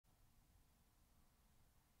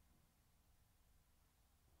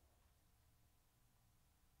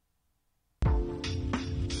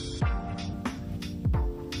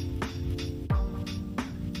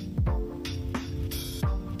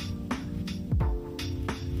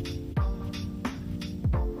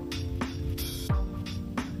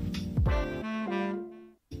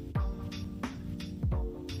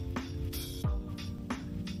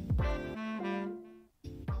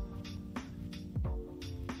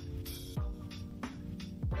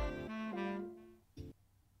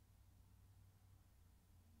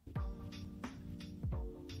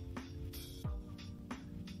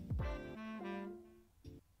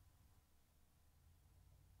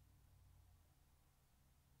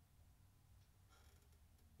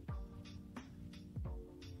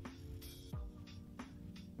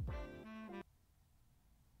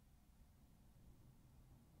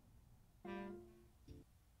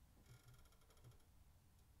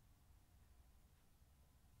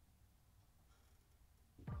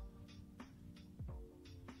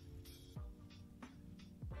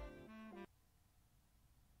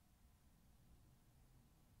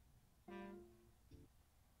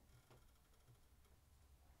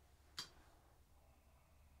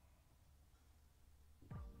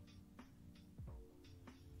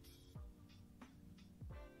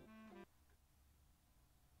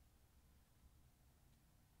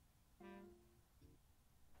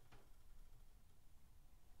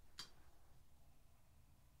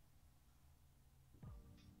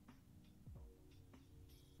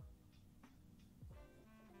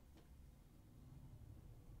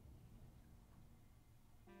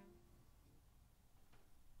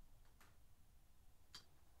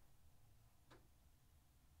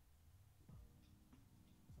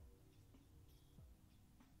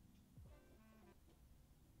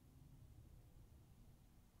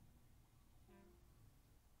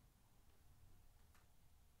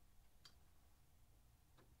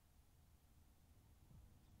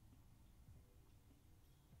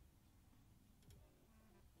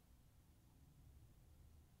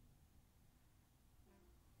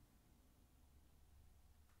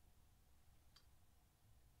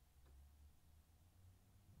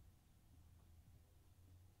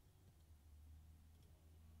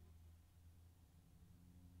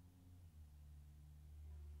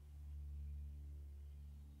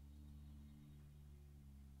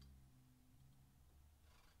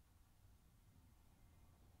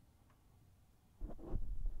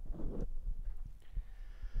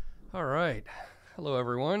All right. Hello,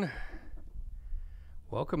 everyone.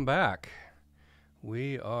 Welcome back.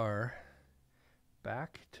 We are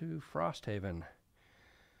back to Frosthaven.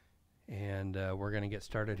 And we're going to get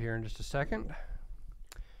started here in just a second.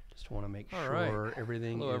 Just want to make sure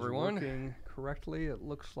everything is working correctly. It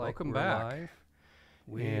looks like we're live.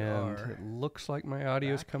 It looks like my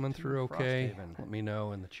audio is coming through okay. Let me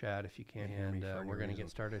know in the chat if you can't hear me. And we're going to get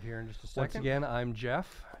started here in just a second. Once again, I'm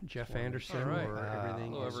Jeff Anderson, or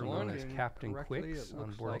everything is known as CaptainQwyx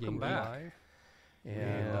on BoardGameGeek.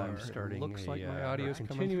 And I'm starting looks like my audio is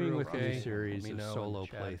continuing with a series of solo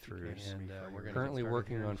playthroughs. And we're currently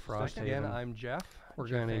working on Frosthaven. Again, I'm Jeff. We're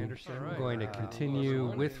going to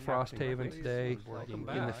continue with Frosthaven today.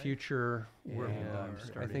 In the future,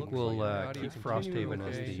 I think we'll keep Frosthaven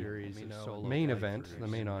as the main event, the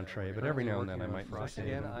main entree. But every now and then I might mix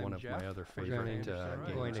in one of my other favorite.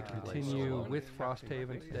 Going to continue with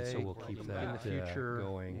Frosthaven today, so we'll keep that in the future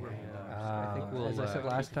going. I think we'll, as I said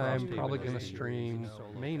last time, probably going to stream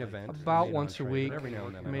main event about once a week,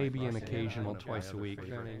 maybe an occasional twice a week.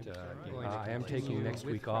 I am taking next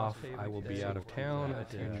week off. I will be out of town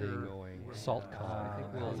attending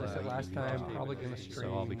SaltCon. As I said last time, probably going to stream.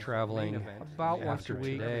 So I'll be traveling about once a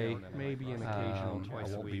week, today, maybe an occasional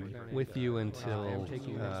twice a week. I won't be with you until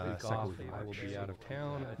taking next week off. I will be out of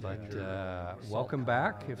town. But welcome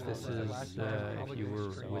back. If this is if you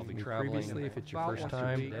were with me previously, if it's your first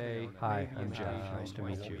time, hi, I'm Jeff. Nice to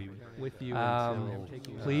meet you. With you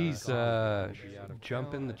please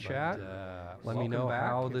jump in the chat. Let me know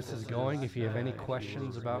how this is going. If you have any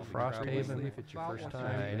questions about Frosthaven, if it's your first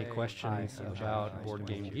time, any questions about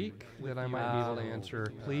BoardGameGeek that I might be able to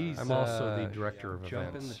answer, please. I'm also the director of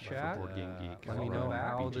events for BoardGameGeek. Let me know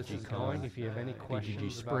how this is going. If you have any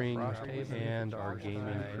questions about Frosthaven and our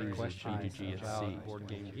gaming questions, BGG at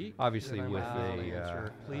sea. Obviously, with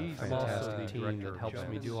a fantastic team that helps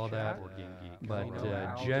me do all that. But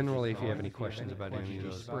generally, if you have any questions about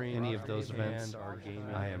any of those events,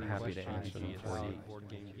 I am happy to answer them for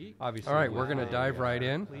you. Obviously, all right, we're going to dive right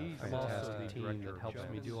in. Fantastic team that helps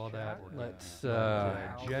me do all that. Let's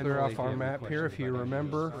clear off our map here. If you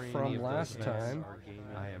remember from last time,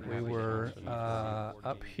 we were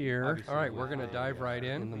up here. All right, we're going to dive right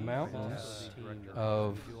in the mountains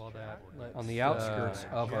on the outskirts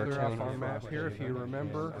of our town. Our map here. If you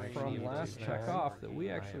remember from last check off that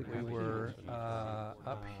we were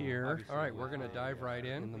up here. All right, we're going to dive right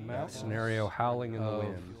in the mountain scenario, howling in the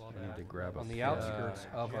wind. I need to grab on the outskirts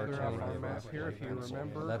of our town map here. If you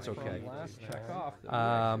remember, that's okay.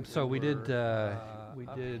 So we did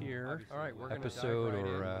here. All right, we're episode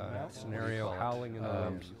or scenario howling in the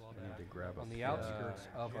wind. On the outskirts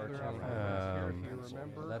of our town, if you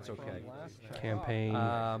remember, that's okay. Campaign.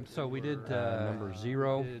 So we did number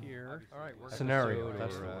 0. Scenario.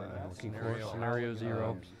 That's the word I'm looking for. Scenario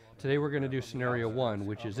 0. Today we're going to do scenario 1,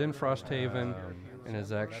 which is in Frosthaven and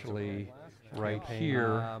is actually right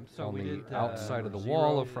here on the outside of the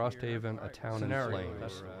wall of Frosthaven, a town in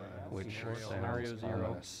flames, which scenario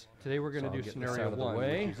 0. Today we're going to do scenario 1,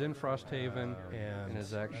 which is in Frosthaven and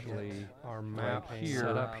is actually our map here,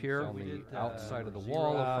 set up here on the outside of the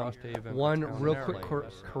wall of Frosthaven. One real quick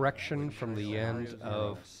correction from the end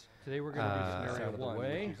of. Today we're going to do scenario 1,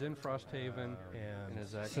 which is in Frosthaven, and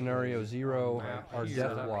is scenario 0, our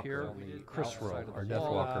Deathwalker, Chris Rowe, our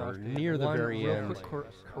Deathwalker, near the very end.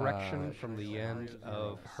 Correction from the end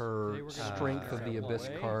of her Strength of the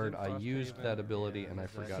Abyss card. I used that ability and I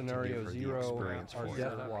forgot to give her the experience for it.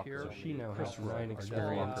 So she now has 9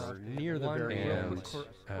 experience. Near the very end,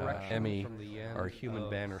 Emmy, our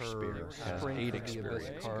Human Banner Spear, has 8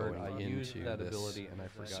 experience going into this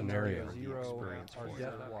scenario.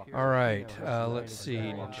 All right, let's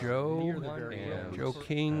see. Joe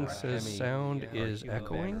King says sound is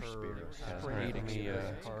echoing.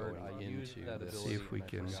 Let's see if we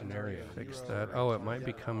can fix that. Oh, it might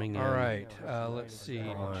be coming in. All right, let's see.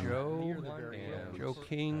 Joe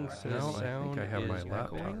King says sound is echoing. I think I have my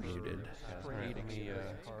laptop muted.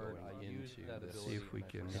 Let's see if we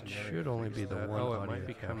can. It should only be the one. Oh, it might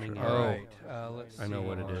be coming in. Oh, let's see. I know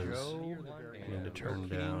what it is. I need to turn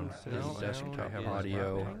down this desktop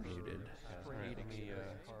audio. Muted.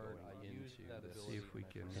 Let's see if we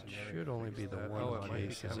can. It should only be the one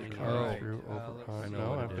case as it comes through over. I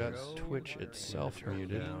know I've got Twitch itself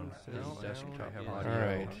muted. Desktop audio. All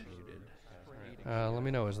right. Let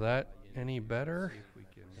me know. Is that any better?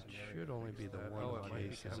 It should only be the one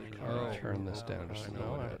case as it comes. Turn this down just a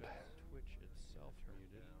moment.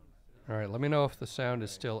 All right, let me know if the sound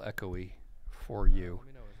is still echoey for you.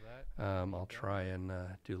 I'll try and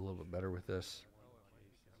do a little bit better with this.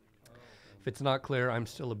 If it's not clear, I'm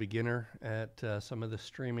still a beginner at some of the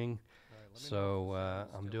streaming, so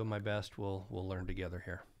I'm doing my best. We'll learn together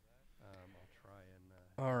here.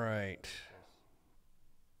 All right.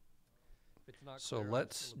 So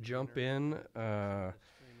let's jump in.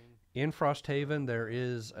 In Frosthaven, there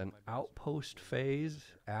is an outpost phase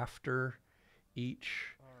after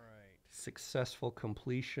each successful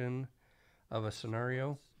completion of a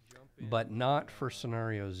scenario, but not for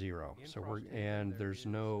scenario 0. So there's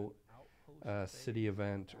no city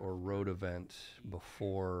event or road event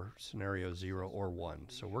before scenario 0 or 1.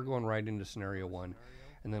 So we're going right into scenario 1,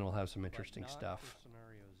 and then we'll have some interesting stuff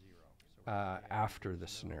after the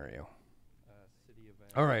scenario.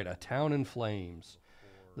 All right, a town in flames.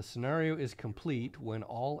 The scenario is complete when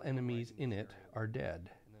all enemies in it are dead.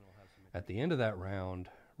 At the end of that round,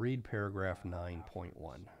 read paragraph 9.1.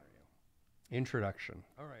 Introduction.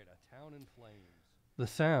 The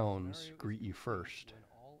sounds greet you first.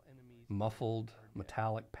 Muffled,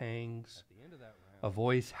 metallic pangs, a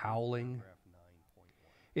voice howling.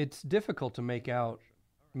 It's difficult to make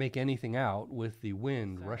anything out with the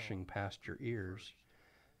wind rushing past your ears,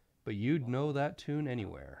 but you'd know that tune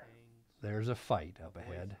anywhere. There's a fight up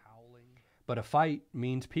ahead. But a fight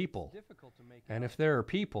means people, and if there are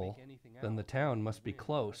people, then the town must be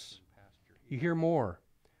close. You hear more.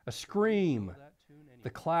 A scream, the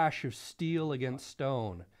clash of steel against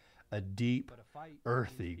stone, a deep,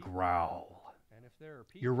 earthy growl.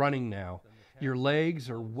 You're running now. Your legs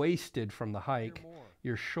are wasted from the hike.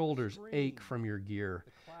 Your shoulders ache from your gear.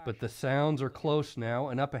 But the sounds are close now,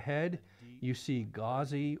 and up ahead, you see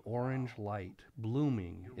gauzy orange light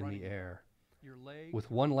blooming in the air. With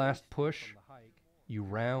one last push, you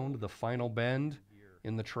round the final bend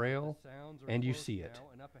in the trail, and you see it.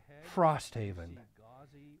 Frosthaven,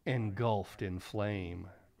 engulfed in flame.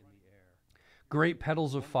 Great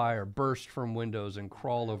petals of fire burst from windows and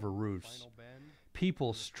crawl over roofs.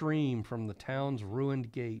 People stream from the town's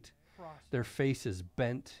ruined gate, their faces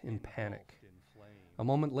bent in panic. A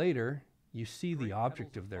moment later, you see the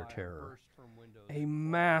object of their terror. A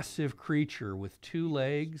massive creature with 2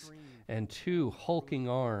 legs and 2 hulking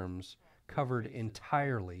arms covered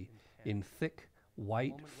entirely in thick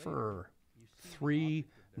white fur, 3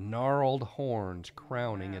 gnarled horns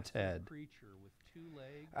crowning its head.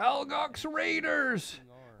 "Algox Raiders!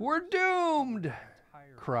 We're doomed!"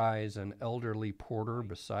 cries an elderly porter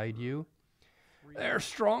beside you. "They're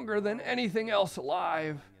stronger than anything else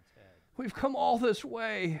alive. We've come all this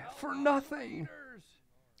way for nothing."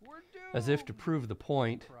 As if to prove the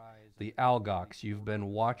point, the Algox you've been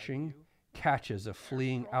watching catches a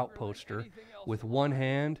fleeing outposter with one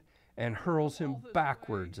hand and hurls him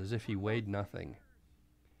backwards as if he weighed nothing.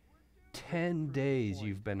 10 days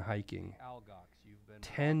you've been hiking.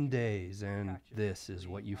 10 days, and this is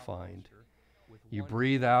what you find. You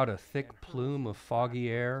breathe out a thick plume of foggy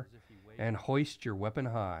air and hoist your weapon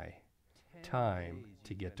high. Time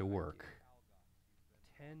to get to work.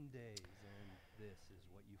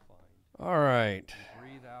 All right.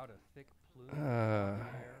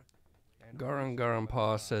 Garam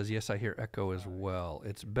Pa says, yes, I hear echo as well.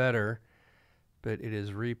 It's better, but it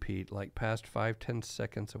is repeat, like past 5-10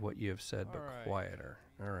 seconds of what you have said, but quieter.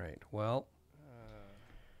 All right. Well,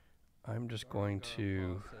 I'm just going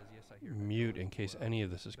to mute in case any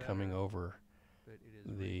of this is coming over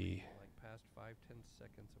the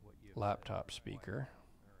laptop speaker.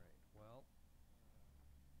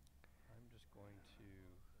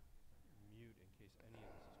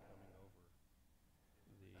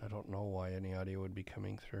 I don't know why any audio would be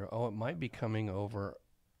coming through. Oh, it might be coming over.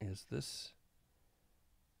 Is this?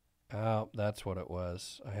 Oh, that's what it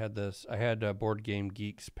was. I had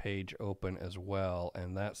BoardGameGeek's page open as well,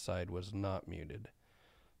 and that side was not muted.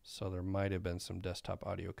 So there might have been some desktop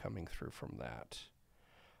audio coming through from that.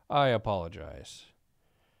 I apologize.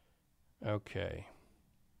 Okay.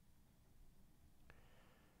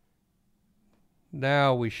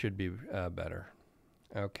 Now we should be better.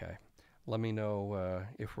 Okay. Let me know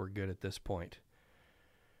if we're good at this point.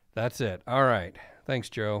 That's it. All right. Thanks,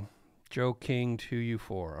 Joe. Joe King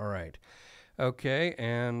 2U4. All right. Okay,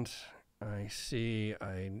 and I see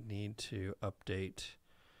I need to update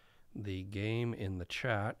the game in the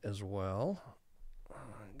chat as well.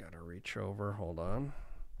 I gotta reach over. Hold on.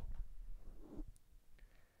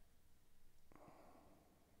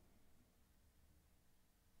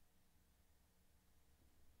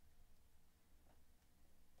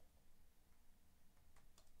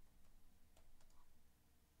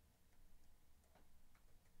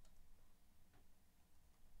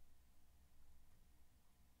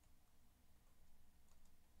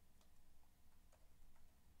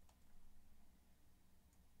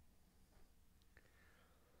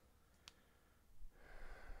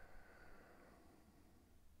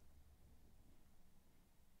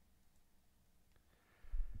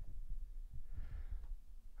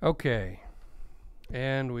 Okay,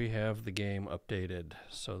 and we have the game updated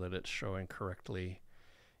so that it's showing correctly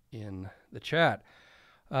in the chat.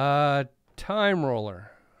 Time Roller.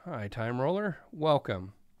 Hi, Time Roller.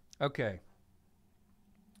 Welcome. Okay.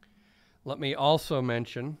 Let me also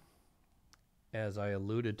mention, as I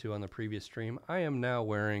alluded to on the previous stream, I am now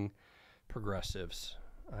wearing progressives.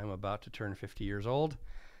 I'm about to turn 50 years old.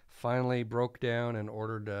 Finally broke down and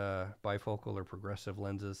ordered bifocal or progressive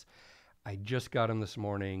lenses. I just got them this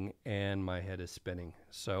morning and my head is spinning.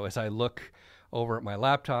 So as I look over at my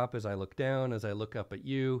laptop, as I look down, as I look up at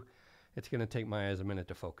you, it's going to take my eyes a minute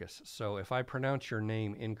to focus. So if I pronounce your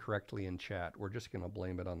name incorrectly in chat, we're just going to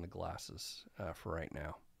blame it on the glasses for right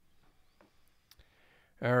now.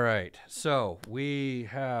 All right, so we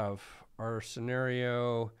have our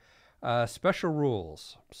scenario special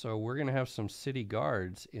rules. So we're going to have some city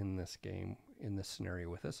guards in this game, in this scenario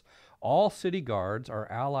with us. All city guards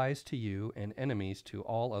are allies to you and enemies to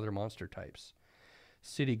all other monster types.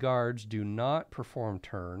 City guards do not perform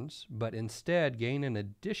turns, but instead gain an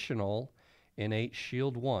additional innate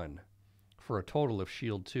shield 1 for a total of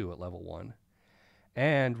shield 2 at level 1,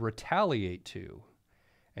 and retaliate 2,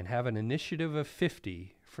 and have an initiative of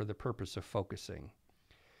 50 for the purpose of focusing.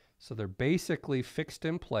 So they're basically fixed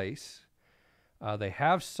in place. They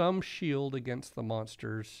have some shield against the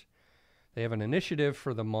monsters. They have an initiative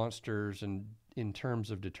for the monsters in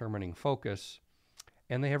terms of determining focus,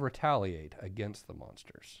 and they have retaliate against the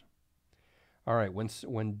monsters. All right,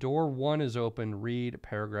 when door 1 is open, read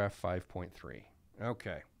paragraph 5.3.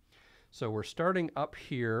 Okay, so we're starting up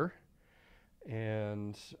here,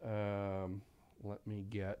 and let me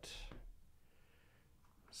get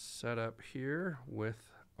set up here with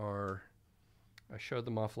our, I showed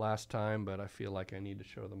them off last time, but I feel like I need to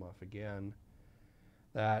show them off again.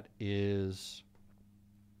 That is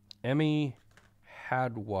Emmy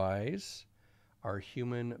Hadwise, our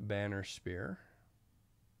human banner spear.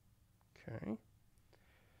 Okay,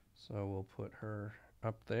 so we'll put her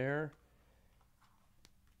up there.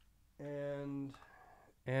 And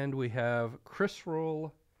we have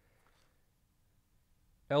Crisrol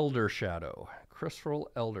Elder Shadow. Crisrol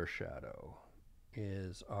Elder Shadow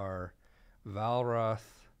is our Valroth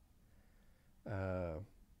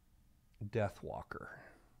Deathwalker.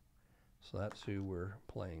 So that's who we're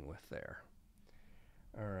playing with there.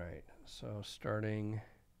 All right, so starting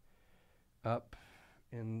up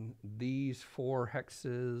in these 4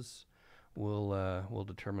 hexes, we'll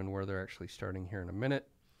determine where they're actually starting here in a minute.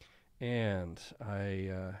 And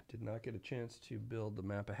I did not get a chance to build the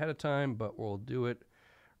map ahead of time, but we'll do it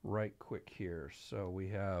right quick here. So we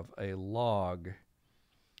have a log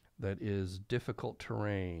that is difficult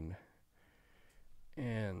terrain,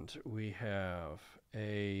 and we have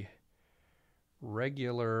a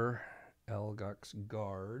regular Algox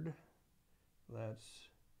guard. That's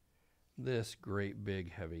this great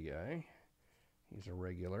big heavy guy. He's a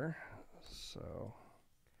regular, so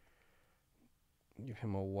give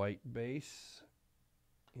him a white base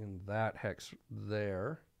in that hex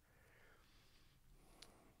there.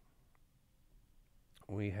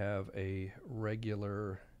 We have a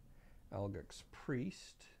regular Algox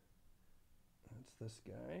priest. That's this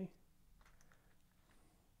guy.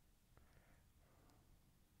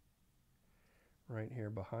 Right here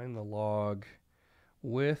behind the log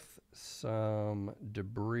with some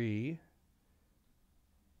debris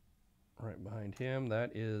right behind him.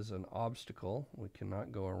 That is an obstacle. We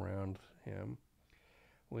cannot go around him.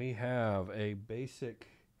 We have a basic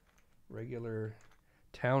regular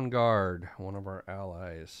town guard, one of our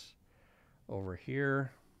allies, over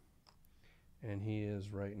here, and he is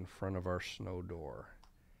right in front of our snow door,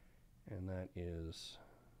 and that is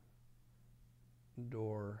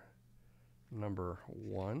door number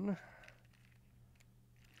 1.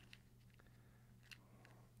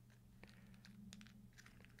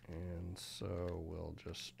 And so we'll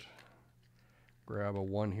just grab a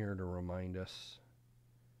 1 here to remind us.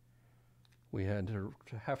 We had to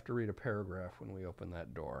have to read a paragraph when we open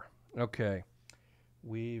that door. Okay,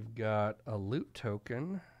 we've got a loot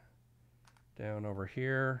token down over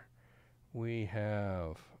here. We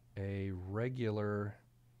have a regular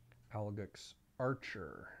Algox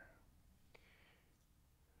archer.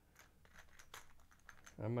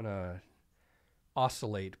 I'm gonna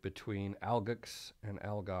oscillate between Algox and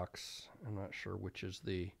Algox. I'm not sure which is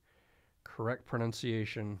the correct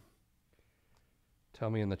pronunciation.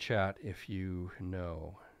 Tell me in the chat if you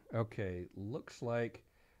know. Okay, looks like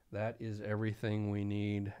that is everything we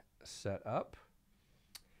need set up.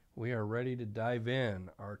 We are ready to dive in.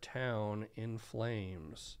 Our town in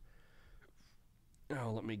flames.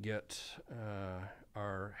 Now let me get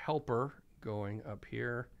our helper going up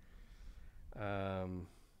here.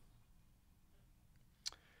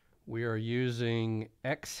 We are using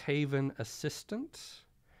Xhaven Assistant,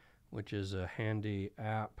 which is a handy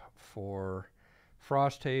app for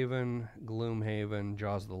Frosthaven, Gloomhaven,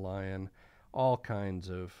 Jaws of the Lion, all kinds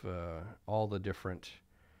of, all the different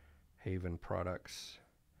Haven products.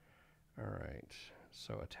 All right,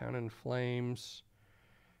 so A Town in Flames.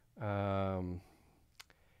 And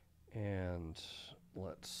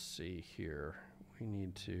let's see here. We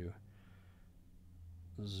need to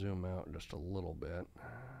zoom out just a little bit.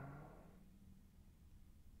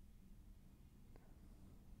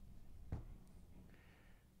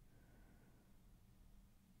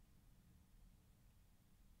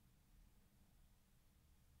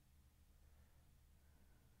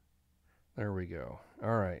 There we go.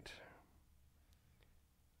 All right.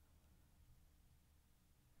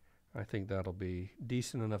 I think that'll be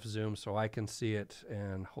decent enough zoom so I can see it,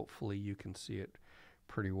 and hopefully you can see it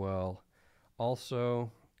pretty well. Also,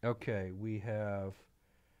 okay, we have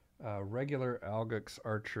regular Algix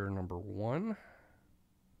Archer number 1.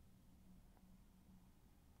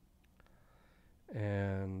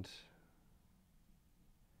 And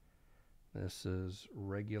this is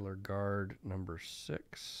regular guard number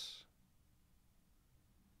 6.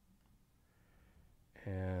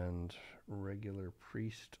 And regular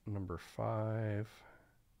priest number 5.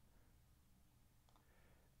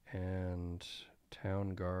 And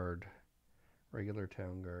town guard, regular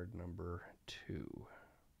town guard number 2.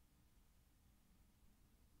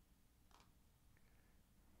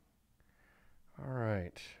 All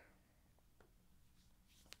right.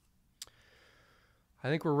 I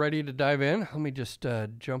think we're ready to dive in. Let me just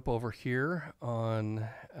jump over here on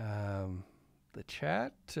the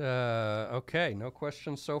chat. Okay, no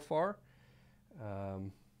questions so far.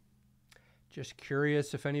 Just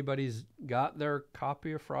curious if anybody's got their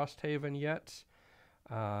copy of Frosthaven yet,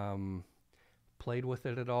 played with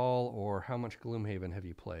it at all, or how much Gloomhaven have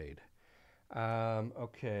you played?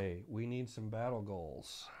 Okay, we need some battle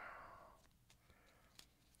goals.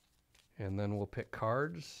 And then we'll pick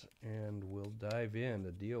cards, and we'll dive in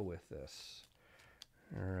to deal with this.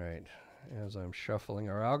 All right, as I'm shuffling,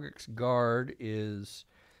 our Algix Guard is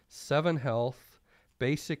 7 health,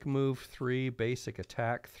 basic move 3, basic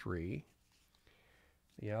attack 3.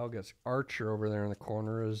 The Algix Archer over there in the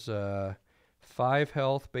corner is 5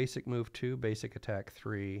 health, basic move 2, basic attack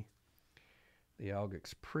 3. The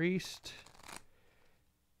Algix Priest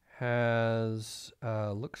has,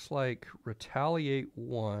 looks like retaliate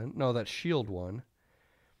 1, no, that's shield 1,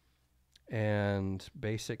 and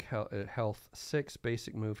basic health 6,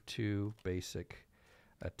 basic move 2, basic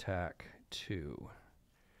attack 2.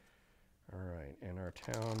 All right, and our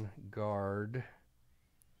town guard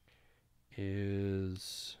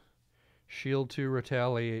is shield 2,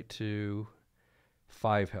 retaliate 2,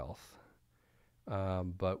 5 health,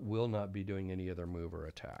 but will not be doing any other move or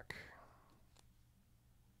attack.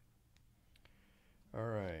 All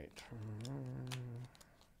right.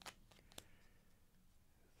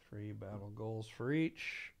 3 battle goals for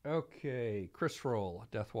each. Okay, Chris roll,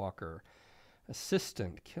 Deathwalker.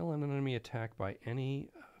 Assistant, kill an enemy attacked by any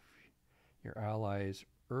of your allies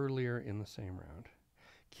earlier in the same round.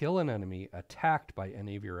 Kill an enemy attacked by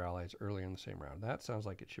any of your allies earlier in the same round. That sounds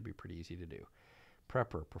like it should be pretty easy to do.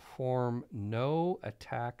 Prepper, perform no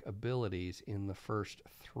attack abilities in the first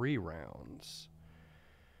 3 rounds.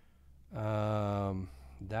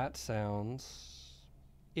 That sounds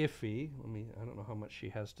iffy. I don't know how much she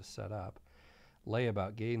has to set up.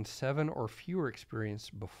 Layabout, gain 7 or fewer experience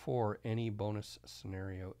before any bonus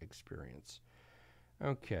scenario experience.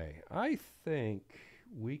 Okay, I think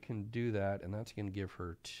we can do that, and that's going to give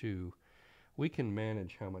her 2. We can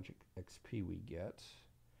manage how much XP we get.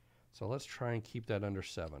 So let's try and keep that under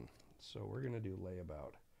 7. So we're going to do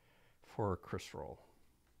Layabout for Chris roll.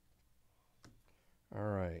 All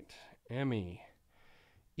right. Emmy,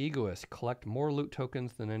 Egoist, collect more loot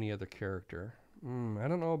tokens than any other character. I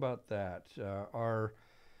don't know about that.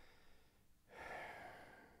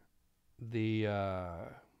 The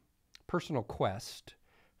personal quest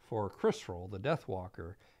for Chris roll, the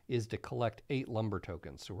Deathwalker, is to collect 8 lumber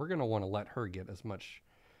tokens. So we're going to want to let her get as much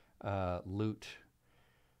loot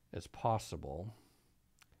as possible.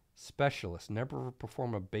 Specialist, never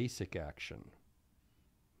perform a basic action.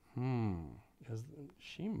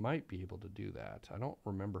 She might be able to do that. I don't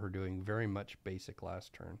remember her doing very much basic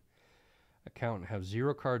last turn. Accountant, have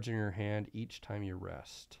 0 cards in your hand each time you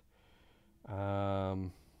rest.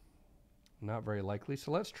 Not very likely,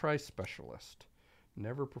 so let's try Specialist.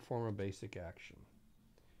 Never perform a basic action.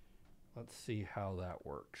 Let's see how that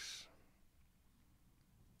works.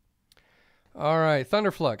 All right,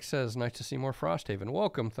 Thunderflux says, nice to see more Frosthaven.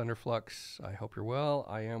 Welcome, Thunderflux. I hope you're well.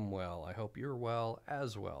 I am well. I hope you're well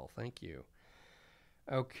as well. Thank you.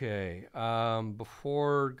 Okay,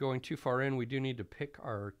 before going too far in, we do need to pick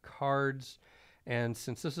our cards. And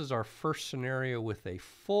since this is our first scenario with a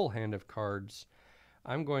full hand of cards,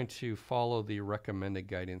 I'm going to follow the recommended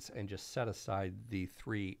guidance and just set aside the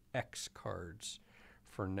 3 X cards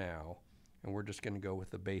for now. And we're just going to go with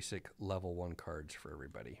the basic level 1 cards for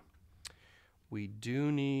everybody. We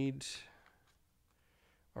do need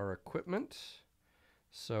our equipment.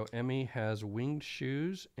 So Emmy has winged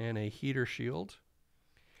shoes and a heater shield.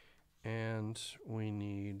 And we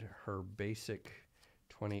need her basic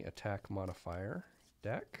 20 attack modifier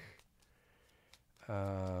deck. Where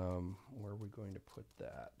are we going to put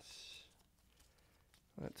that?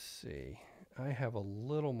 Let's see. I have a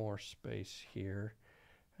little more space here.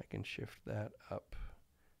 I can shift that up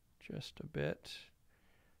just a bit.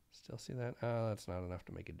 Still see that? Oh, that's not enough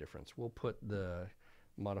to make a difference. We'll put the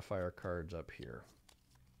modifier cards up here.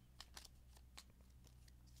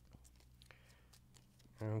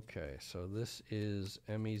 Okay, so this is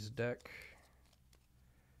Emmy's deck.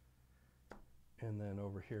 And then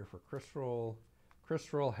over here for Crystal,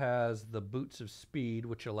 Crystal has the Boots of Speed,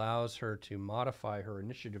 which allows her to modify her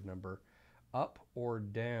initiative number up or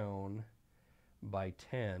down by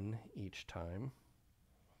 10 each time.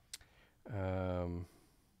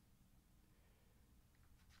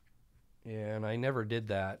 And I never did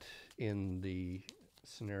that in the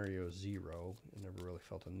scenario 0. I never really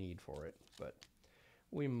felt a need for it, but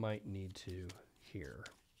we might need to here.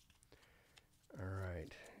 All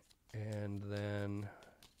right, and then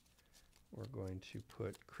we're going to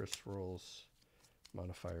put Crystal's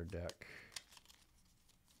modifier deck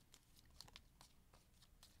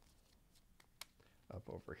up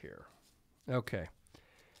over here. Okay,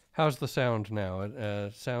 how's the sound now?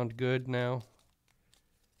 Sound good now?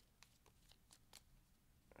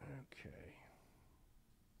 Okay.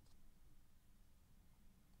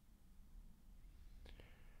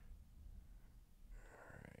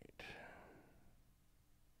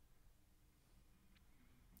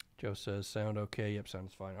 Joe says, sound okay. Yep,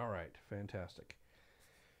 sounds fine. All right, fantastic.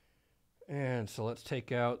 And so let's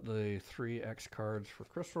take out the 3 X cards for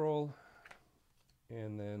Crystal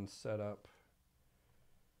and then set up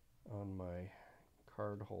on my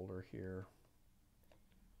card holder here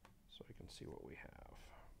so I can see what we have.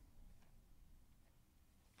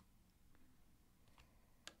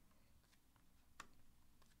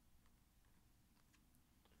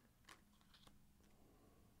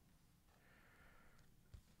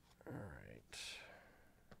 All right.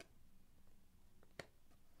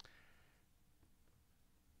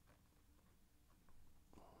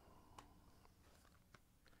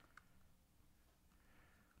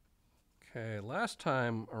 Okay, last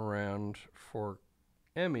time around for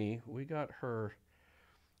Emmy, we got her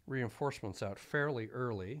reinforcements out fairly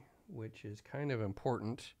early, which is kind of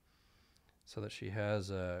important so that she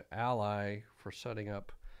has an ally for setting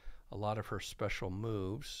up a lot of her special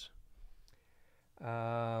moves.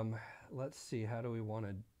 Let's see, how do we want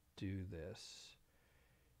to do this?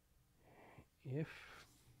 If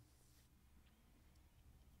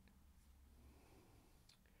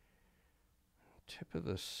tip of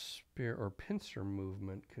the spear or pincer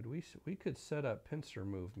movement, we could set up pincer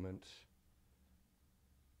movement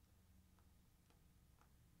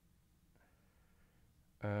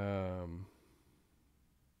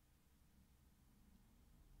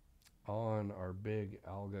on our big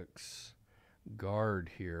Algux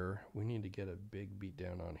guard here. We need to get a big beat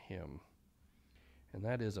down on him, and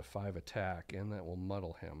that is a 5 attack, and that will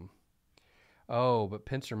muddle him. Oh, but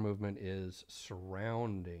pincer movement is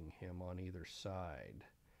surrounding him on either side.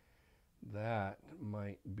 That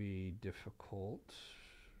might be difficult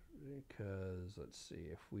because let's see,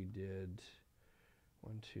 if we did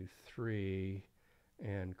 1, 2, 3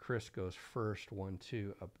 and Chris goes first, 1,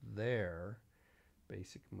 2 up there,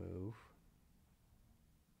 basic move,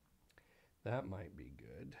 that might be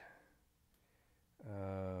good.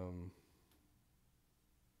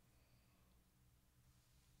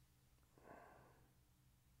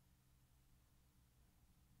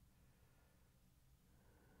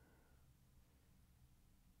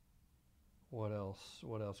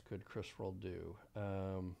 What else could Crystal do?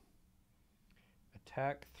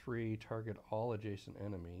 Attack 3, target all adjacent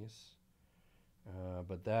enemies.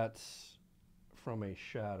 But that's from a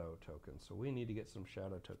shadow token, so we need to get some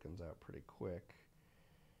shadow tokens out pretty quick.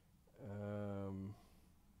 I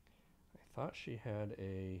thought she had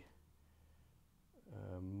a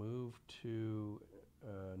move to...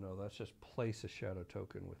 no, that's just place a shadow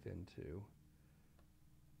token within 2.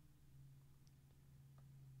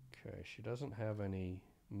 Okay, she doesn't have any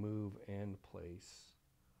move and place.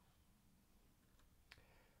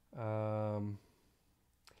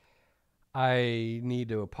 I need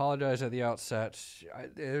to apologize at the outset.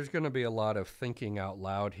 There's going to be a lot of thinking out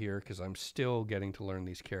loud here because I'm still getting to learn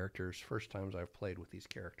these characters. First times I've played with these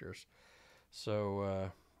characters.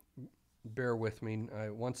 So bear with me.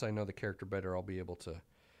 Once I know the character better, I'll be able to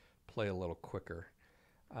play a little quicker.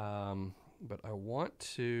 But I want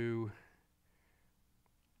to...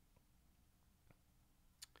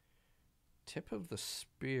 Tip of the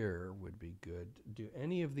spear would be good. Do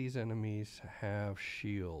any of these enemies have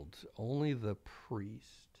shields? Only the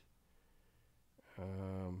priest.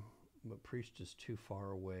 But priest is too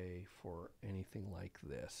far away for anything like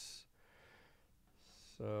this.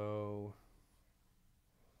 So...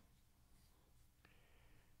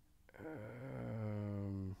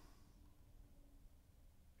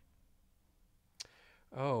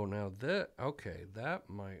 oh, now that... okay, that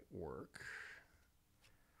might work.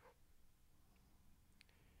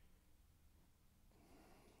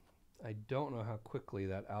 I don't know how quickly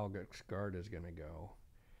that Algux guard is going to go,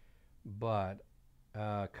 but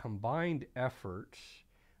combined efforts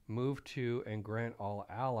move to and grant all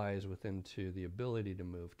allies within 2 the ability to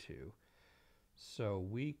move to. So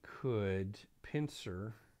we could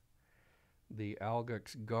pincer the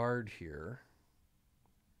Algux guard here.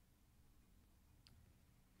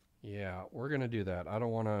 Yeah, we're going to do that. I don't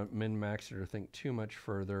want to min-max it or think too much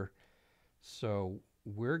further. So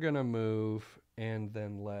we're going to move and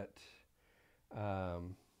then let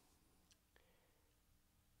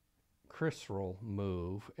Crisrel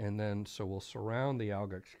move, and then so we'll surround the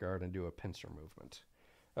Algux guard and do a pincer movement.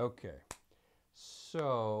 Okay,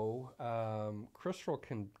 so Crisrel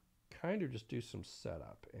can kind of just do some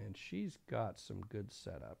setup, and she's got some good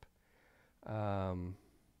setup.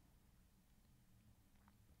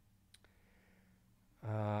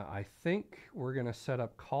 I think we're going to set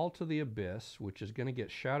up Call to the Abyss, which is going to get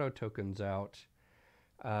shadow tokens out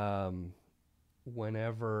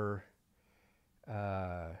whenever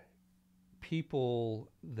people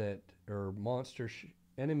that or monsters,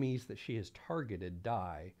 enemies that she has targeted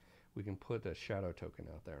die. We can put a shadow token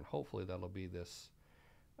out there, and hopefully that'll be this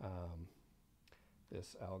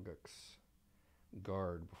this Algux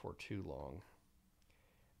guard before too long.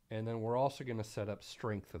 And then we're also going to set up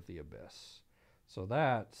Strength of the Abyss. So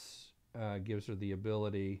that gives her the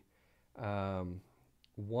ability,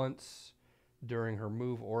 once during her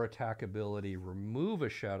move or attack ability, remove a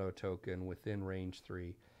shadow token within range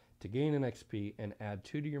 3 to gain an XP and add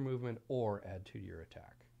 2 to your movement or add 2 to your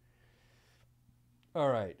attack. All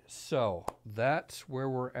right, so that's where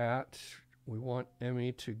we're at. We want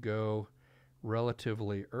Emmy to go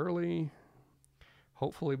relatively early,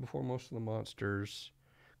 hopefully before most of the monsters.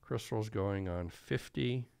 Crisrel's going on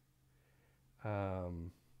 50.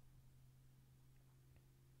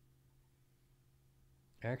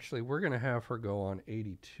 Actually, we're going to have her go on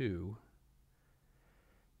 82,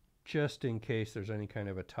 just in case there's any kind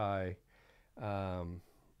of a tie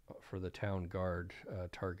for the town guard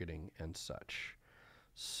targeting and such.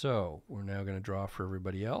 So we're now going to draw for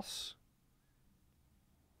everybody else.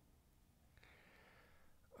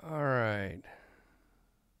 All right.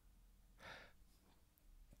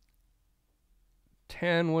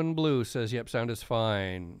 10 blue says, yep, sound is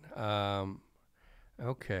fine.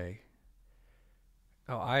 Okay.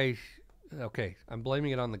 Oh, okay, I'm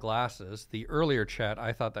blaming it on the glasses. The earlier chat,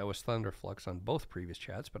 I thought that was Thunderflux on both previous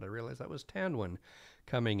chats, but I realized that was Tanwin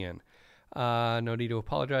coming in. No need to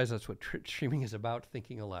apologize. That's what streaming is about,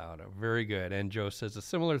 thinking aloud. Very good. And Joe says a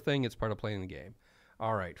similar thing. It's part of playing the game.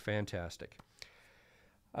 All right, fantastic.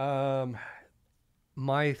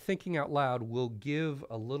 My thinking out loud will give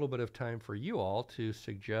a little bit of time for you all to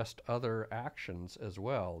suggest other actions as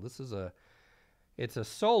well. It's a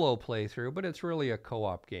solo playthrough, but it's really a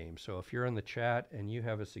co-op game. So if you're in the chat and you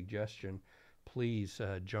have a suggestion, please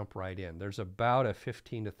jump right in. There's about a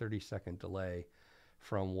 15 to 30 second delay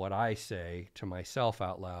from what I say to myself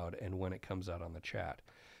out loud and when it comes out on the chat.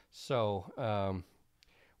 So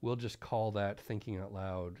we'll just call that thinking out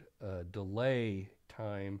loud delay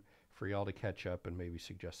time for y'all to catch up and maybe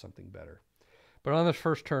suggest something better. But on this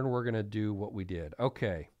first turn, we're going to do what we did.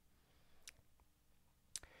 Okay.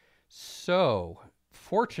 So,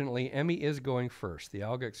 fortunately, Emmy is going first. The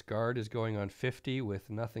Algux Guard is going on 50 with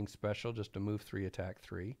nothing special, just a move 3, attack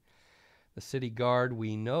 3. The City Guard,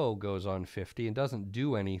 we know, goes on 50 and doesn't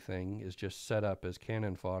do anything, is just set up as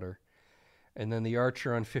cannon fodder. And then the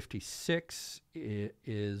Archer on 56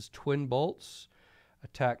 is Twin Bolts,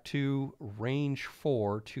 attack 2, range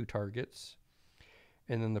 4, 2 targets.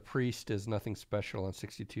 And then the Priest is nothing special on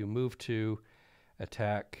 62, move 2,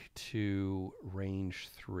 attack to range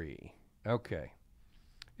 3. Okay.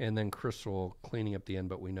 And then Crystal cleaning up the end,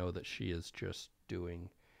 but we know that she is just doing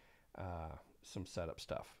some setup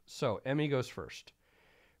stuff. So Emmy goes first.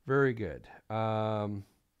 Very good.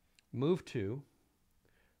 Move 2.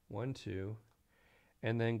 1, 2.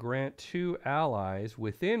 And then grant 2 allies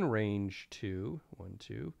within range 2. 1,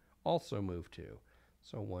 2. Also move 2.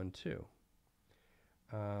 So 1, 2.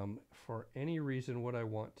 For any reason, would I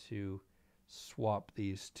want to swap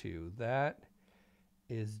these two? That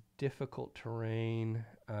is difficult terrain.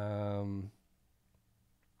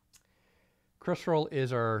 Crystal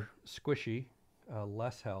is our squishy,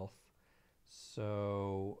 less health.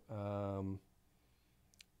 So,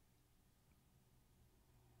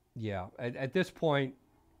 yeah, at this point,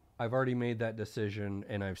 I've already made that decision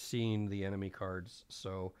and I've seen the enemy cards,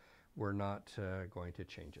 so we're not going to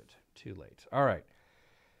change it. Too late. All right.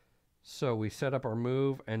 So we set up our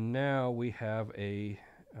move, and now we have a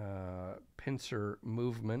pincer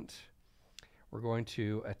movement. We're going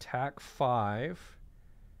to attack 5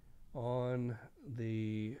 on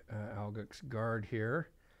the Algux guard here,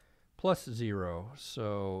 plus 0.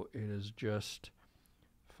 So it is just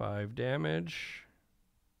 5 damage.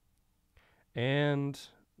 And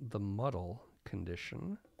the muddle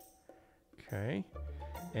condition. Okay.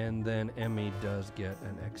 And then Emmy does get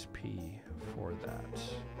an XP for that.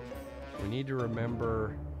 We need to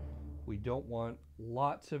remember we don't want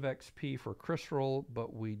lots of XP for Crystal,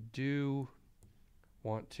 but we do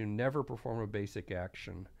want to never perform a basic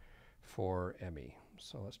action for Emmy.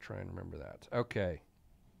 So let's try and remember that. Okay.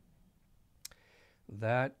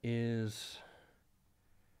 That is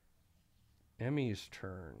Emmy's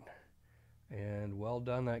turn. And well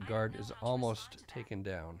done, that guard is almost taken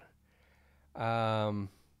down.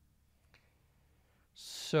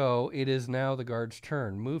 So it is now the guard's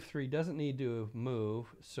turn. Move 3 doesn't need to move,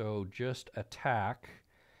 so just attack.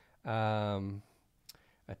 Attack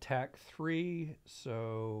 3,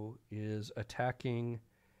 so is attacking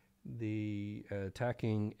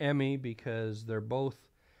attacking Emmy because they're both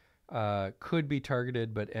could be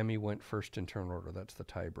targeted, but Emmy went first in turn order. That's the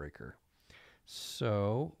tiebreaker.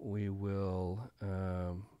 So we will,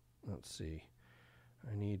 let's see.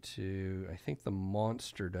 I think the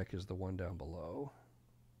monster deck is the one down below.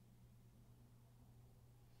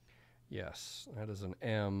 Yes, that is an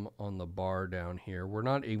M on the bar down here. We're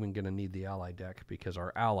not even going to need the ally deck because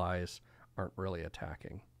our allies aren't really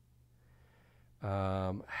attacking.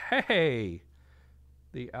 Hey!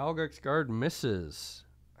 The Algux guard misses.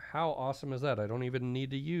 How awesome is that? I don't even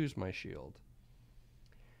need to use my shield.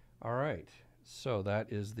 All right, so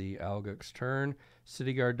that is the Algux turn.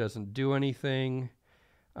 City guard doesn't do anything.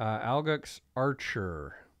 Algux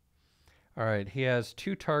archer. All right, he has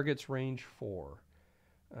 2 targets, range 4.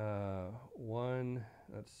 One,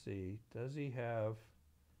 let's see, does he have,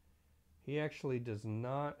 he actually does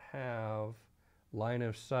not have line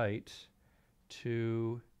of sight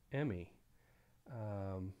to Emmy,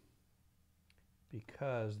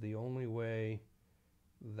 because the only way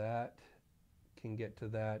that can get to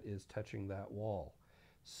that is touching that wall.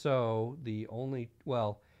 So the only,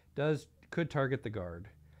 well, could target the guard.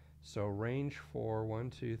 So range 4, 1,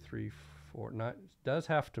 2, 3, 4, does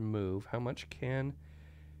have to move. How much can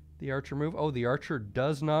the archer move? Oh, the archer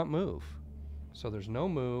does not move. So there's no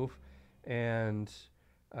move. And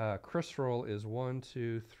Crystal is 1,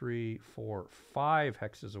 2, 3, 4, 5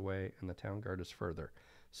 hexes away, and the town guard is further.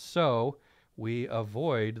 So we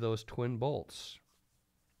avoid those twin bolts.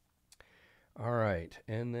 All right.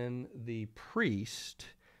 And then the priest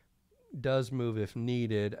does move if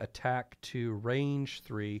needed. Attack to range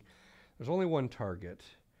 3. There's only one target.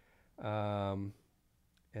 And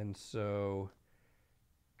so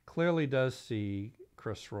clearly does see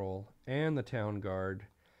Crystal and the town guard.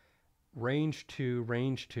 Range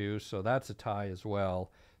 2, so that's a tie as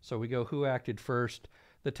well. So we go who acted first.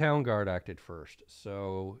 The town guard acted first.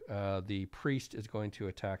 So the priest is going to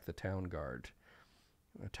attack the town guard.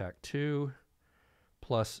 Attack 2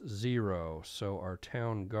 plus 0. So our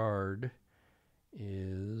town guard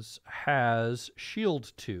has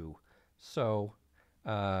shield 2. So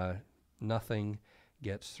nothing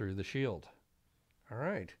gets through the shield. All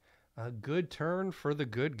right. A good turn for the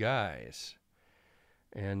good guys.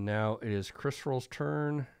 And now it is Crystal's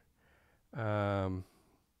turn. And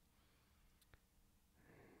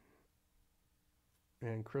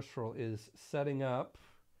Crystal is setting up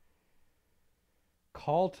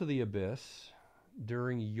Call to the Abyss.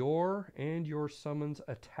 During your and your summon's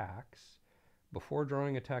attacks, before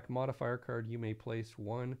drawing attack modifier card, you may place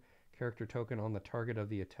 1 character token on the target of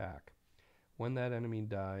the attack. When that enemy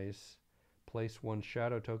dies, place 1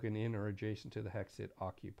 shadow token in or adjacent to the hex it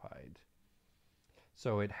occupied.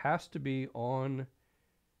 So it has to be on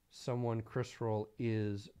someone Crystal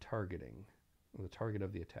is targeting, the target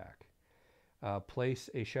of the attack. Place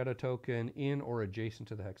a shadow token in or adjacent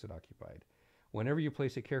to the hex it occupied. Whenever you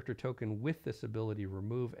place a character token with this ability,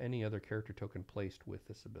 remove any other character token placed with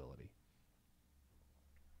this ability.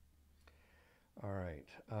 All right.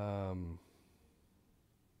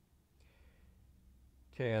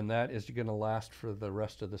 Okay, and that is going to last for the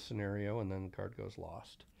rest of the scenario, and then the card goes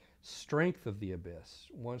lost. Strength of the Abyss.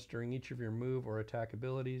 Once during each of your move or attack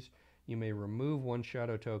abilities, you may remove one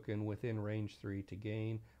shadow token within range 3 to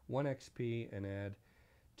gain 1 XP and add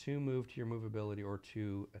 2 move to your move ability or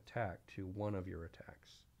 2 attack to one of your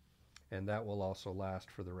attacks. And that will also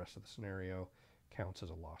last for the rest of the scenario. Counts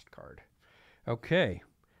as a lost card. Okay,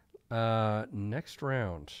 next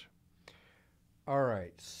round. All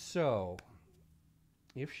right, so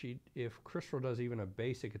if Crystal does even a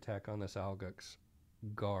basic attack on this Algux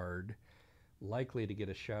guard, likely to get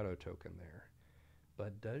a shadow token there.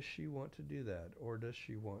 But does she want to do that, or does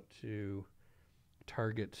she want to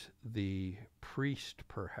target the priest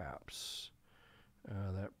perhaps?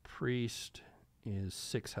 That priest is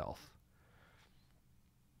 6 health.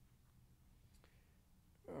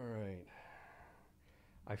 All right.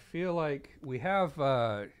 I feel like we have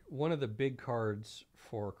one of the big cards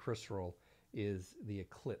for Crystal is the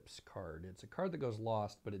Eclipse card. It's a card that goes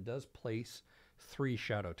lost, but it does place 3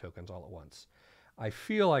 shadow tokens all at once. I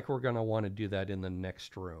feel like we're going to want to do that in the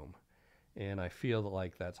next room. And I feel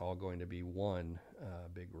like that's all going to be one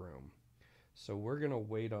big room. So we're going to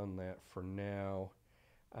wait on that for now.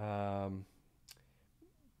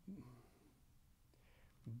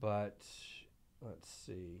 But let's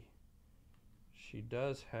see. She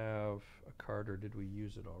does have a card, or did we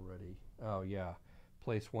use it already? Oh, yeah.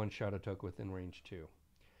 Place 1 shadow token within range 2.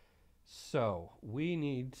 So we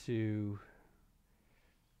need to,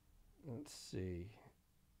 let's see.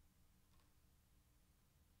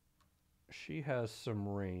 She has some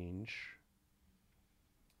range.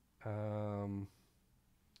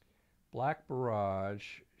 Black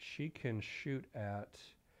Barrage, she can shoot at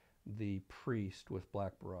the priest with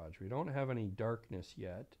Black Barrage. We don't have any darkness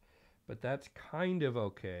yet, but that's kind of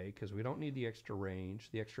okay because we don't need the extra range.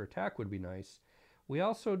 The extra attack would be nice. We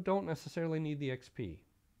also don't necessarily need the XP.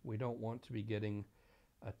 We don't want to be getting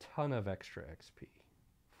a ton of extra XP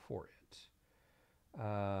for it.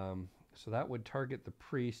 So that would target the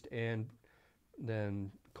priest and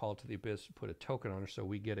then Call to the Abyss, put a token on her, so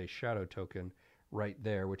we get a shadow token right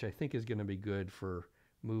there, which I think is going to be good for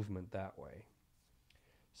movement that way.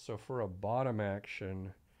 So for a bottom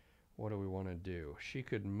action, what do we want to do? She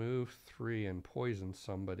could move 3 and poison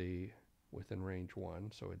somebody within range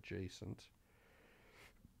 1, so adjacent.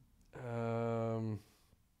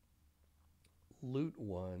 Loot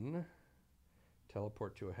 1.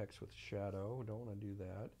 Teleport to a hex with shadow. Don't want to do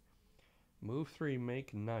that. Move 3,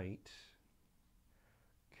 make knight.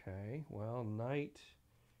 Okay, well, knight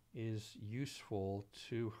is useful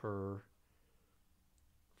to her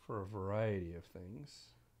for a variety of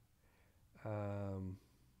things.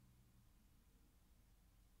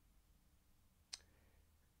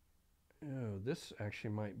 Oh, this actually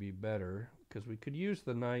might be better because we could use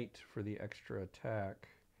the knight for the extra attack.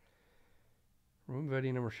 Remove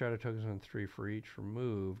any number of shadow tokens on 3 for each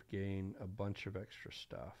removed. Gain a bunch of extra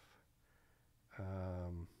stuff.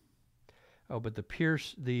 Oh, but the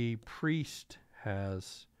priest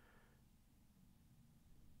has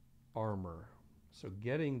armor. So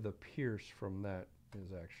getting the pierce from that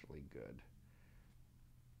is actually good.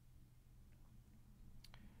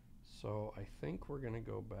 So I think we're going to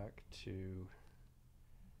go back to,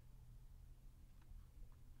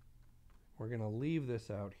 we're going to leave this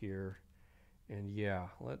out here. And yeah,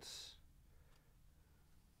 let's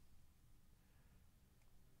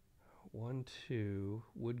 1, 2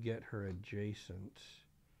 would get her adjacent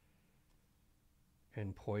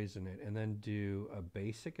and poison it, and then do a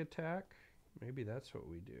basic attack. Maybe that's what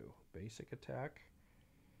we do. Basic attack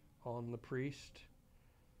on the priest.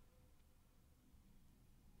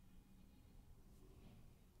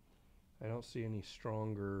 I don't see any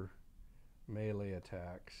stronger melee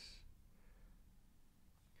attacks.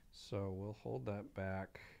 So we'll hold that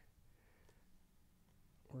back.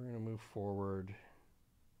 We're going to move forward.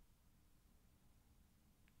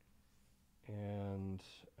 And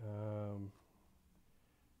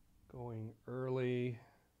going early.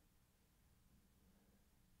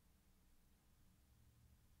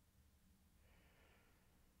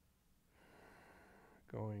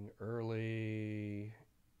 Going early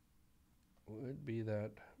would be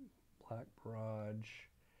that Black Barrage.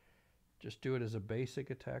 Just do it as a basic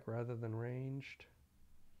attack rather than ranged.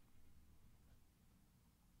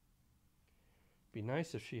 Be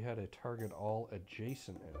nice if she had a target all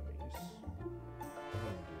adjacent enemies.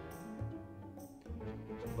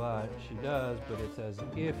 But she does, but it's as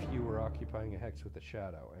if you were occupying a hex with a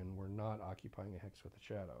shadow, and we're not occupying a hex with a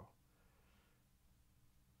shadow.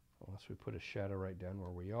 Unless we put a shadow right down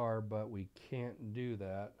where we are, but we can't do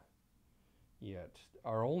that yet.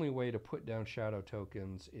 Our only way to put down shadow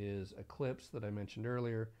tokens is Eclipse that I mentioned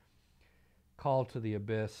earlier. Call to the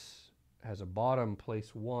Abyss has a bottom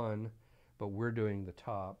place 1, but we're doing the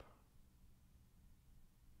top.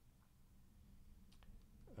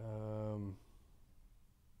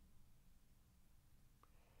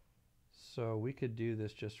 So we could do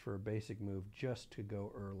this just for a basic move, just to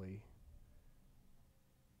go early.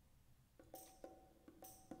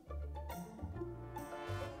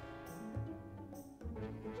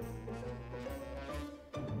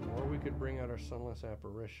 Or we could bring out our Sunless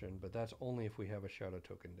Apparition, but that's only if we have a shadow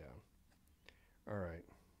token down. All right.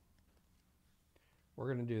 We're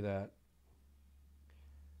going to do that.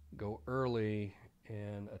 Go early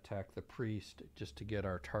and attack the priest just to get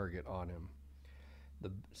our target on him.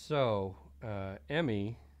 So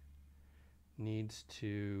Emmy needs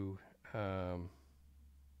to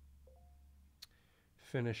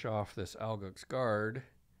finish off this Alguk's Guard.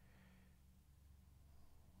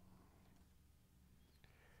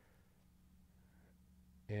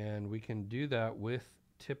 And we can do that with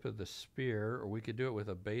Tip of the Spear, or we could do it with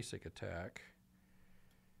a basic attack.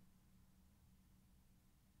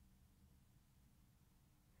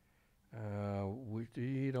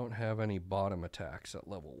 We don't have any bottom attacks at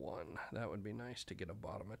level 1. That would be nice to get a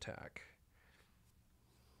bottom attack.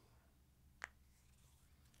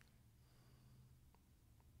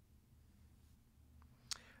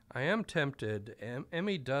 I am tempted.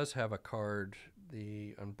 Emmy does have a card,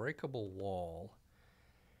 the Unbreakable Wall.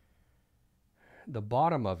 The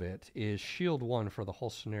bottom of it is shield 1 for the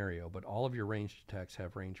whole scenario, but all of your ranged attacks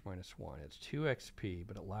have range -1. It's 2 XP,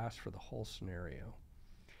 but it lasts for the whole scenario.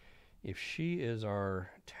 If she is our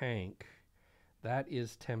tank, that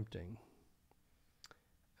is tempting.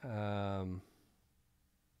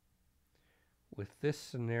 With this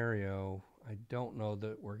scenario, I don't know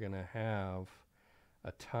that we're going to have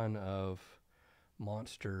a ton of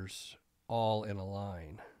monsters all in a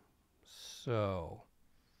line. So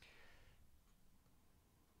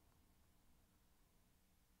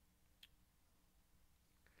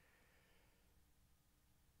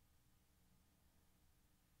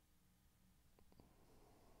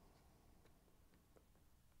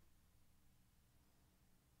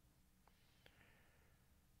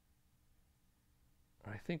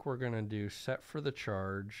I think we're going to do Set for the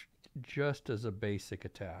Charge just as a basic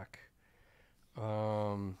attack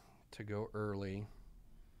to go early.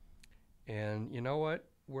 And you know what?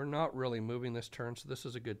 We're not really moving this turn, so this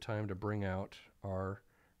is a good time to bring out our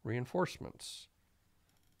reinforcements.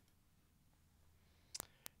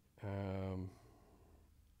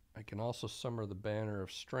 I can also summon the Banner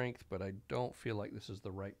of Strength, but I don't feel like this is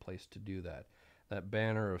the right place to do that. That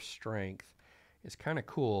Banner of Strength is kind of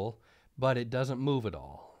cool, but it doesn't move at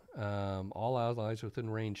all. All allies within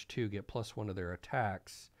range 2 get +1 to their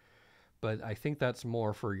attacks, but I think that's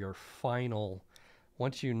more for your final,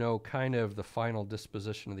 once you know kind of the final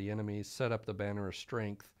disposition of the enemies, set up the Banner of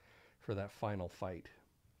Strength for that final fight.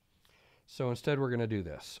 So instead we're going to do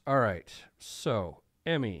this. All right, so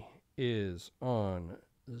Emmy is on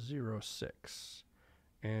 0-6,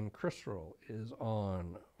 and Crystal is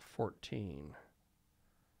on 14.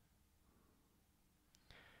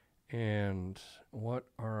 And what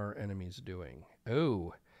are our enemies doing?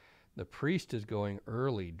 Oh, the priest is going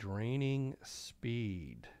early, draining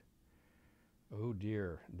speed. Oh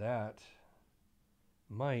dear, that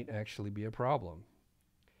might actually be a problem.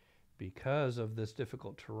 Because of this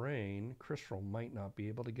difficult terrain, Crystal might not be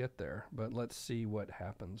able to get there. But let's see what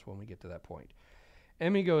happens when we get to that point.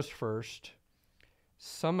 Emmy goes first,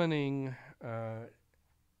 summoning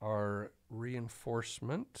our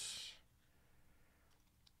reinforcements.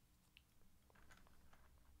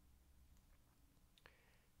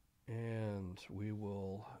 And we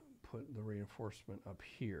will put the reinforcement up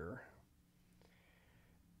here.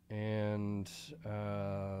 And,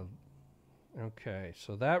 okay,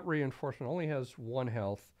 so that reinforcement only has 1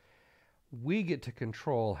 health. We get to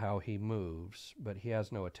control how he moves, but he has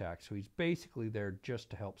no attack. So he's basically there just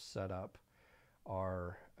to help set up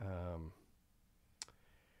our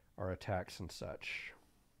attacks and such.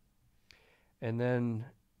 And then,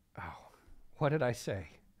 oh, what did I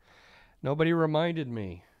say? Nobody reminded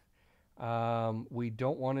me. We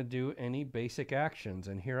don't want to do any basic actions,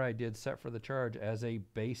 and here I did Set for the Charge as a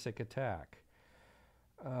basic attack.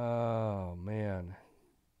 Oh man,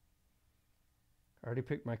 I already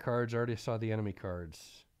picked my cards. I already saw the enemy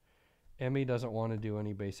cards. Emmy doesn't want to do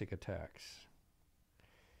any basic attacks.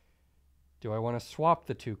 Do I want to swap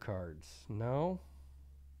the 2 cards? No.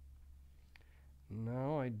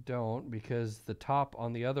 No, I don't, because the top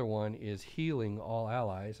on the other one is healing all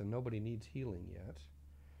allies, and nobody needs healing yet.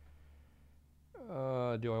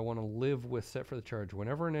 Do I want to live with set for the charge?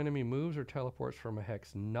 Whenever an enemy moves or teleports from a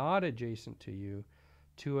hex not adjacent to you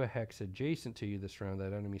to a hex adjacent to you this round,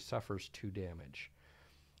 that enemy suffers 2 damage.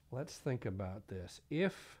 Let's think about this.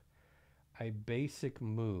 If I basic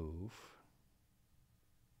move,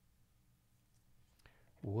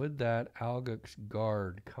 would that Algux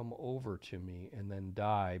guard come over to me and then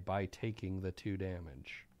die by taking the 2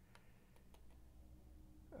 damage?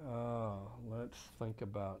 Let's think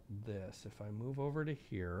about this. If I move over to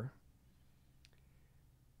here,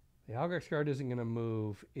 the Algux guard isn't going to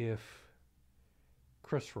move if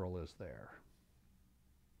Crisrol is there.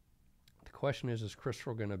 The question is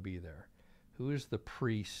Crisrol going to be there? Who is the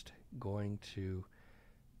priest going to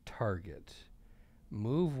target?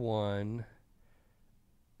 Move 1,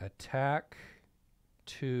 attack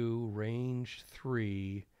 2, range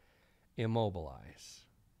 3, immobilize.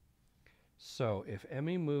 So if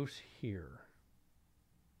Emmy moves here,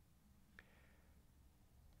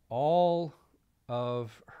 all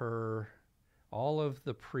of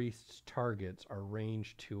the priest's targets are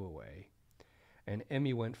range 2 away, and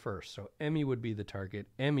Emmy went first, so Emmy would be the target.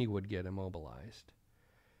 Emmy would get immobilized.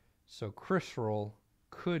 So Crisrol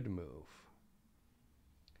could move.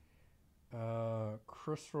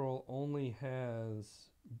 Crisrol only has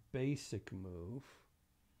basic move,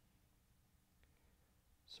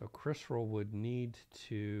 so Crisrol would need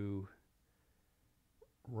to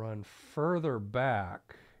run further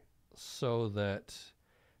back so that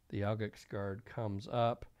the Algux guard comes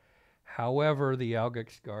up. However, the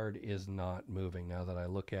Algux guard is not moving now that I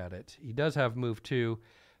look at it. He does have move 2,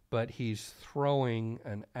 but he's throwing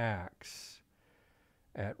an axe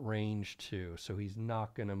at range 2, so he's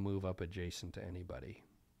not going to move up adjacent to anybody.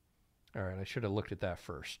 All right, I should have looked at that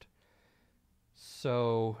first.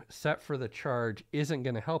 So set for the charge isn't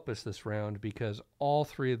going to help us this round because all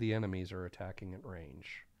 3 of the enemies are attacking at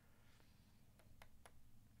range.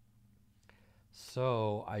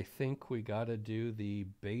 So I think we got to do the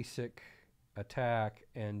basic attack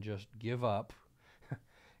and just give up.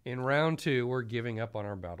 In round 2, we're giving up on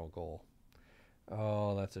our battle goal.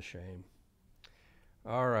 Oh, that's a shame.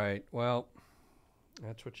 All right, well,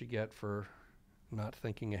 that's what you get for not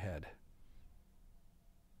thinking ahead.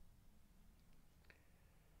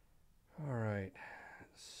 All right,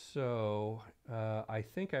 so I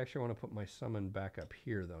think I actually want to put my summon back up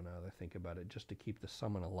here, though, now that I think about it, just to keep the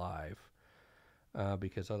summon alive,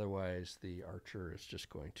 because otherwise the archer is just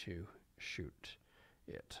going to shoot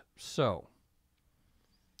it. So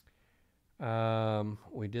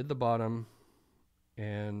we did the bottom,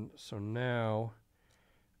 and so now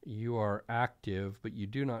you are active, but you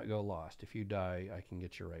do not go lost. If you die, I can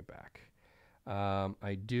get you right back.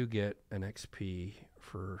 I do get an XP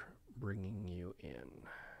for bringing you in.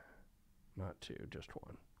 Not 2, just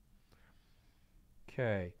 1.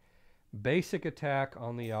 Okay. Basic attack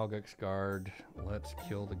on the Algux guard. Let's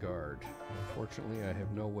kill the guard. Unfortunately, I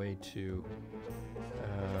have no way to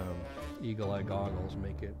Eagle Eye Goggles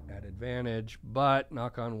make it at advantage, but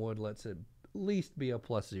knock on wood, let's at least be a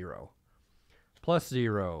 +0.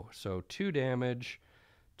 +0. So 2 damage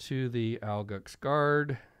to the Algux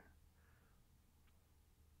guard.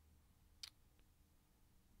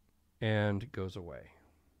 And goes away.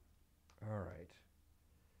 All right.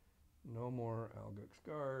 No more Algux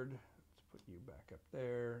guard. Let's put you back up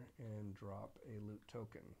there and drop a loot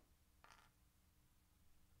token.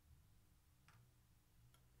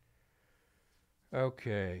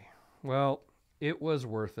 Okay. Well, it was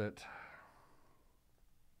worth it.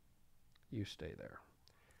 You stay there.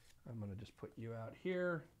 I'm going to just put you out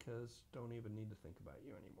here because don't even need to think about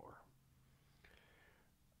you anymore.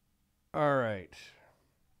 All right.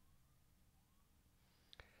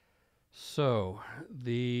 So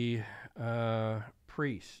the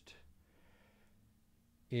priest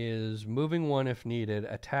is moving 1 if needed,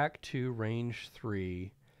 attack 2, range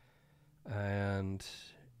 3, and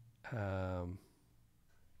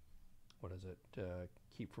what is it?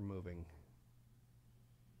 Keep from moving.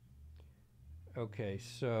 Okay,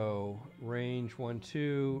 so range 1,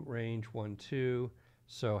 2, range 1, 2.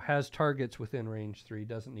 So has targets within range 3,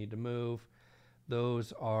 doesn't need to move.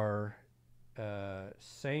 Those are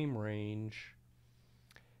same range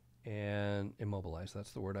and immobilized.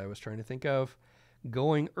 That's the word I was trying to think of.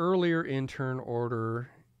 Going earlier in turn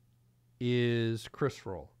order is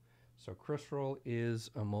Crisrol. So Crisrol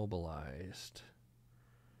is immobilized.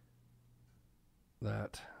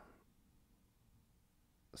 That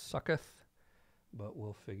sucketh, but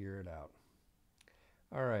we'll figure it out.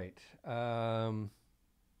 All right.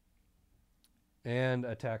 And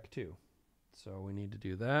attack 2. So we need to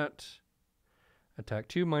do that. Attack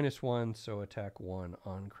 2 -1, so attack 1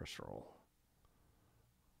 on Crystal.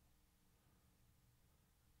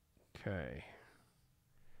 Okay.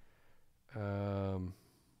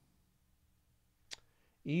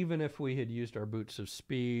 Even if we had used our Boots of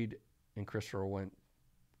Speed and Crystal went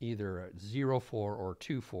either 0-4 or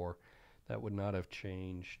 2-4, that would not have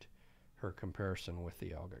changed her comparison with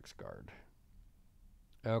the Algex Guard.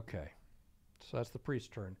 Okay. So that's the priest's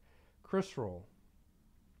turn. Crystal,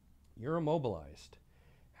 you're immobilized.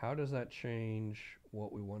 How does that change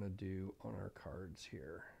what we want to do on our cards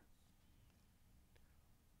here?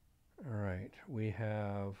 All right, we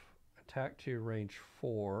have attack 2, range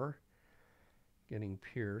 4, getting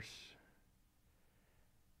pierce.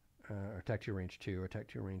 Attack 2, range 2, attack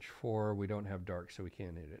 2, range 4. We don't have dark, so we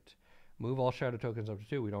can't hit it. Move all shadow tokens up to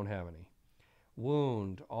 2. We don't have any.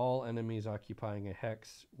 Wound all enemies occupying a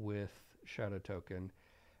hex with shadow token.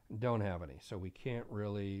 Don't have any, so we can't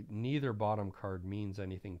really, neither bottom card means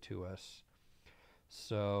anything to us.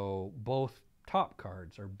 So both top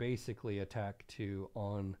cards are basically attack 2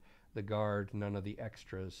 on the guard. None of the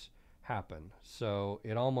extras happen. So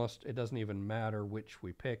it doesn't even matter which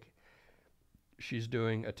we pick. She's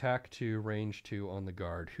doing attack 2, range 2 on the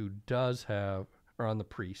guard, who does have, or on the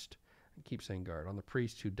priest. I keep saying guard. On the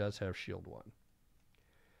priest, who does have shield 1.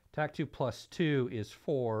 Attack 2 +2 is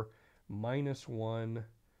 4, -1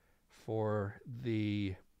 for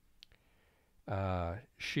the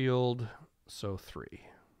shield, so 3.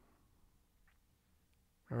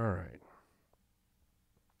 All right.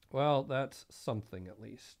 Well, that's something at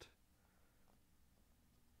least.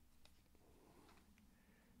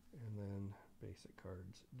 And then basic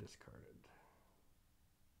cards discarded.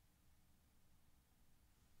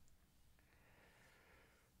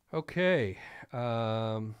 Okay.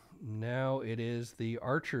 Now it is the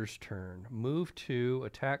archer's turn. Move 2,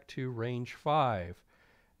 attack 2, range 5,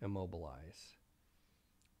 immobilize.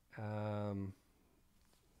 1,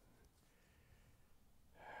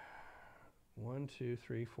 2,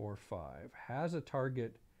 3, 4, 5. Has a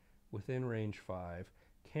target within range 5.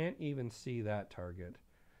 Can't even see that target.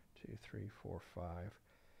 2, 3, 4, 5.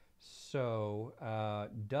 So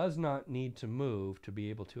does not need to move to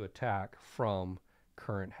be able to attack from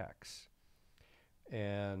current hex.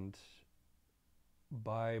 And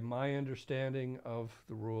by my understanding of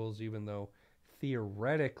the rules, even though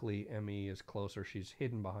theoretically Emmy is closer, she's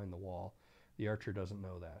hidden behind the wall, the archer doesn't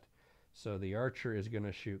know that. So the archer is going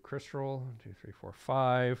to shoot Crystal. 1, 2, 3, 4,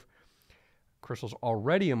 5. Crystal's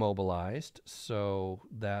already immobilized, so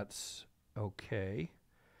that's okay.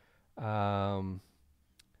 Attack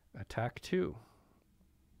 2.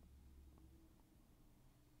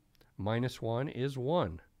 -1 is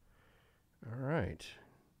 1. All right.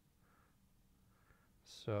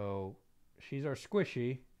 So she's our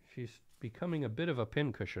squishy. She's becoming a bit of a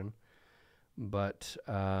pincushion, but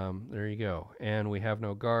there you go. And we have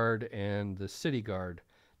no guard, and the city guard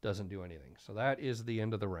doesn't do anything. So that is the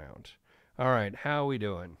end of the round. All right, how are we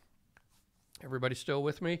doing? Everybody still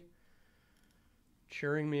with me?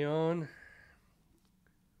 Cheering me on?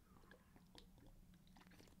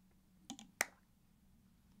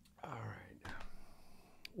 All right.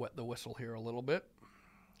 Wet the whistle here a little bit.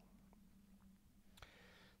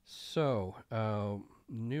 So,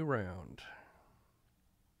 new round.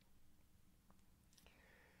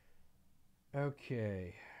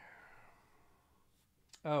 Okay.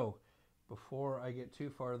 Oh, before I get too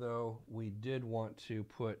far, though, we did want to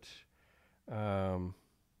put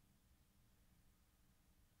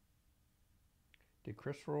did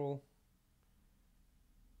Crystal?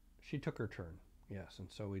 She took her turn, yes,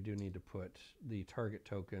 and so we do need to put the target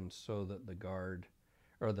token so that the guard,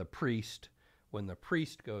 or the priest, when the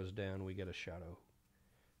priest goes down, we get a shadow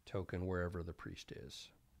token wherever the priest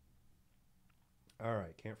is. All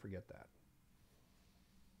right, can't forget that.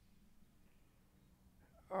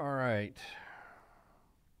 All right.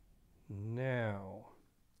 Now,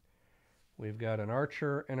 we've got an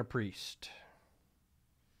archer and a priest.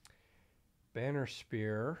 Banner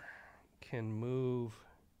Spear can move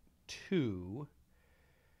 2.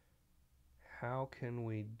 How can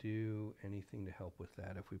we do anything to help with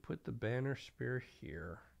that? If we put the Banner Spear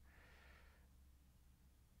here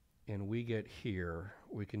and we get here,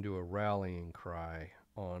 we can do a rallying cry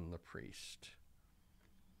on the priest.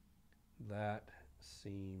 That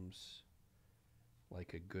seems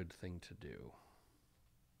like a good thing to do.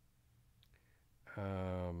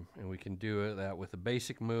 And we can do that with a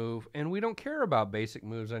basic move. And we don't care about basic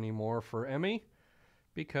moves anymore for Emmy.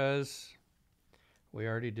 because we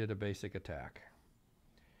already did a basic attack.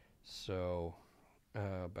 So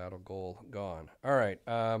battle goal gone. All right.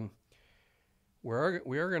 We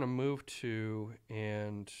are going to move to,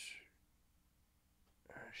 and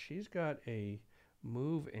she's got a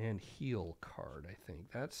move and heal card, I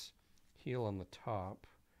think. That's heal on the top.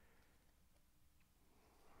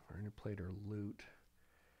 We're going to play her loot.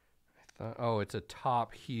 I thought, oh, it's a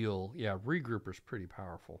top heal. Yeah, regrouper's pretty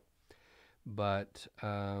powerful. But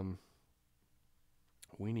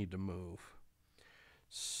we need to move.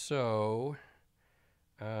 So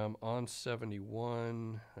on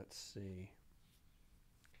 71, let's see.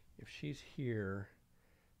 If she's here,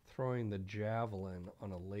 throwing the javelin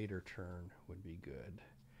on a later turn would be good.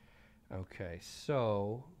 Okay,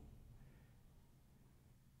 so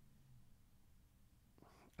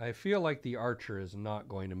I feel like the archer is not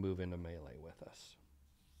going to move into melee with us.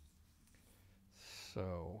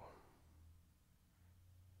 So,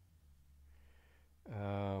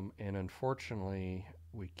 and unfortunately,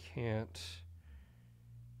 we can't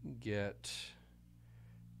get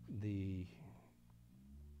the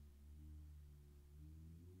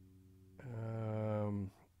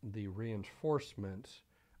reinforcement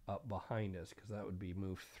up behind us, because that would be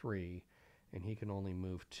move 3, and he can only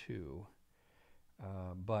move 2.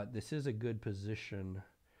 But this is a good position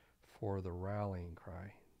for the rallying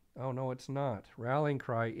cry. Oh, no, it's not. Rallying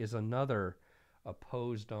cry is another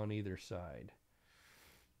opposed on either side.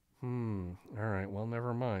 All right, well,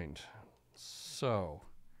 never mind. So,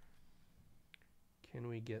 can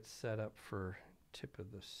we get set up for tip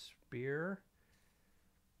of the spear?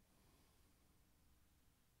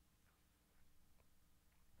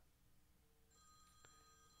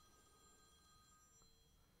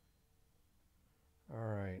 All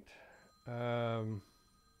right.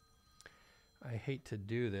 I hate to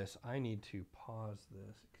do this. I need to pause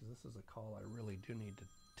this because this is a call I really do need to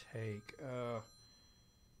take.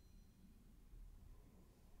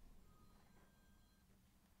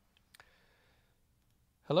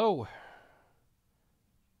 Hello.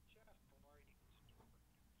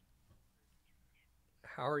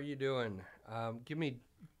 How are you doing? Give me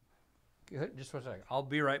just 1 second. I'll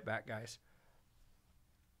be right back, guys.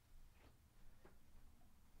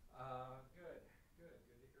 Good. Good. Good to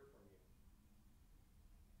hear from you.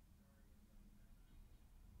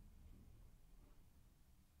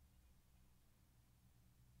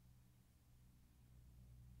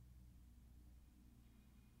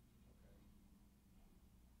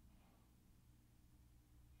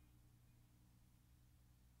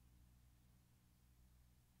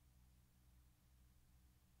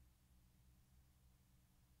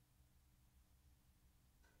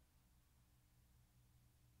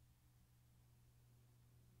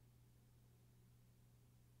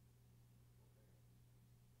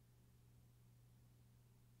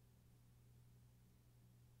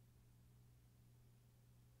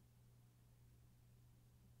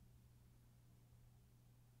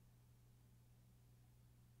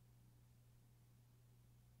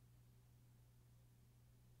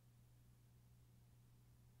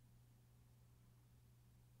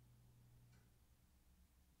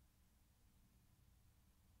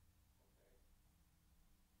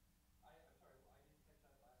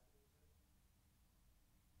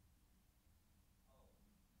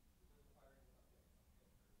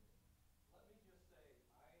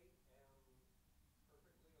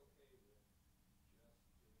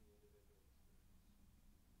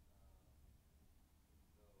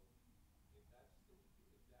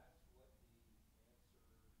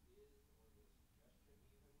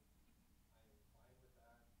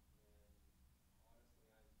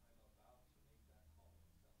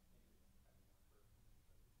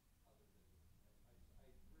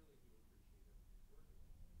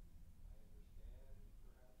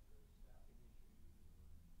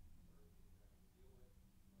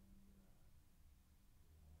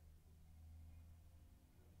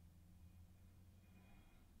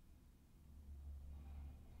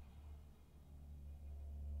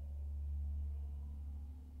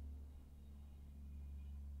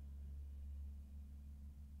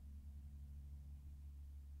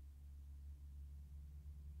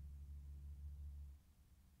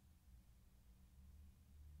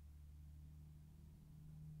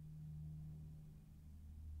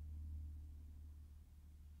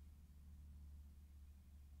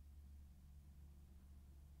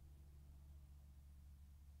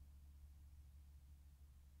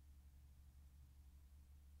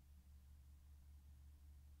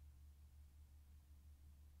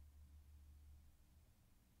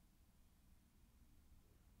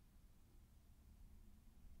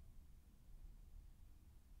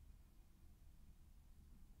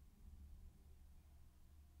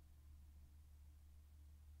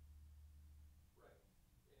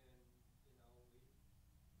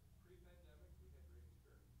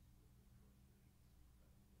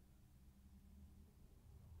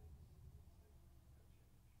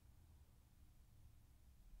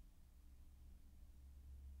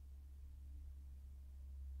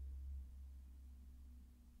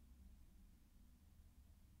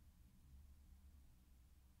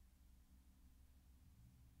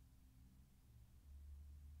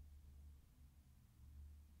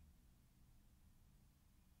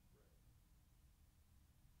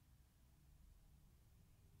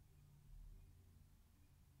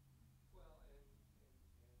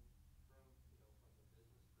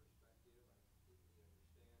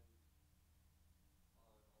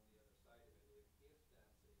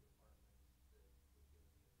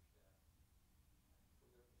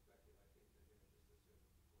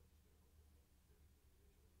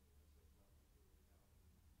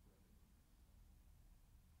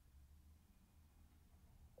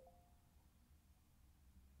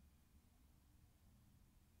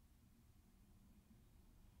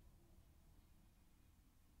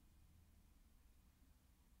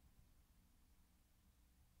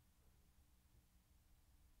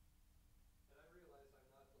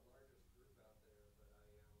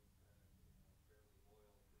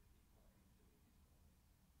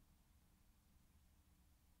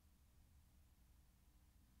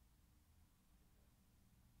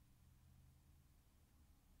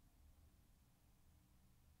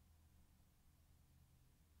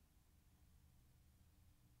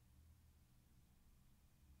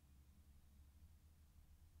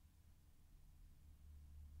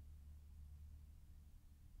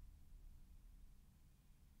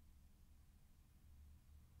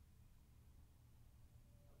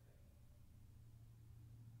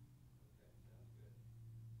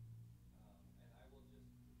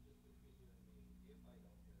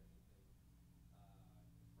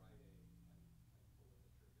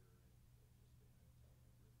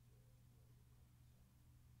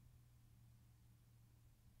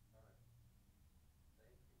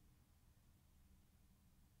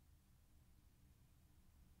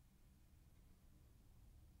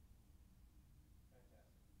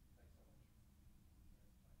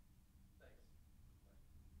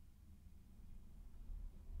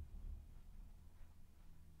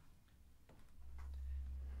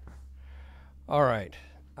 All right,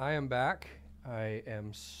 I am back. I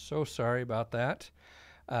am so sorry about that.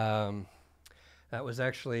 That was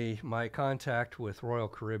actually my contact with Royal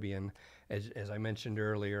Caribbean. As I mentioned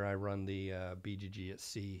earlier, I run the BGG at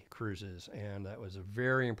Sea cruises, and that was a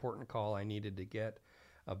very important call I needed to get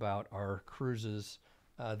about our cruises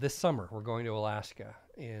this summer. We're going to Alaska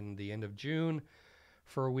in the end of June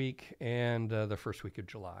for a week and the first week of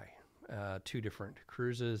July. 2 different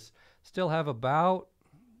cruises. Still have about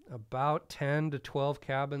 10 to 12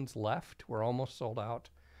 cabins left. We're almost sold out.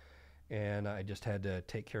 And I just had to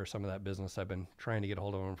take care of some of that business. I've been trying to get a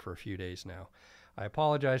hold of them for a few days now. I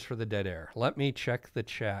apologize for the dead air. Let me check the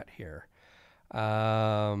chat here.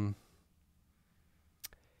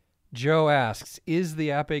 Joe asks, is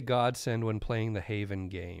the app a godsend when playing the Haven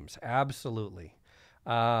games? Absolutely.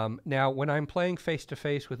 Now, when I'm playing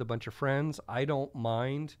face-to-face with a bunch of friends, I don't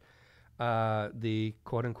mind the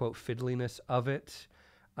quote-unquote fiddliness of it.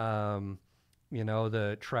 You know,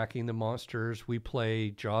 the tracking the monsters. We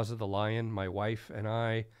play Jaws of the Lion, my wife and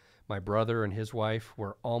I, my brother and his wife.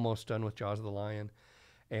 We're almost done with Jaws of the Lion,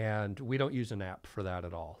 and we don't use an app for that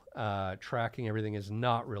at all. Tracking everything is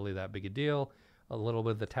not really that big a deal. A little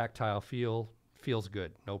bit of the tactile feels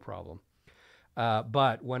good, no problem.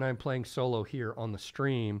 But when I'm playing solo here on the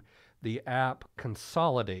stream, the app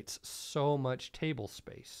consolidates so much table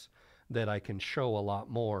space that I can show a lot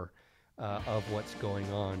more of what's going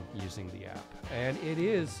on using the app. And it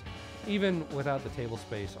is, even without the table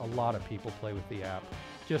space, a lot of people play with the app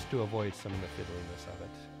just to avoid some of the fiddliness of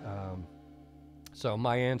it. So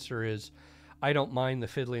my answer is, I don't mind the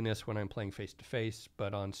fiddliness when I'm playing face-to-face,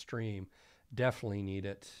 but on stream, definitely need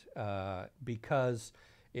it because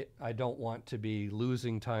I don't want to be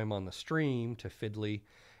losing time on the stream to fiddly,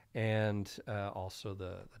 and also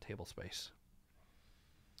the table space.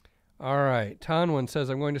 All right, Tonwan says,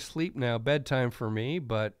 I'm going to sleep now, bedtime for me,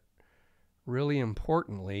 but really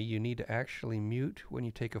importantly, you need to actually mute when you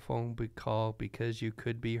take a phone call because you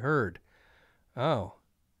could be heard. Oh,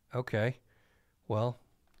 okay. Well,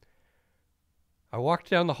 I walked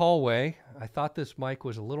down the hallway. I thought this mic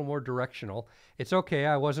was a little more directional. It's okay,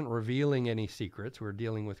 I wasn't revealing any secrets. We're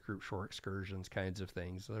dealing with group shore excursions kinds of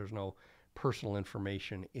things. There's no personal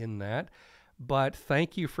information in that. But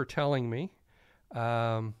thank you for telling me.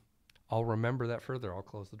 I'll remember that further. I'll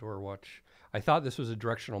close the door, watch. I thought this was a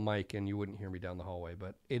directional mic and you wouldn't hear me down the hallway,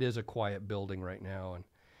 but it is a quiet building right now.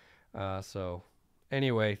 And so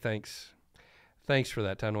anyway, thanks for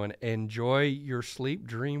that, Tanwan. Enjoy your sleep.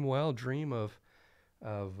 Dream well. Dream of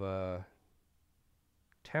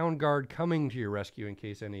Town Guard coming to your rescue in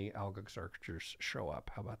case any Algox archers show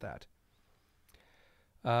up. How about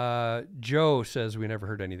that? Joe says we never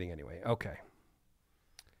heard anything anyway. Okay.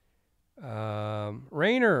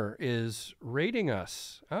 Rainer is raiding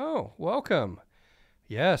us. Oh, welcome.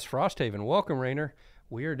 Yes, Frosthaven. Welcome, Rainer.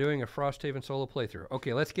 We are doing a Frosthaven solo playthrough.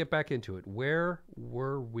 Okay, let's get back into it. Where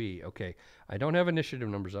were we? Okay, I don't have initiative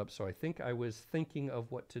numbers up, so I think I was thinking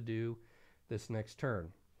of what to do this next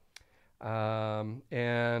turn.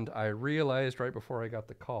 And I realized right before I got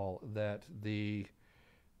the call that the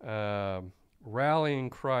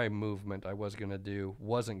rallying cry movement I was going to do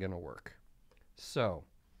wasn't going to work. So,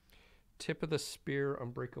 tip of the spear,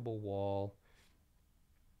 unbreakable wall.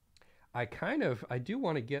 I do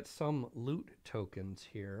want to get some loot tokens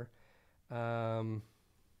here. And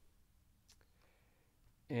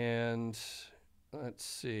let's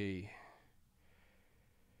see.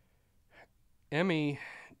 Emmy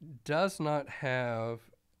does not have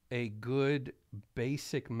a good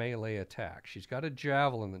basic melee attack. She's got a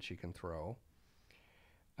javelin that she can throw.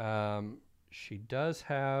 She does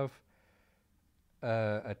have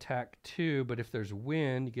attack 2, but if there's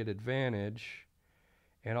wind, you get advantage.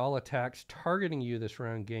 And all attacks targeting you this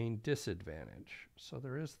round gain disadvantage. So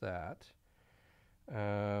there is that.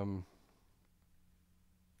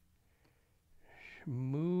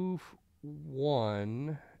 Move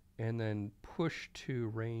 1 and then push to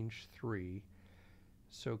range 3.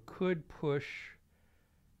 So could push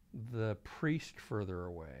the priest further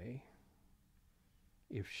away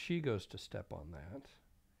if she goes to step on that.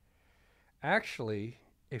 Actually,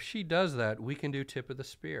 if she does that, we can do tip of the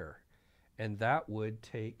spear. And that would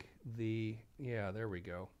take the... Yeah, there we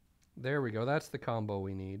go. There we go. That's the combo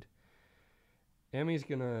we need. Emmy's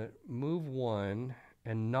going to move 1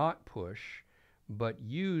 and not push, but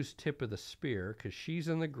use tip of the spear because she's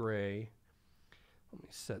in the gray. Let me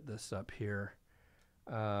set this up here.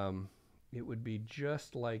 It would be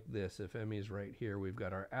just like this if Emmy's right here. We've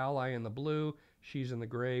got our ally in the blue. She's in the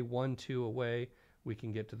gray. 1, 2 away. We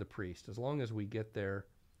can get to the priest as long as we get there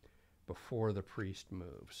before the priest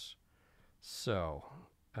moves. So,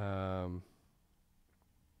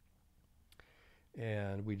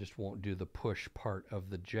 and we just won't do the push part of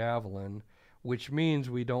the javelin, which means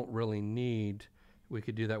we don't really need, we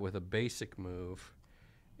could do that with a basic move.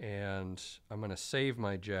 And I'm going to save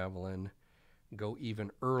my javelin, go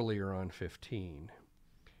even earlier on 15,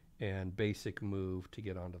 and basic move to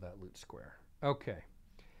get onto that loot square. Okay.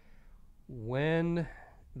 When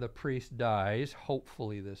the priest dies,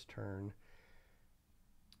 hopefully this turn,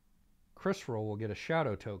 Crystal will get a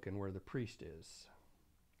shadow token where the priest is.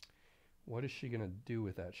 What is she going to do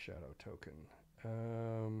with that shadow token?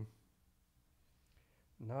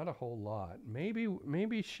 Not a whole lot.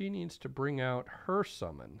 Maybe she needs to bring out her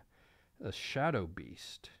summon, the Shadow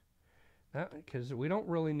Beast. Because we don't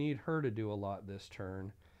really need her to do a lot this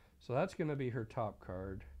turn. So that's going to be her top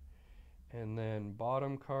card. And then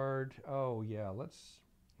bottom card, oh yeah, let's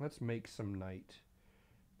make some night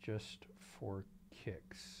just for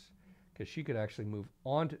kicks. Because she could actually move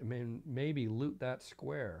on to, maybe loot that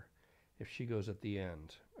square if she goes at the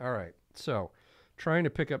end. All right, so trying to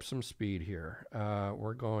pick up some speed here.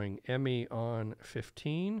 We're going Emmy on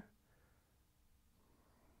 15.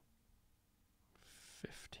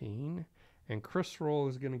 15. And Crystal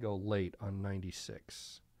is going to go late on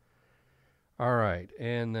 96. All right,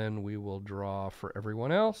 and then we will draw for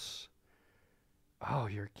everyone else. Oh,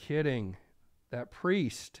 you're kidding. That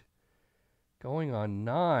priest going on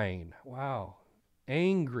 9. Wow.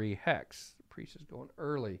 Angry Hex. The priest is going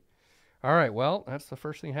early. All right, well, that's the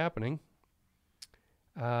first thing happening.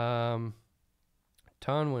 Tonwin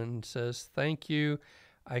says, thank you.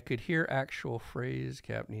 I could hear actual phrase.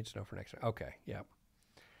 Cap needs to know for next time. Okay, yeah.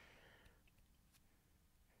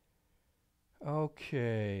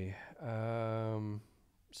 Okay.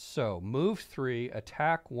 So, move 3,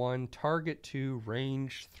 attack 1, target 2,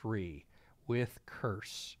 range 3 with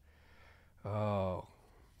curse. Oh.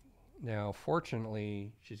 Now,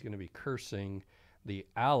 fortunately, she's going to be cursing the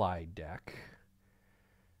ally deck,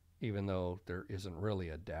 even though there isn't really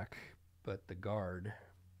a deck, but the guard.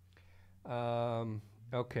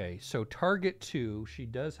 Okay, so target 2, she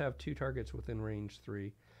does have 2 targets within range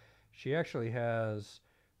 3. She actually has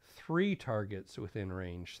 3 targets within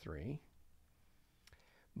range 3.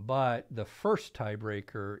 But the first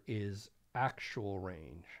tiebreaker is actual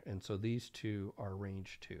range, and so these 2 are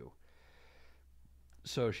range 2.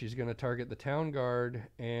 So she's going to target the town guard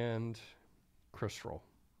and Crystal,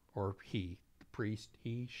 or he, the priest,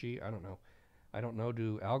 he, she, I don't know. I don't know,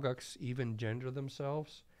 do Algux even gender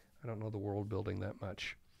themselves? I don't know the world building that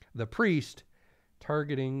much. The priest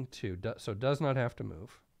targeting 2, so does not have to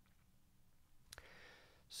move.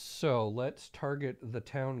 So let's target the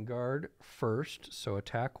town guard first. So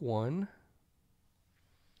attack 1.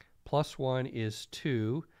 +1 is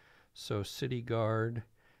 2. So city guard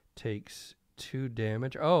takes 2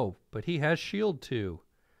 damage. Oh, but he has shield 2.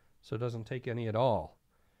 So it doesn't take any at all.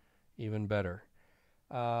 Even better.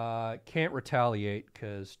 Can't retaliate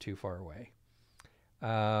because too far away.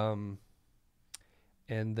 And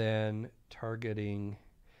then targeting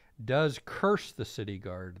does curse the city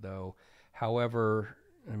guard though. However,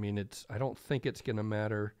 I mean, I don't think it's going to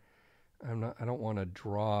matter. I don't want to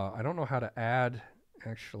draw. I don't know how to add.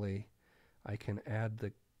 Actually, I can add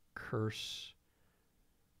the curse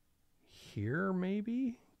here,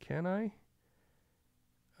 maybe? Can I?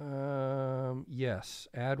 Yes,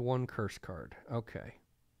 add 1 curse card. Okay.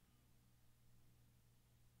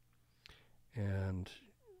 And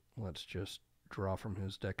let's just draw from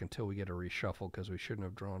his deck until we get a reshuffle, because we shouldn't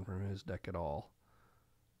have drawn from his deck at all.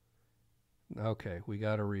 Okay, we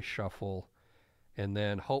got to reshuffle, and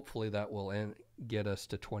then hopefully that will get us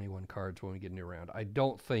to 21 cards when we get a new round. I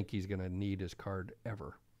don't think he's going to need his card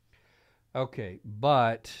ever. Okay,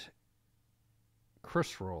 but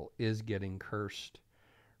Crystal is getting cursed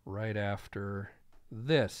right after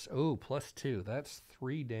this. Oh, +2. That's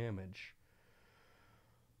 3 damage.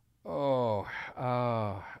 Oh,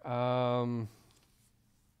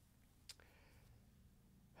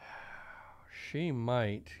 she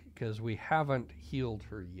might, because we haven't healed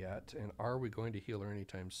her yet. And are we going to heal her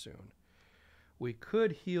anytime soon? We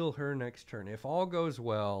could heal her next turn. If all goes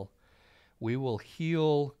well, we will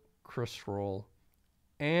heal Crystal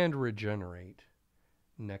and regenerate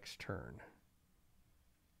next turn.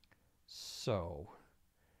 So,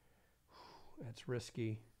 that's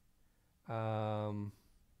risky.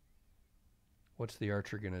 What's the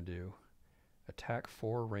archer going to do? Attack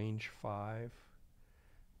 4, range 5.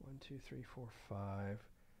 1, 2, 3, 4, 5.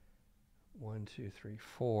 1, 2, 3,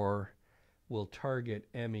 4. We'll target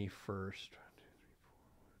Emmy first. 1, 2,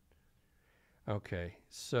 3, 4. Okay,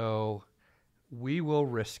 so we will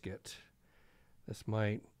risk it. This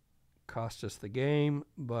might cost us the game,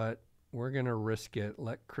 but we're going to risk it.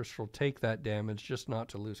 Let Crystal take that damage, just not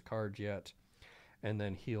to lose cards yet. and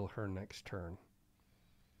then heal her next turn.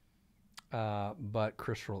 But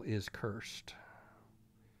Crystal is cursed.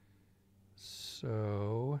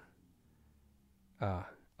 So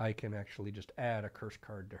I can actually just add a curse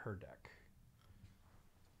card to her deck.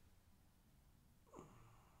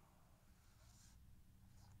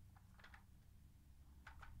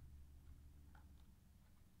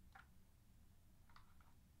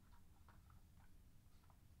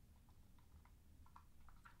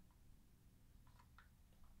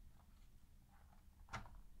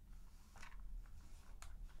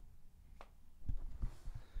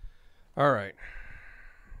 All right.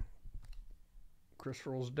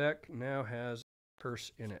 Crystal's deck now has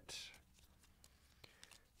curse in it.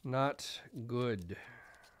 Not good.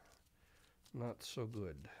 Not so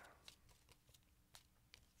good.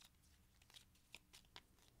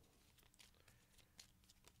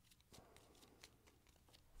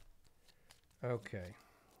 Okay.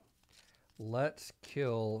 Let's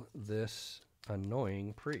kill this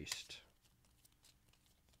annoying priest.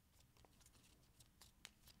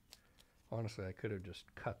 Honestly, I could have just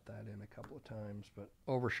cut that in a couple of times, but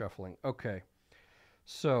overshuffling. Okay.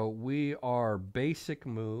 So we are basic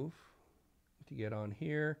move to get on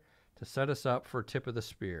here to set us up for tip of the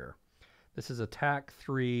spear. This is attack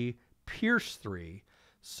 3, pierce 3,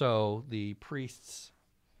 so the priest's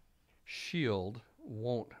shield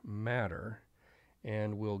won't matter,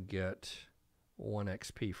 and we'll get 1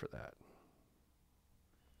 XP for that.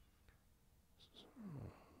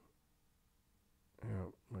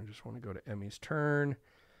 I just want to go to Emmy's turn.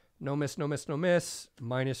 No miss, no miss, no miss.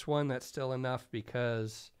 -1, that's still enough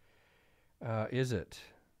because, is it?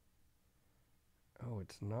 Oh,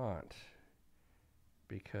 it's not.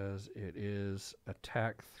 Because it is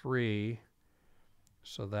attack 3.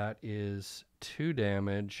 So that is 2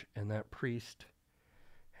 damage, and that priest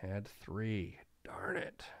had 3. Darn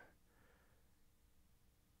it.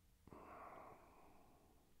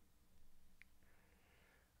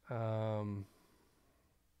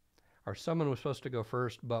 Our summon was supposed to go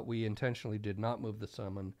first, but we intentionally did not move the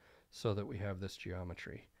summon so that we have this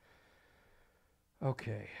geometry.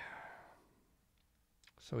 Okay.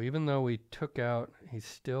 So even though we took out, he's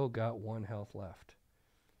still got 1 health left.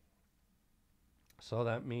 So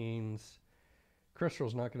that means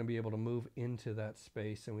Crystal's not going to be able to move into that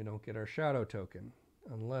space, and we don't get our shadow token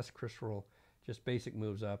unless Crystal just basic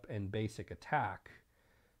moves up and basic attack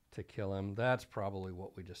to kill him. That's probably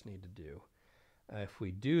what we just need to do. If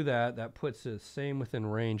we do that, that puts us same within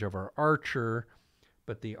range of our archer,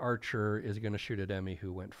 but the archer is going to shoot at Emmy,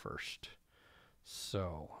 who went first.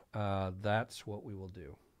 So that's what we will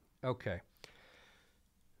do. Okay.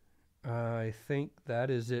 I think that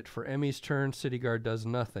is it for Emmy's turn. City Guard does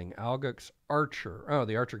nothing. Alguk's archer. Oh,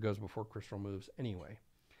 the archer goes before Crystal moves anyway.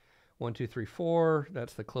 1, 2, 3, 4.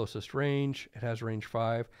 That's the closest range. It has range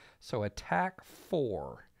 5. So attack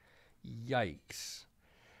 4. Yikes.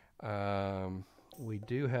 We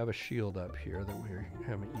do have a shield up here that we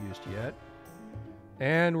haven't used yet.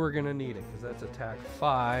 And we're going to need it because that's attack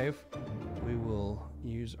 5. We will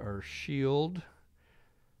use our shield.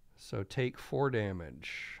 So take 4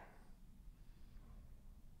 damage.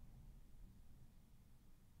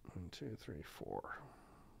 1, 2, 3, 4.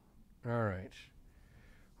 All right.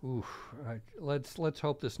 Oof. Let's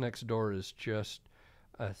hope this next door is just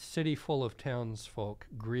a city full of townsfolk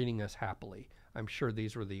greeting us happily. I'm sure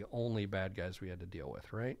these were the only bad guys we had to deal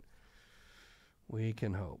with, right? We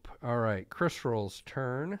can hope. All right, Crystal's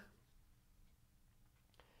turn.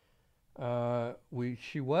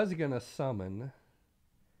 She was going to summon,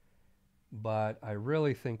 but I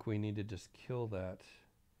really think we need to just kill that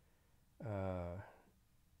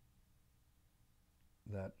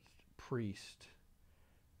that priest.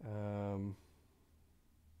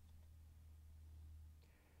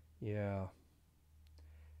 Yeah.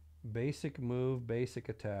 Basic move, basic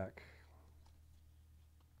attack.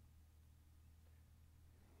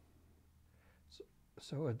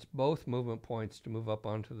 So it's both movement points to move up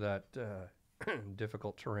onto that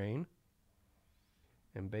difficult terrain.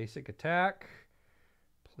 And basic attack.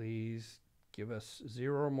 Please give us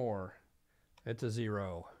 0 or more. It's a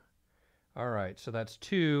 0. All right, so that's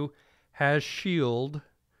 2. Has shield.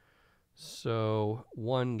 So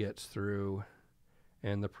 1 gets through,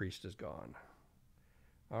 and the priest is gone.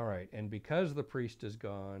 All right, and because the priest is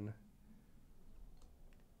gone,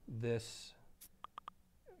 this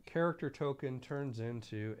character token turns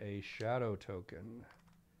into a shadow token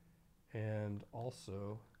and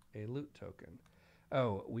also a loot token.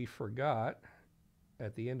 Oh, we forgot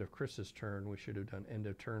at the end of Chris's turn, we should have done end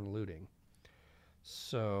of turn looting.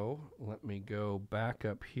 So let me go back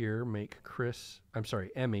up here, make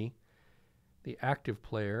Emmy, the active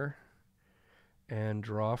player, and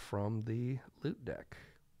draw from the loot deck.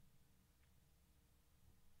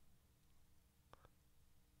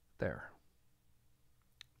 There.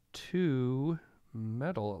 2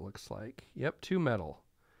 metal, it looks like. Yep, 2 metal.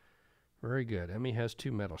 Very good. Emmy has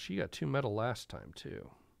 2 metal. She got 2 metal last time,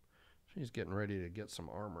 too. She's getting ready to get some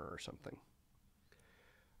armor or something.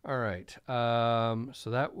 All right. So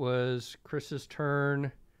that was Chris's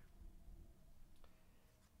turn.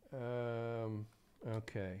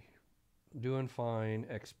 Okay. Doing fine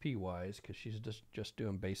XP-wise because she's just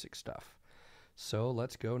doing basic stuff. So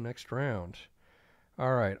let's go next round.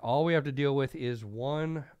 All right. All we have to deal with is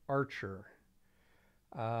 1 archer.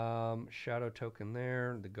 Shadow token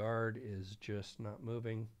there. The guard is just not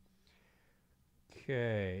moving.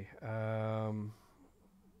 Okay. 1,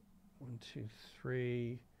 2,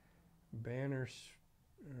 3. Banners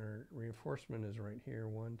or reinforcement is right here.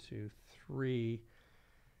 1, 2, 3.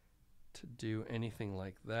 To do anything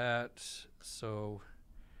like that. So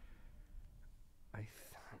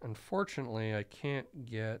unfortunately I can't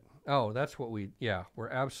get. Oh, that's what we're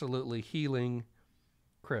absolutely healing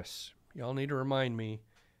Chris. Y'all need to remind me,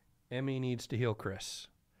 Emmy needs to heal Chris.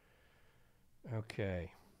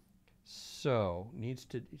 Okay. So, you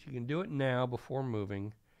can do it now before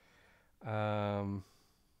moving.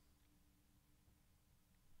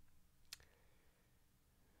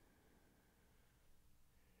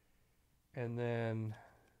 And then,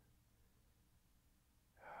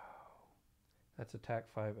 that's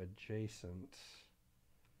attack 5 adjacent.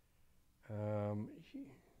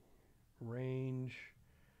 Range.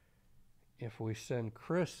 If we send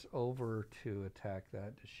Chris over to attack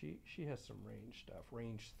that, does she has some range stuff.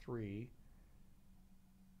 Range 3.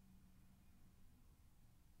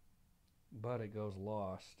 But it goes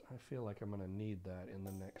lost. I feel like I'm going to need that in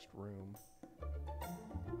the next room.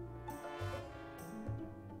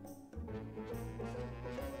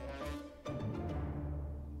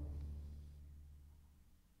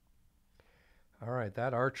 All right,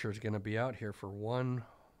 that archer is going to be out here for 1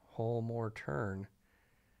 whole more turn.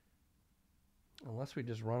 Unless we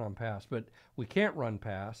just run on past. But we can't run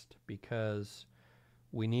past because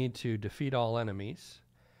we need to defeat all enemies.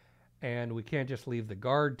 And we can't just leave the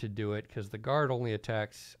guard to do it because the guard only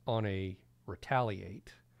attacks on a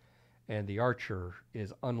retaliate. And the archer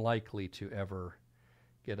is unlikely to ever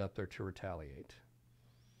get up there to retaliate.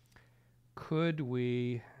 Could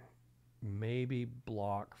we maybe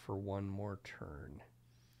block for 1 more turn?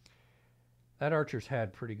 That archer's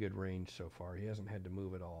had pretty good range so far. He hasn't had to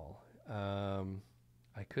move at all.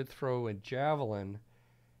 I could throw a javelin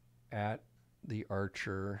at the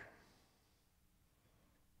archer.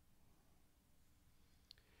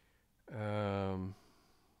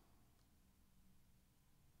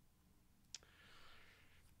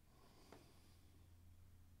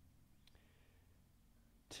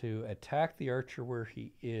 To attack the archer where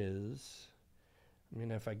he is. I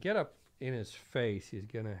mean, if I get up in his face, he's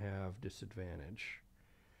going to have disadvantage.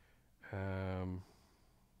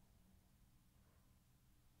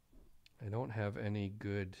 I don't have any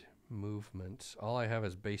good movements. All I have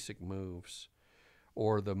is basic moves,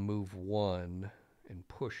 or the move 1 and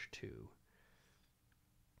push 2.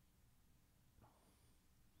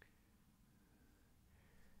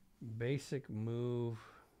 Basic move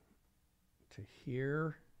to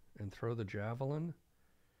here and throw the javelin,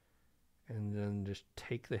 and then just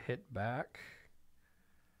take the hit back.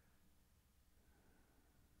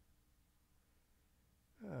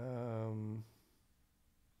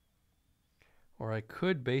 Or I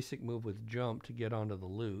could basic move with jump to get onto the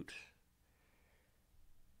loot.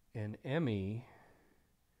 And Emmy,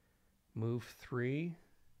 move 3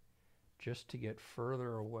 just to get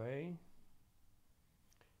further away.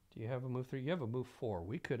 Do you have a move 3? You have a move 4.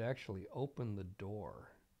 We could actually open the door.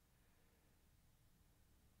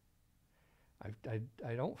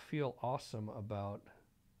 I don't feel awesome about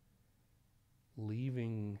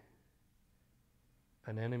leaving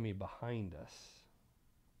an enemy behind us.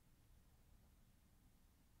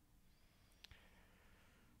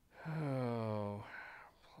 Oh,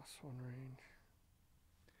 +1 range.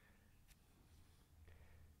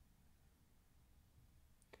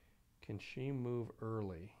 Can she move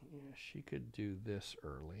early? Yeah, she could do this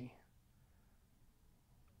early,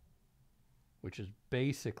 which is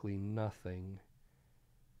basically nothing.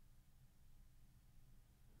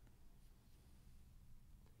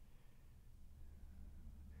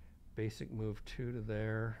 Basic move 2 to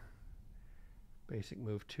there. Basic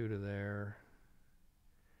move 2 to there.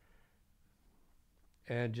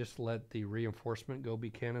 And just let the reinforcement go be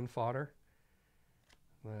cannon fodder.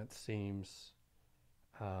 That seems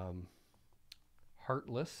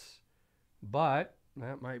heartless, but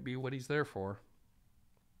that might be what he's there for.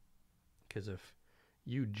 Because if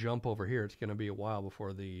you jump over here, it's going to be a while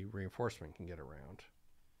before the reinforcement can get around.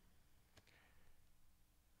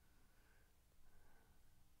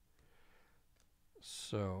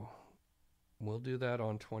 So we'll do that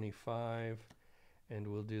on 25, and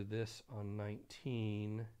we'll do this on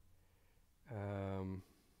 19. I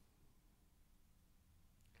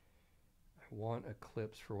want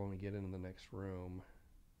Eclipse for when we get into the next room.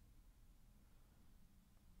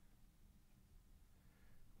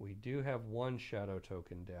 We do have one shadow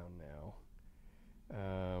token down now.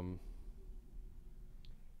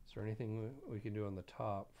 Is there anything we can do on the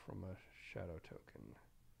top from a shadow token?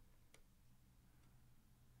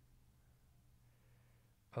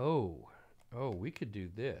 Oh, we could do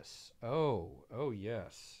this. Oh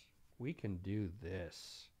yes, we can do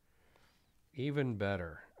this. Even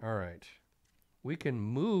better. All right. We can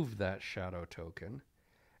move that shadow token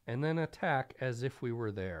and then attack as if we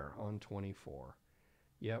were there on 24.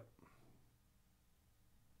 Yep.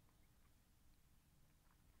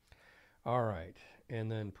 All right.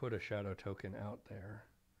 And then put a shadow token out there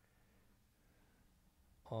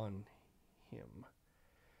on him.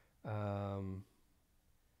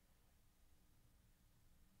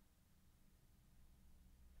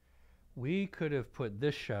 We could have put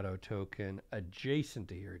this shadow token adjacent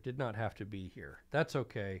to here. It did not have to be here. That's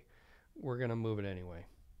okay. We're going to move it anyway.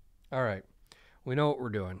 All right. We know what we're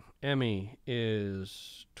doing. Emmy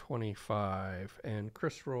is 25 and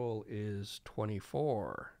Crystal is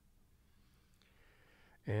 24.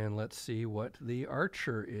 And let's see what the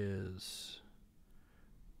archer is.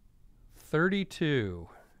 32.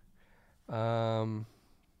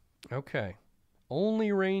 Okay.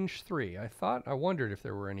 Only range 3. I wondered if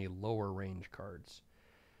there were any lower range cards.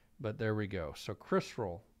 But there we go. So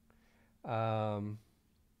Crystal,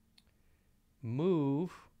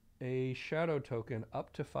 move a shadow token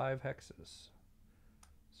up to 5 hexes.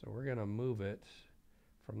 So we're going to move it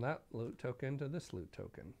from that loot token to this loot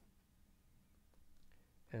token.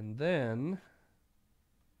 And then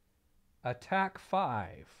attack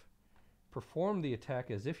 5. Perform the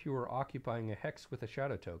attack as if you were occupying a hex with a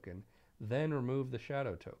shadow token. Then remove the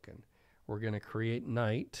shadow token. We're going to create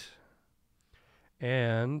night.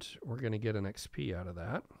 And we're going to get an XP out of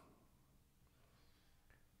that.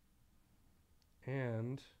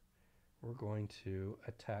 And we're going to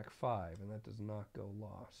attack 5, and that does not go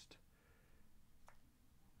lost.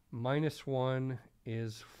 -1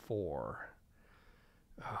 is 4.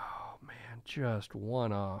 Oh, man, just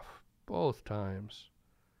one off both times.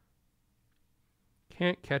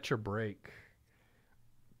 Can't catch a break.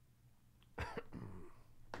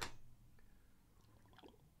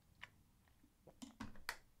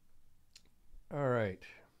 All right.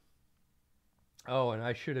 Oh, and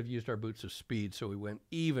I should have used our boots of speed so we went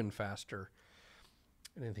even faster.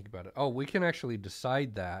 I didn't think about it. Oh, we can actually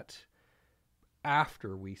decide that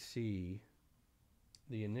after we see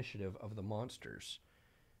the initiative of the monsters.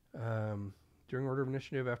 During order of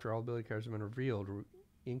initiative, after all ability cards have been revealed,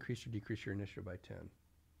 increase or decrease your initiative by 10.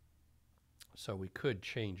 So we could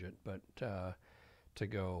change it, but to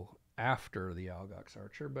go after the Algox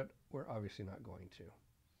Archer, but we're obviously not going to.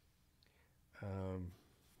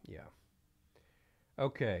 Yeah.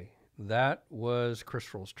 Okay, that was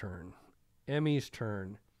Crystal's turn. Emmy's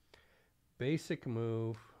turn. Basic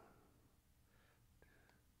move.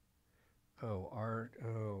 Are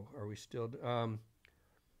we still...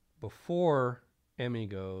 before Emmy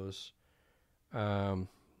goes,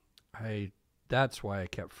 that's why I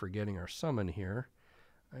kept forgetting our summon here.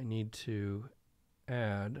 I need to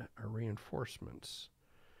add our reinforcements.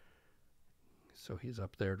 So he's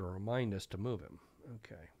up there to remind us to move him.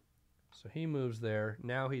 Okay. So he moves there.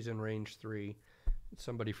 Now he's in range 3. It's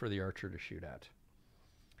somebody for the archer to shoot at.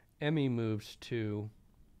 Emmy moves to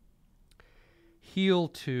heal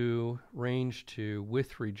 2, range 2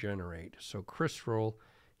 with regenerate. So Crystal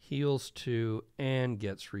heals 2 and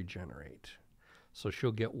gets regenerate. So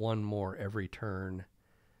she'll get 1 more every turn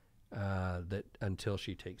until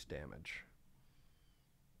she takes damage.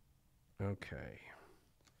 Okay.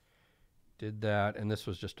 Did that, and this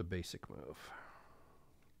was just a basic move.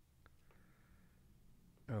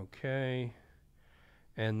 Okay.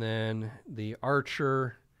 And then the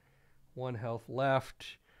archer, 1 health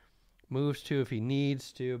left, moves 2 if he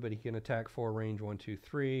needs to, but he can attack 4, range 1, 2,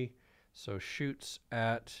 3. So shoots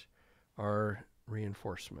at our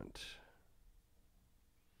reinforcement.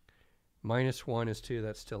 -1 is 2.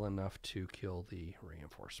 That's still enough to kill the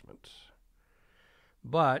reinforcement.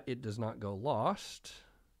 But it does not go lost.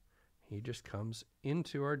 He just comes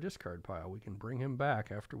into our discard pile. We can bring him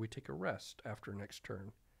back after we take a rest after next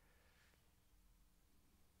turn.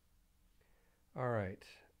 All right.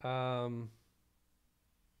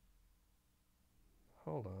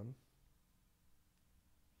 hold on.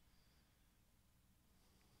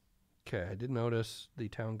 Okay, I did notice the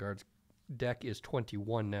Town Guard's deck is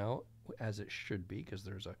 21 now, as it should be, because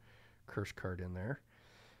there's a curse card in there.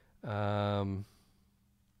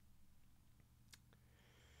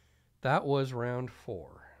 That was round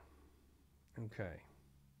 4. Okay.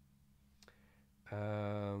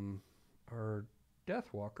 Our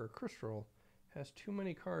Deathwalker, Crystal, has too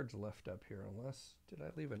many cards left up here, unless, did I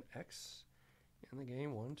leave an X in the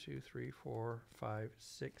game? 1, 2, 3, 4, 5,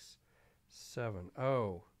 6, 7.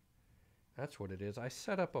 Oh, that's what it is. I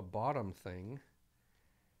set up a bottom thing,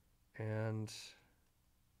 and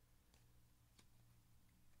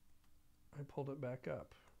I pulled it back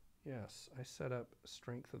up. Yes, I set up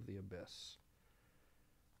Strength of the Abyss.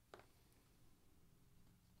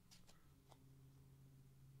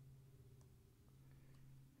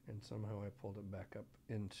 And somehow I pulled it back up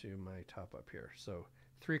into my top up here. So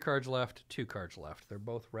 3 cards left, 2 cards left. They're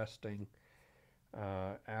both resting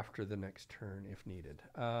after the next turn if needed.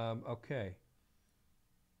 Okay.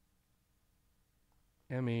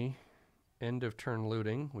 Emmy, end of turn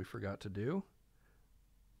looting, we forgot to do.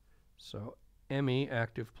 So Emmy,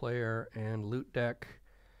 active player, and loot deck,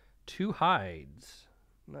 2 hides.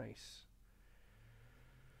 Nice.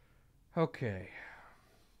 Okay.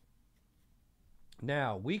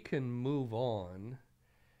 Now we can move on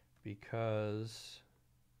because,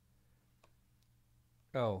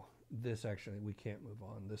 oh, this actually, we can't move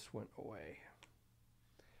on. This went away.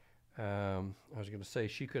 I was going to say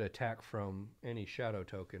she could attack from any shadow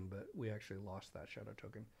token, but we actually lost that shadow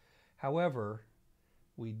token. However,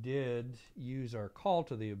 we did use our call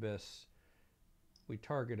to the abyss. We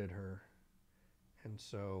targeted her, and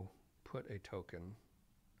so put a token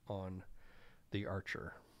on the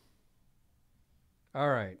archer. All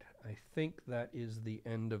right, I think that is the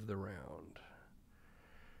end of the round.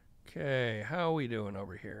 Okay, how are we doing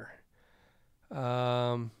over here?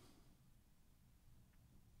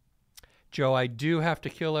 Joe, I do have to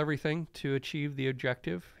kill everything to achieve the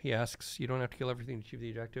objective. He asks, you don't have to kill everything to achieve the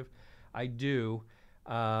objective. I do,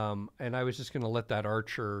 and I was just going to let that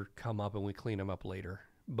archer come up and we clean him up later.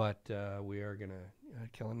 But we are going to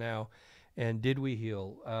kill him now. And did we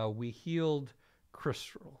heal? We healed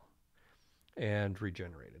Crystal and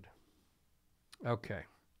regenerated. Okay.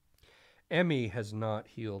 Emmy has not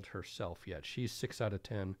healed herself yet. She's 6 out of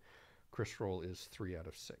 10. Crystal is 3 out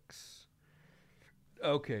of 6.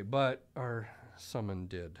 Okay, but our summon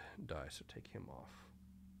did die, so take him off.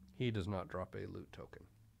 He does not drop a loot token.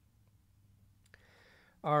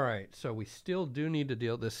 All right, so we still do need to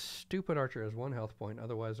deal. This stupid archer has 1 health point.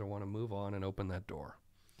 Otherwise, I want to move on and open that door.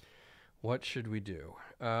 What should we do?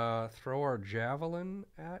 Throw our javelin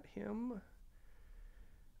at him?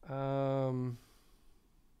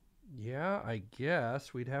 Yeah, I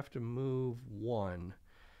guess we'd have to move 1.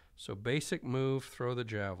 So basic move, throw the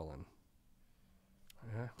javelin.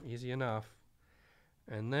 Easy enough.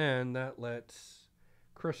 And then that lets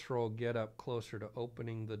Crystal get up closer to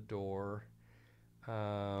opening the door.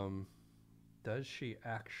 Does she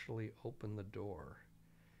actually open the door?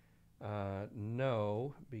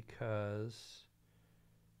 No, because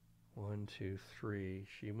 1, 2, 3.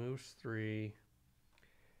 She moves 3.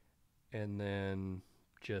 And then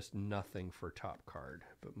just nothing for top card,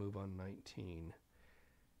 but move on 19.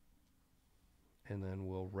 And then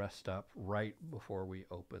we'll rest up right before we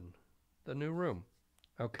open the new room.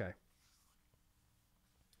 Okay.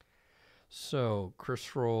 So,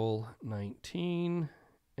 Crystal 19,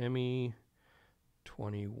 Emmy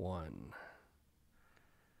 21.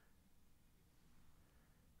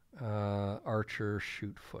 Archer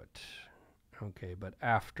shoot foot. Okay, but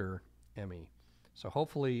after Emmy. So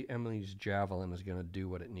hopefully Emily's javelin is going to do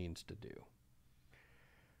what it needs to do.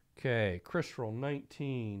 Okay, Crystal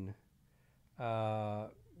 19.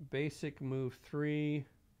 Basic move 3.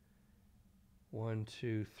 1,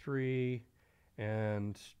 2, 3.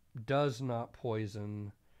 And does not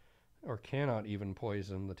poison or cannot even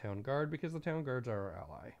poison the town guard because the town guards are our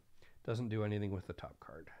ally. Doesn't do anything with the top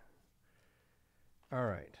card. All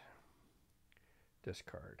right.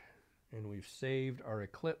 Discard. And we've saved our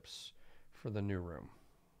eclipse for the new room.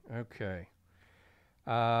 Okay.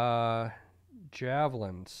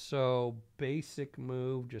 Javelin. So basic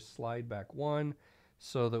move, just slide back 1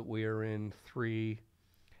 so that we are in 3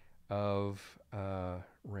 of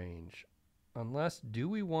range. Unless, do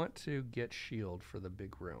we want to get shield for the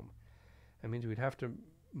big room? That means we'd have to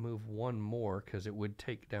move 1 more because it would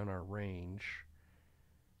take down our range.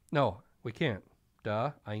 No, we can't.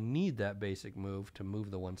 Duh. I need that basic move to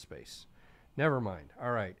move the 1 space. Never mind.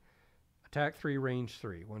 All right. Attack 3, range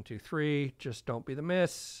 3. 1, 2, 3. Just don't be the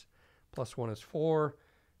miss. +1 is 4.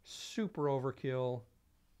 Super overkill.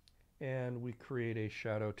 And we create a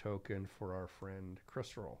shadow token for our friend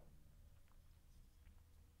Crystal.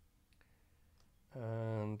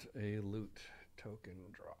 And a loot token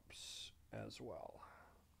drops as well.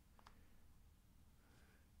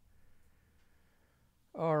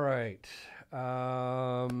 All right.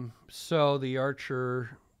 So the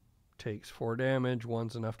archer takes 4 damage.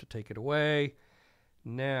 1's enough to take it away.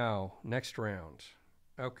 Now, next round.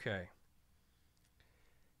 Okay.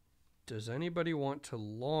 Does anybody want to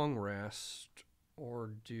long rest,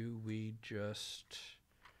 or do we just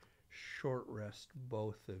short rest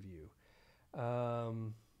both of you?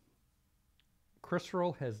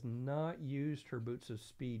 Crystal has not used her Boots of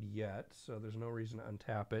Speed yet, so there's no reason to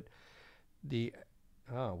untap it.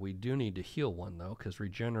 We do need to heal one, though, because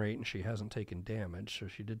regenerate, and she hasn't taken damage, so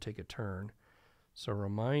she did take a turn. So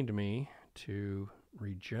remind me to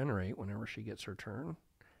regenerate whenever she gets her turn.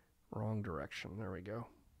 Wrong direction. There we go.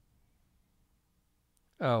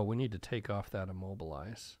 Oh, we need to take off that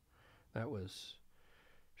immobilize.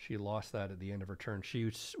 She lost that at the end of her turn. She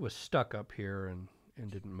was stuck up here and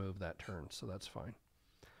didn't move that turn, so that's fine.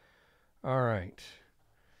 All right.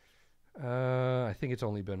 I think it's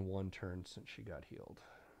only been 1 turn since she got healed.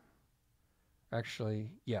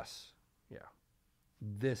 Actually, yes. Yeah.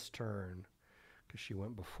 This turn, because she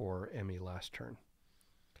went before Emmy last turn.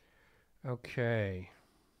 Okay.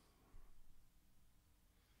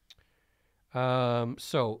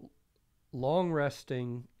 So long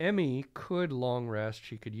resting. Emmy could long rest.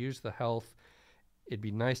 She could use the health. It'd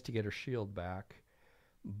be nice to get her shield back.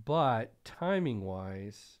 But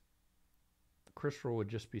timing-wise, Crystal would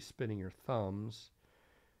just be spinning her thumbs,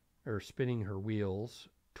 or spinning her wheels,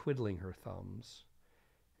 twiddling her thumbs.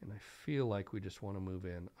 And I feel like we just want to move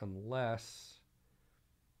in, unless...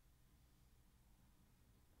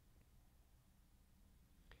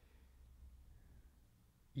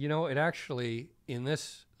 You know, it actually, in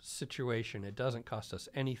this situation, it doesn't cost us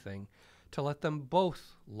anything to let them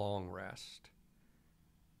both long rest.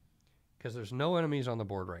 Because there's no enemies on the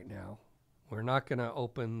board right now. We're not going to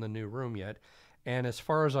open the new room yet. And as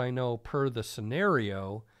far as I know, per the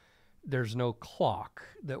scenario, there's no clock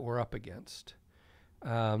that we're up against.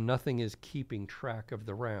 Nothing is keeping track of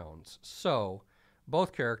the rounds. So,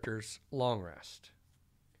 both characters, long rest.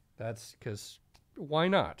 That's because, why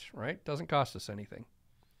not, right? Doesn't cost us anything.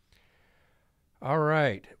 All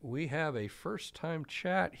right, we have a first-time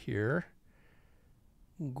chat here.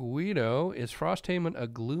 Guido, is Frosthaven a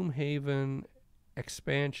Gloomhaven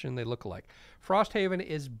expansion? They look alike. Frosthaven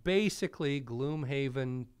is basically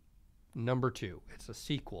Gloomhaven #2. It's a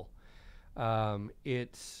sequel.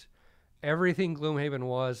 It's everything Gloomhaven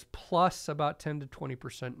was, plus about 10 to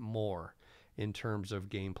 20% more in terms of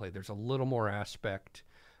gameplay. There's a little more aspect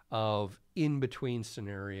of in-between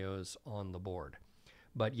scenarios on the board.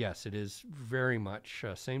 But yes, it is very much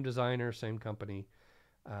same designer, same company.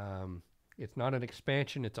 It's not an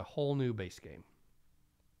expansion. It's a whole new base game.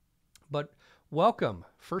 But welcome,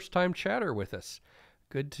 first-time chatter with us.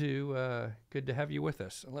 Good to have you with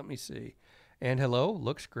us. Let me see. And hello,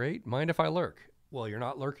 looks great. Mind if I lurk? Well, you're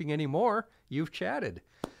not lurking anymore. You've chatted.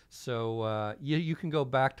 So you can go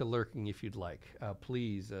back to lurking if you'd like.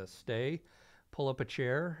 Please stay. Pull up a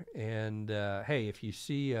chair, and hey, if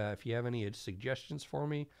you have any suggestions for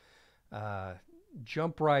me,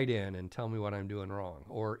 jump right in and tell me what I'm doing wrong,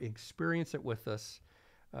 or experience it with us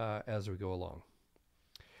as we go along.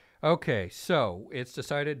 Okay, so it's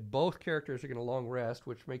decided both characters are going to long rest,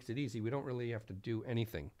 which makes it easy. We don't really have to do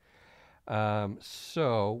anything.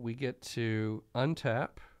 So we get to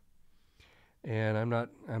untap, and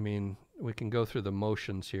we can go through the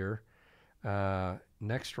motions here.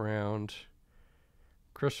 Next round,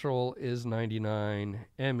 Crystal is 99,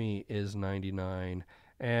 Emmy is 99,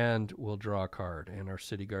 and we'll draw a card. And our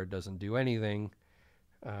city guard doesn't do anything,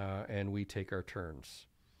 and we take our turns.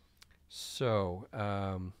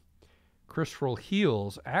 So Crystal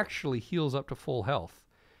actually heals up to full health,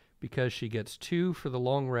 because she gets 2 for the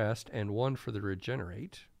long rest and 1 for the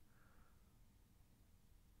regenerate.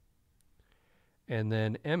 And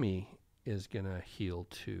then Emmy is going to heal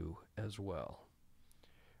 2 as well.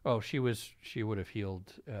 Oh, she would have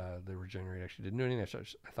healed the regenerate. Actually didn't do anything.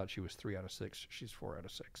 I thought she was 3 out of 6. She's 4 out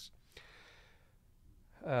of 6.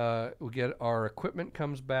 We get our equipment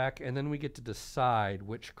comes back, and then we get to decide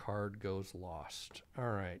which card goes lost. All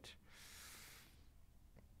right.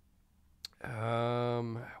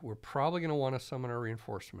 We're probably going to want to summon our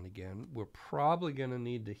reinforcement again. We're probably going to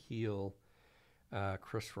need to heal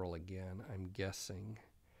Crystal again, I'm guessing.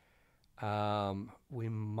 We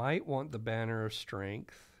might want the Banner of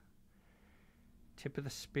Strength. Tip of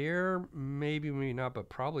the Spear, maybe not, but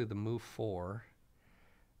probably the Move 4.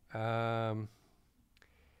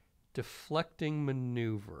 Deflecting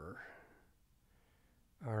maneuver.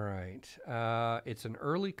 All right. It's an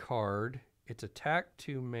early card. It's attack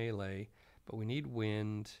 2 melee, but we need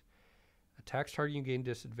wind. Attacks target you gain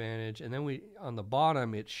disadvantage. And then we on the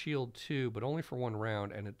bottom, it's shield 2, but only for 1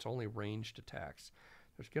 round, and it's only ranged attacks.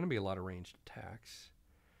 There's going to be a lot of ranged attacks.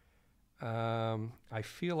 I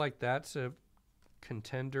feel like that's a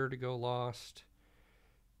contender to go lost.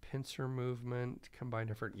 Pincer movement, combine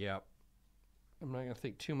effort. Yep. I'm not going to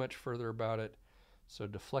think too much further about it. So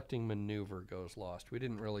deflecting maneuver goes lost. We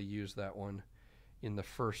didn't really use that one in the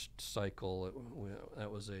first cycle.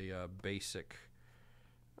 That was a basic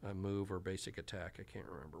move or basic attack. I can't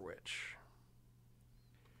remember which.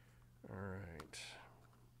 All right.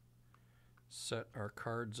 Set our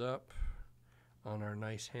cards up on our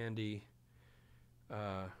nice handy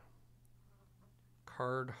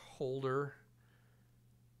card holder.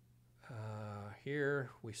 Here,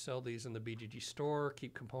 we sell these in the BGG store.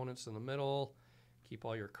 Keep components in the middle. Keep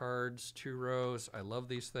all your cards, 2 rows. I love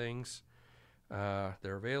these things.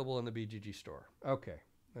 They're available in the BGG store. Okay,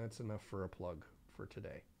 that's enough for a plug for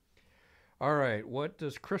today. All right, what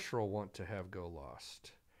does Crisrel want to have go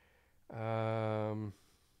lost?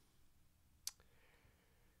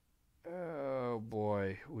 Oh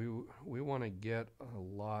boy, we want to get a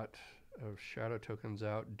lot of shadow tokens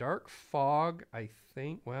out. Dark Fog, I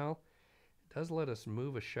think, well, it does let us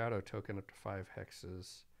move a shadow token up to 5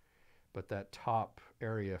 hexes, but that top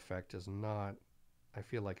area effect is not, I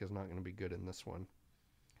feel like, is not going to be good in this one.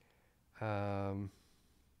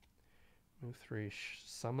 Move 3,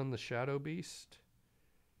 summon the Shadow Beast.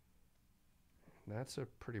 That's a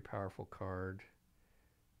pretty powerful card.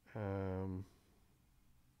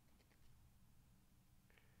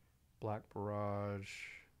 Black Barrage.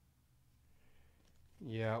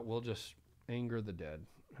 Yeah, we'll just anger the dead.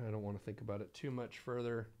 I don't want to think about it too much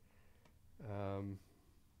further.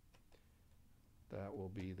 That will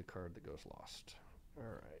be the card that goes lost. All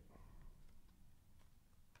right.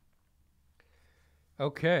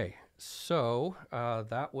 Okay, so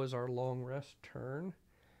that was our long rest turn,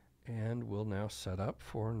 and we'll now set up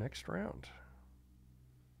for next round.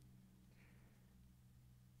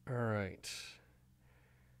 All right.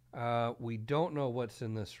 We don't know what's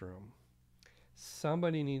in this room.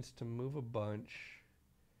 Somebody needs to move a bunch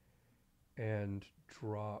and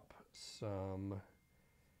drop some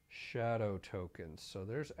shadow tokens. So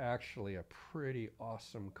there's actually a pretty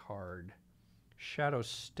awesome card, Shadow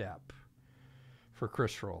Step, for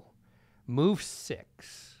Crisrel. Move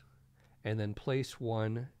 6 and then place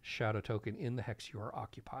 1 shadow token in the hex you are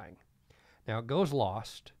occupying. Now it goes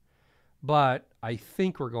lost, but I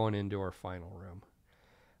think we're going into our final room.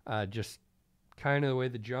 Just kind of the way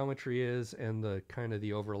the geometry is and the kind of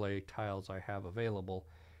the overlay tiles I have available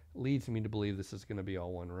leads me to believe this is going to be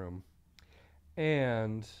all one room.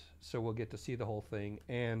 And so we'll get to see the whole thing,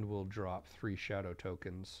 and we'll drop 3 shadow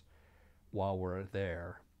tokens while we're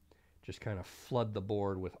there. Just kind of flood the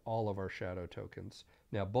board with all of our shadow tokens.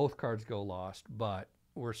 Now both cards go lost, but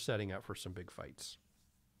we're setting up for some big fights.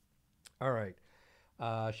 All right.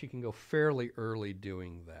 She can go fairly early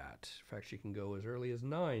doing that. In fact, she can go as early as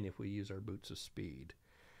 9 if we use our Boots of Speed.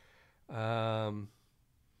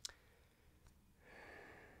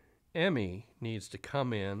 Emmy needs to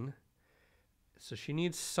come in. So she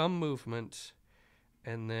needs some movement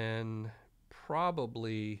and then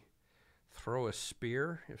probably throw a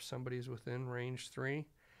spear if somebody's within range 3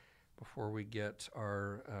 before we get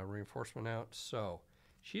our reinforcement out. So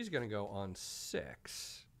she's going to go on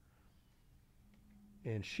 6.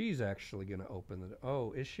 And she's actually going to open the...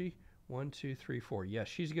 Oh, is she? 1, 2, 3, 4. Yes,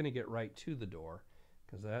 she's going to get right to the door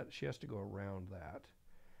because that she has to go around that.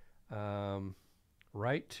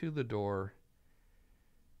 Right to the door.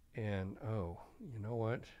 And, oh, you know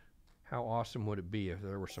what? How awesome would it be if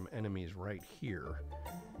there were some enemies right here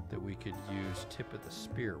that we could use tip of the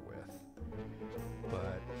spear with?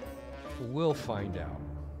 But we'll find out.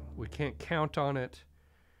 We can't count on it.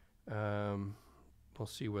 We'll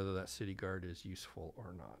see whether that city guard is useful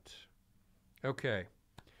or not. Okay,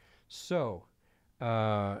 so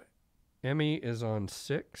Emmy is on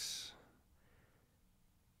 6.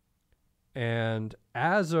 And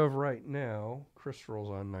as of right now, Crisrel's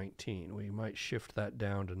on 19. We might shift that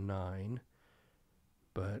down to 9,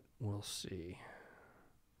 but we'll see.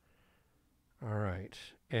 All right,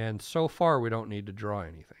 and so far we don't need to draw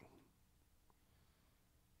anything.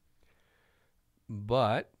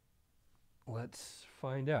 But let's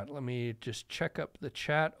find out. Let me just check up the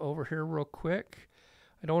chat over here real quick.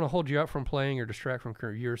 I don't want to hold you up from playing or distract from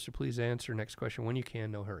current viewers, so please answer next question when you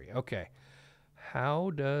can. No hurry. Okay.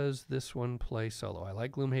 How does this one play solo? I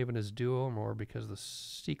like Gloomhaven as duo more because of the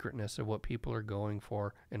secretness of what people are going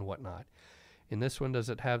for and whatnot. In this one, does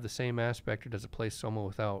it have the same aspect, or does it play solo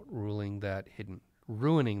without ruining that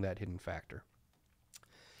hidden factor?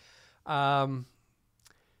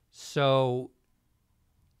 So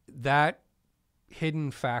that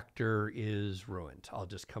hidden factor is ruined. I'll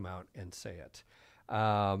just come out and say it.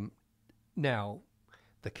 Now,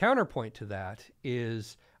 the counterpoint to that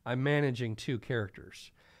is I'm managing two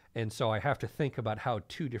characters. And so I have to think about how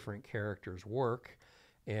two different characters work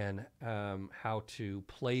and how to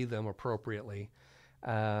play them appropriately.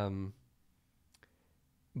 But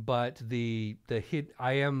I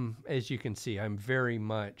am, as you can see, I'm very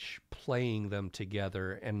much playing them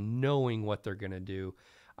together and knowing what they're going to do.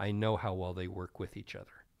 I know how well they work with each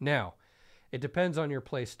other. Now, it depends on your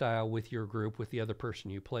play style with your group, with the other person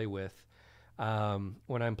you play with.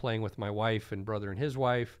 When I'm playing with my wife and brother and his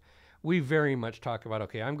wife, we very much talk about,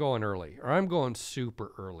 okay, I'm going early, or I'm going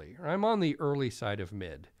super early, or I'm on the early side of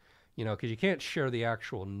mid, because you can't share the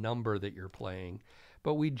actual number that you're playing,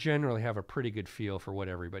 but we generally have a pretty good feel for what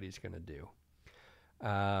everybody's going to do.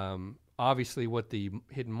 Obviously, what the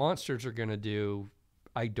hidden monsters are going to do,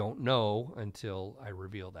 I don't know until I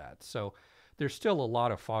reveal that. So there's still a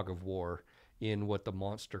lot of fog of war in what the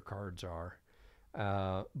monster cards are.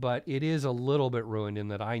 But it is a little bit ruined in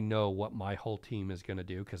that I know what my whole team is going to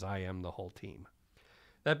do because I am the whole team.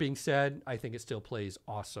 That being said, I think it still plays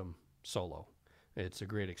awesome solo. It's a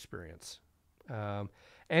great experience. And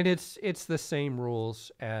it's the same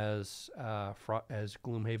rules as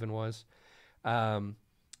Gloomhaven was.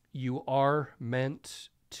 You are meant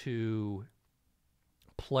to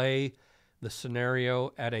play the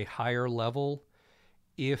scenario at a higher level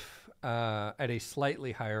at a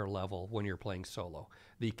slightly higher level when you're playing solo.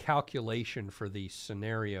 The calculation for the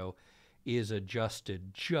scenario is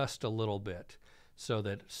adjusted just a little bit so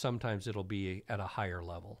that sometimes it'll be at a higher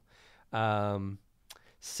level.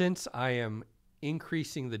 Since I am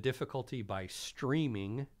increasing the difficulty by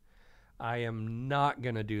streaming, I am not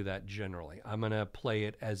going to do that generally. I'm going to play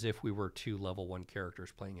it as if we were two level 1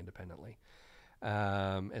 characters playing independently.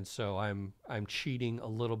 And so I'm cheating a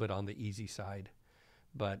little bit on the easy side.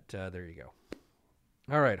 But there you go.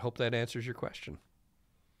 All right, hope that answers your question.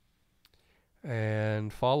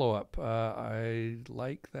 And follow-up, I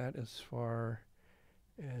like that as far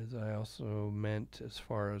as I also meant as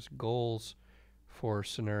far as goals for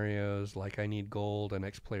scenarios, like I need gold and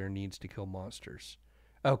X player needs to kill monsters.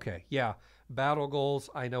 Okay, yeah, battle goals,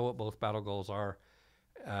 I know what both battle goals are.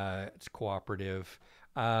 It's cooperative.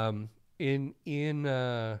 In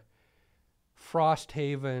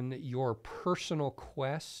Frosthaven, your personal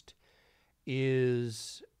quest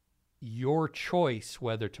is your choice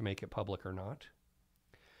whether to make it public or not.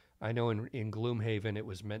 I know in Gloomhaven it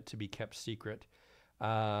was meant to be kept secret,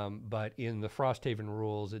 but in the Frosthaven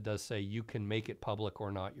rules it does say you can make it public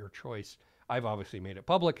or not, your choice. I've obviously made it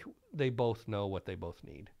public. They both know what they both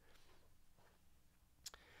need.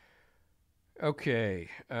 Okay.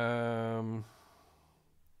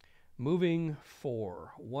 Moving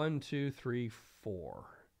 4. 1, 2, 3, 4.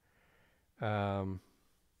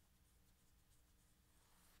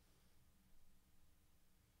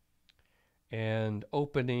 And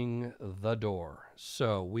opening the door.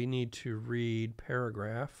 So we need to read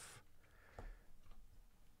paragraph.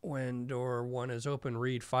 When door 1 is open,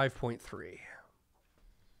 read 5.3.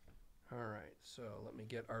 All right, so let me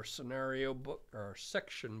get our scenario book, or our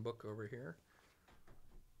section book over here.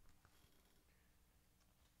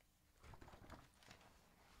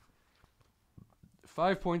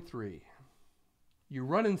 .3. You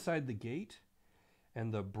run inside the gate,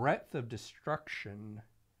 and the breadth of destruction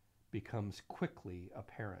becomes quickly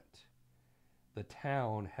apparent. The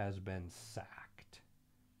town has been sacked.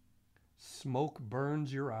 Smoke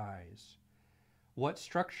burns your eyes. What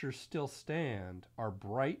structures still stand are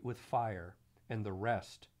bright with fire, and the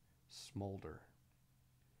rest smolder.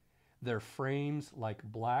 Their frames like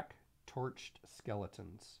black, torched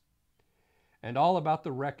skeletons. And all about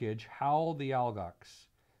the wreckage howl the Algox,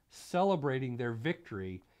 celebrating their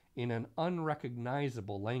victory in an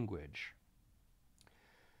unrecognizable language.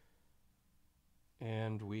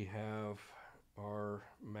 And we have our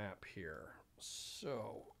map here.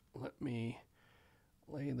 So let me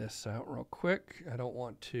lay this out real quick. I don't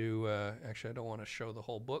want to, actually I don't want to show the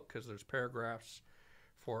whole book because there's paragraphs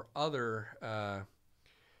for other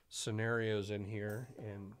scenarios in here,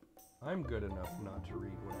 and I'm good enough not to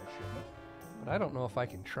read what I shouldn't. But I don't know if I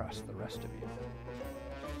can trust the rest of you.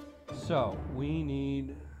 So we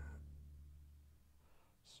need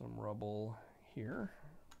some rubble here.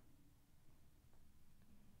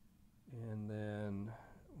 And then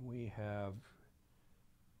we have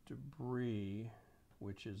debris,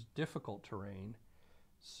 which is difficult terrain.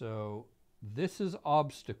 So this is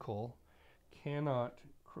obstacle, cannot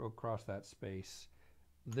cross that space.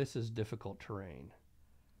 This is difficult terrain,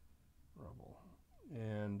 rubble.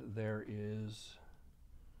 And there is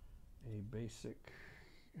a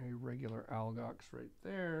regular algox right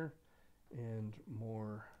there, and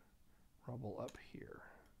more rubble up here.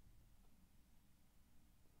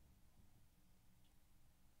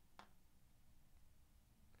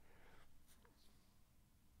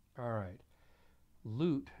 All right,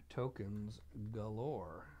 loot tokens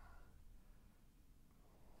galore.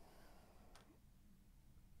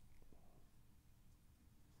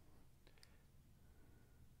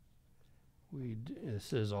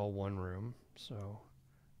 This is all one room, so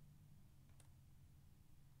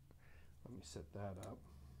let me set that up.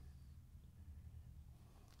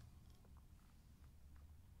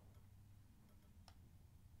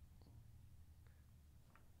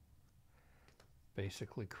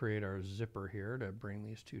 Basically create our zipper here to bring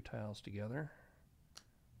these two tiles together.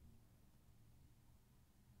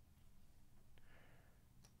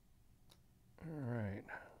 All right,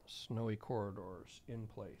 snowy corridors in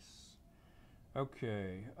place.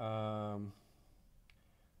 Okay,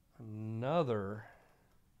 another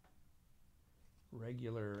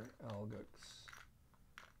regular algox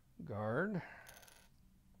guard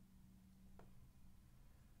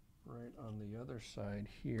right on the other side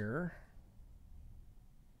here.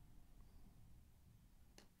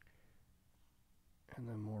 And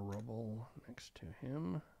then more rubble next to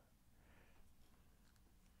him.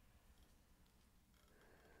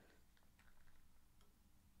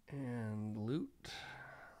 And loot.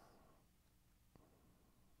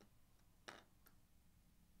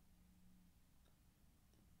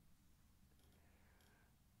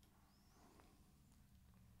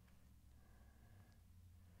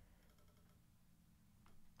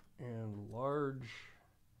 And large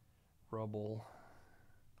rubble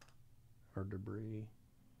or debris,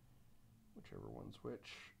 whichever one's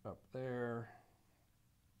which, up there.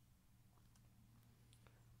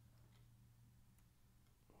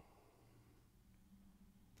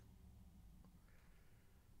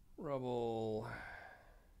 Rubble.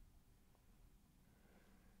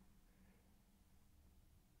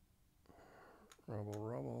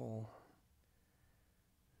 Rubble.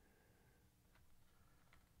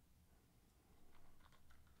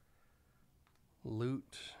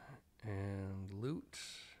 Loot and loot.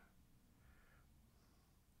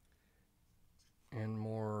 And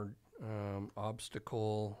more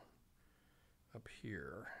obstacle up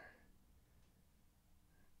here.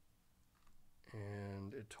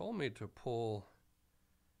 And it told me to pull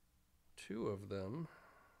 2 of them.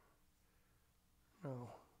 No.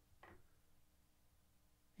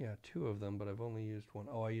 Yeah, 2 of them, but I've only used one.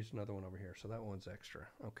 Oh, I used another one over here, so that one's extra.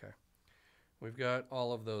 Okay. We've got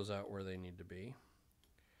all of those out where they need to be.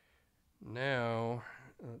 Now,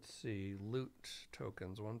 let's see, loot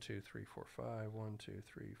tokens. 1, 2, 3, 4, 5. 1, 2,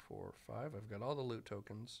 3, 4, 5. I've got all the loot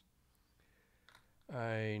tokens.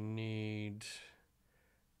 I need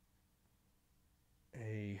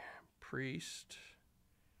a priest,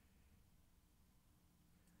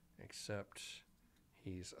 except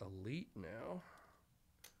he's elite now.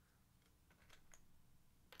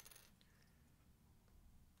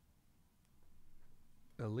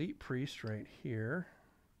 Elite priest right here.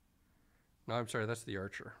 No, I'm sorry, that's the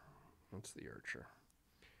archer. That's the archer.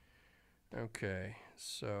 Okay,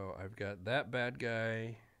 so I've got that bad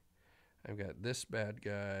guy. I've got this bad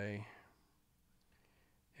guy.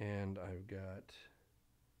 And I've got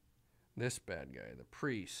this bad guy. The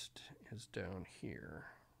priest is down here.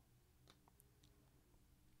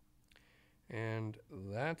 And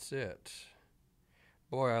that's it.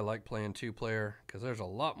 Boy, I like playing 2-player because there's a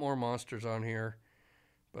lot more monsters on here,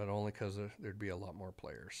 but only because there'd be a lot more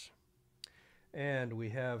players. And we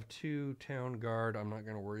have 2 town guard. I'm not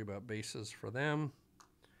going to worry about bases for them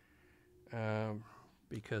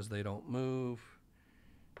because they don't move.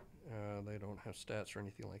 They don't have stats or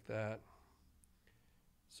anything like that.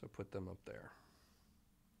 So put them up there.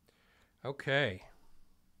 Okay.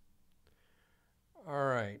 All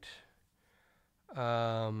right.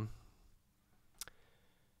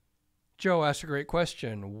 Joe asked a great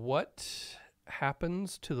question. What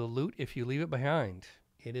happens to the loot if you leave it behind?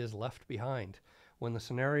 It is left behind. When the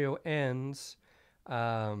scenario ends,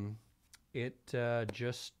 it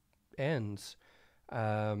just ends.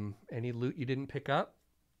 Any loot you didn't pick up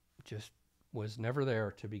just was never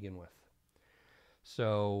there to begin with.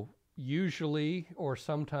 So usually, or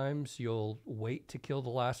sometimes, you'll wait to kill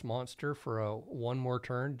the last monster for one more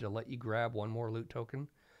turn to let you grab one more loot token.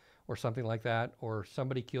 or something like that, or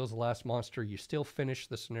somebody kills the last monster, you still finish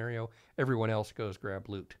the scenario. Everyone else goes grab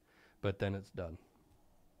loot, but then it's done.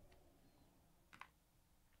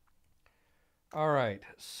 All right,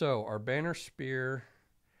 so our banner spear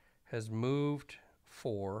has moved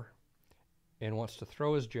 4 and wants to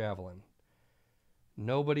throw his javelin.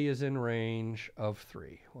 Nobody is in range of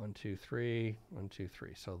 3. 1, 2, 3, 1, 2,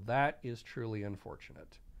 3. So that is truly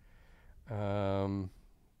unfortunate.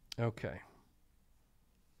 Okay.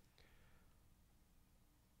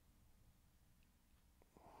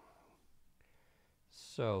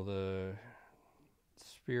 So the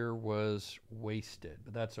spear was wasted,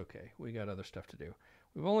 but that's okay. We got other stuff to do.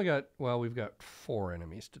 We've only got, well, we've got 4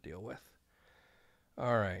 enemies to deal with.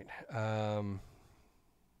 All right.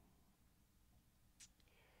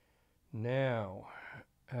 Now,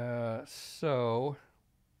 so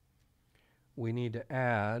we need to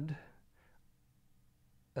add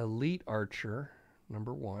Elite Archer,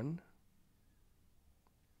 number 1.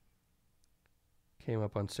 Came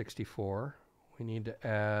up on 64. We need to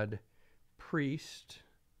add Priest,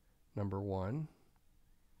 number 1,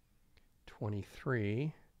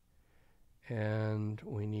 23. And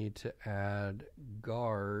we need to add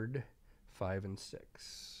Guard, 5 and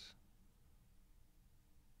 6.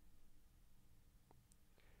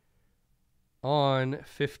 On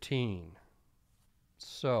 15.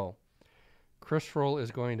 So, Crystal is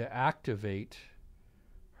going to activate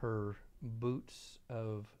her Boots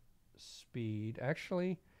of Speed.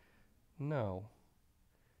 Actually, no.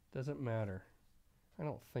 Doesn't matter. I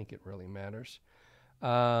don't think it really matters.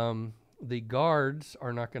 The guards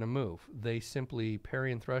are not going to move. They simply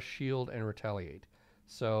parry and thrust, shield, and retaliate.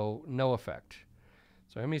 So, no effect.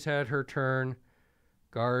 So, Emmy's had her turn.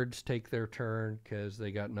 Guards take their turn because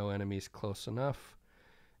they got no enemies close enough.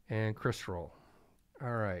 And Crystal.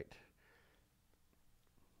 All right.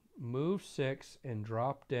 Move 6 and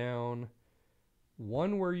drop down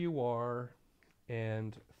 1 where you are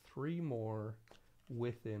and 3 more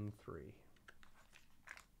within 3.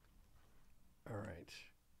 All right.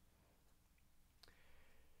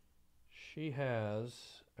 She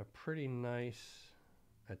has a pretty nice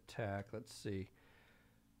attack. Let's see.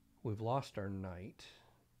 We've lost our knight.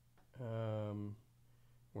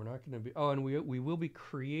 We're not going to be... Oh, and we will be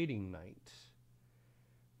creating knight,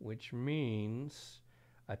 which means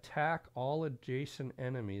attack all adjacent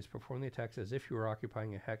enemies. Perform the attacks as if you were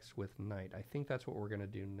occupying a hex with knight. I think that's what we're going to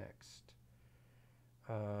do next.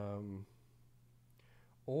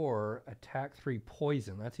 Or attack 3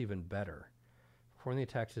 poison. That's even better. Perform the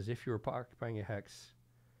attacks as if you were occupying a hex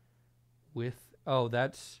with... Oh,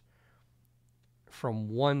 that's from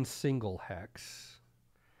 1 single hex.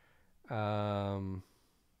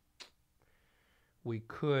 We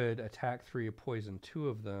could attack 3 of poison 2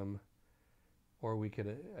 of them, or we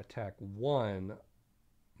could attack 1,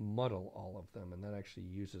 muddle all of them, and that actually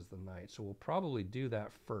uses the knight. So we'll probably do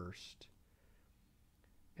that first,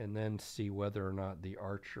 and then see whether or not the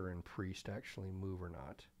archer and priest actually move or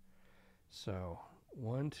not. So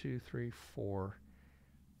 1, 2, 3, 4.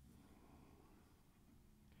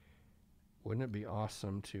 Wouldn't it be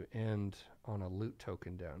awesome to end on a loot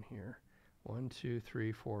token down here? 1, 2,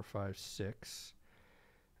 3, 4, 5, 6.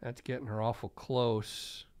 That's getting her awful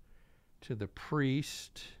close to the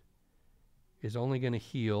priest. Is only going to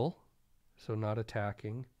heal, so not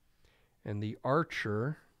attacking. And the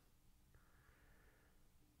archer,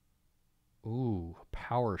 ooh,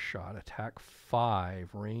 power shot, attack 5,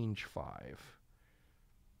 range 5.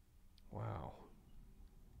 Wow.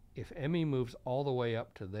 If Emmy moves all the way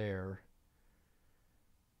up to there,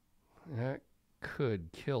 that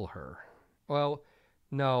could kill her. Well,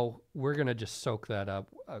 no, we're going to just soak that up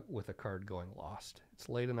with a card going lost. It's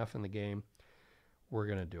late enough in the game. We're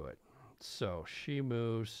going to do it. So she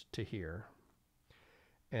moves to here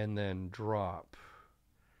and then drop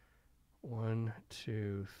 1,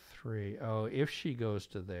 2, 3. Oh, if she goes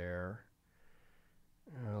to there,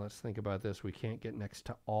 let's think about this. We can't get next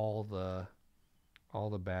to all the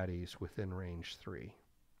baddies within range 3.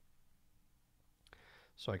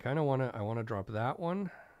 So I kind of want to drop that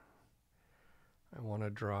one. I want to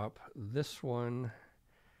drop this one,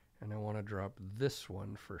 and I want to drop this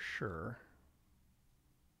one for sure.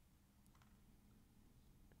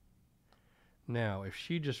 Now, if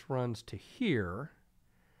she just runs to here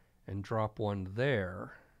and drop one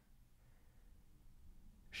there,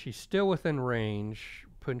 she's still within range,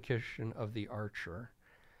 position of the archer.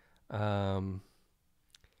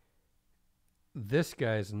 This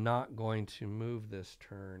guy's not going to move this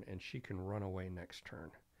turn, and she can run away next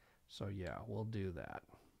turn. So yeah, we'll do that.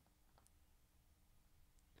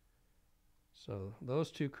 So those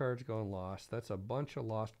 2 cards going lost. That's a bunch of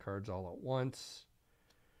lost cards all at once.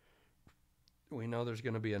 We know there's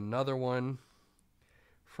going to be another one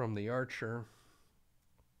from the archer.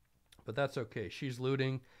 But that's okay. She's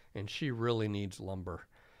looting, and she really needs lumber.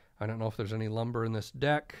 I don't know if there's any lumber in this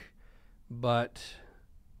deck, but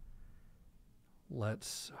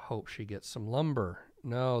let's hope she gets some lumber.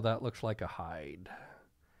 No, that looks like a hide.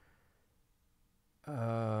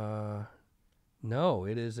 No,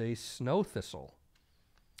 it is a snow thistle.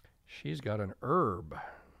 She's got an herb.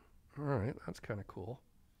 All right, that's kind of cool.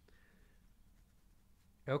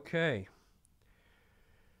 Okay.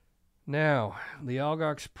 Now, the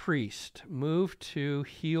Algox Priest. Move to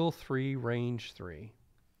heal 3, range 3.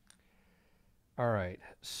 All right,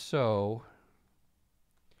 so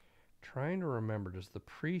trying to remember, does the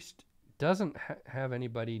priest doesn't have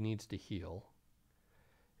anybody needs to heal,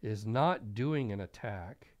 is not doing an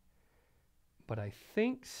attack, but I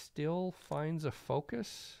think still finds a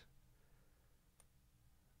focus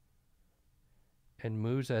and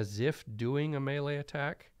moves as if doing a melee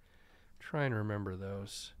attack. I'm trying to remember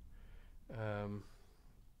those.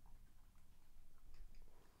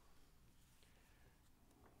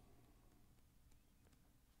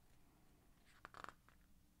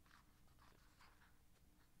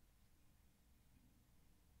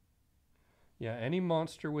 Yeah, any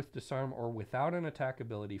monster with disarm or without an attack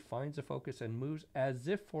ability finds a focus and moves as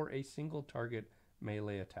if for a single target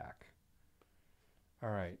melee attack.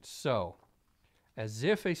 All right, so as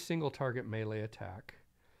if a single target melee attack.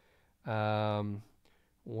 1,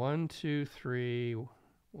 2, 3,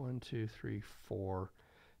 1, 2, 3, 4,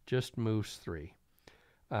 just moves 3.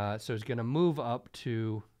 So it's going to move up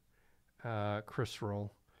to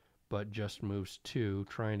Crystal, but just moves 2,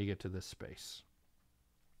 trying to get to this space.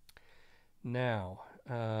 Now,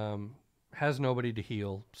 has nobody to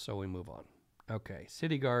heal, so we move on. Okay,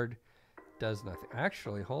 City Guard does nothing.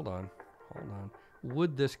 Actually, hold on.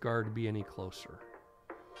 Would this guard be any closer?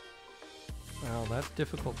 Well, that's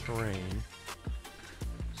difficult terrain.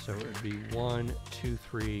 So it would be 1, 2,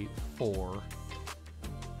 3, 4. 1,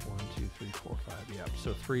 2, 3, 4, 5. Yeah,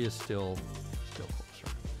 so 3 is still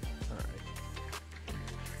closer. All right.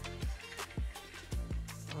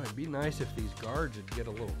 Oh, it'd be nice if these guards would get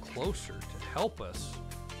a little closer to help us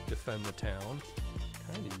defend the town.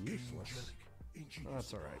 Kind of useless. Oh,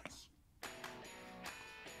 that's all right.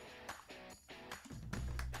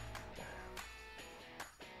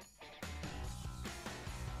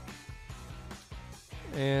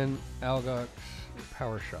 And Algox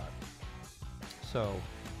Power Shot. So,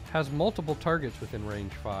 has multiple targets within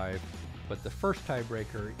range 5, but the first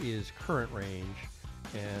tiebreaker is current range,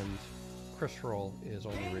 and Crystal is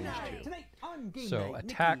only range 2. So,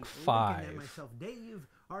 attack 5.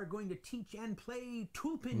 Are going to teach and play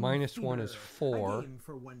 -1 is 4. A game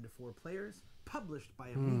for 1 to 4 players, published by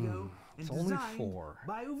Amigo and it's only designed 4.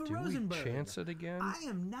 by Uwe Do Rosenberg. we chance it again? I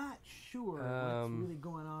am not sure what's really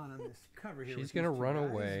going on this cover here. She's going to run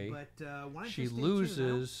away. But why don't she you stay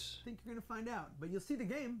loses. tuned? I think you're going to find out, but you'll see the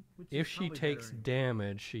game. Which If is she probably takes better.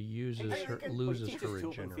 damage, she loses her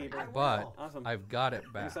regenerator. But Awesome. I've got it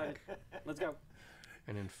back. Let's go.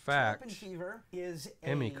 And in fact, Fever is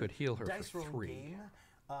Emmy a could heal her dice for rolling 3. game,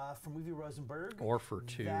 from Uwe Rosenberg. Or for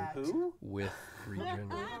 2 Who? with regeneration.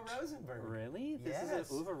 Uwe Rosenberg. Really? This Yes.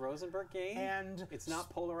 is an Uwe Rosenberg game? And it's not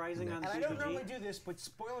polarizing on and I don't normally CGG? do this, but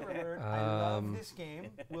spoiler alert, I love this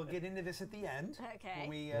game. We'll get into this at the end. Okay. When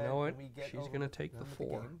we, You know what? when we get She's over going to take the done with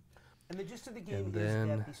 4. game. And the gist of the game And is then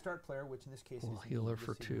that the start player, which in this case we'll is heal her the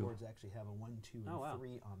for city 2. boards actually have a 1, 2, and Oh, wow.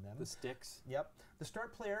 3 on them. The sticks. Yep. The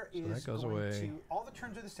start player So is that goes going away. to, all the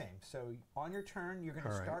turns are the same. So on your turn, you're going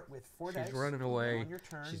to All right. start with 4 dice. She's running away. On your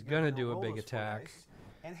turn, She's you're going to gonna do a roll big those 4 attack dice.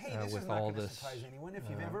 And hey, this with is not all going to this surprise anyone if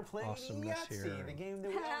you've ever played awesomeness Yahtzee, here. the game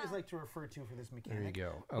that we always like to refer to for this mechanic. There you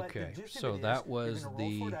go. But the Okay, gist of so it is that was you're gonna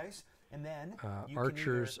roll 4 the dice, and then you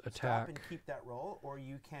archer's can either stop and attack. keep that roll, or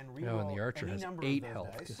you can re-roll No, and the archer any has number 8 of those health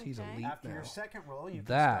dice. because he's Okay. elite After now. your second roll, you can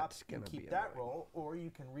That's stop gonna and be keep that annoying. roll, or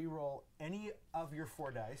you can re-roll any of your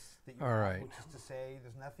 4 dice that you All have, right. which is to say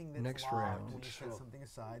there's nothing that's Next logged round. when you set something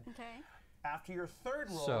aside. Okay. After your third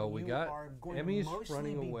roll, So we you got are going Emmy's to mostly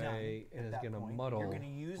running be away done and at is that going to point. muddle You're going to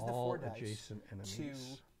use the all 4 dice adjacent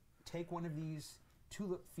enemies, to take one of these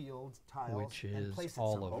tulip field tiles which and is place it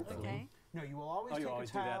all somewhere. of them. Okay. No, you will always Oh, you take always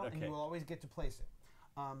a do that? tile and Okay. you will always get to place it.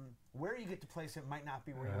 Where you get to place it might not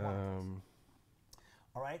be where you want to place it.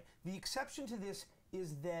 All right. The exception to this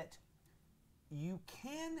is that you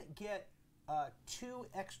can get 2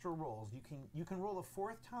 extra rolls. You can roll a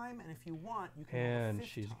 4th time, and if you want, you can roll a 5th And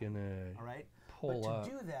she's time. going to All right. pull but up.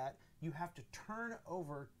 to do that, you have to turn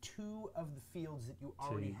over 2 of the fields that you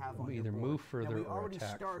already have on your either board. move further now, we or already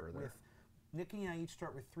attack start further. with Nikki and I each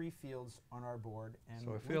start with 3 fields on our board, and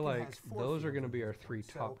So I feel Lincoln like has 4 those are fields going to on be his our board. 3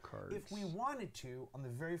 So top cards. if we wanted to, on the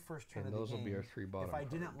very first turn And of the those will game, be our 3 bottom if I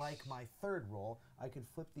didn't cards. like my 3rd roll, I could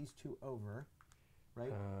flip these 2 over,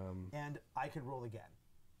 right? And I could roll again.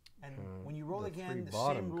 And when you roll the again, 3 the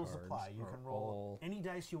bottom same rules cards apply. You are can roll all- any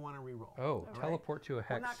dice you want to re-roll. Oh, all right? teleport to a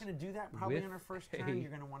hex. We're not going to do that probably with on our first a- turn. You're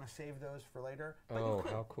going to want to save those for later. But Oh, you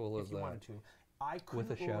could, how cool if is you that? wanted to. I couldn't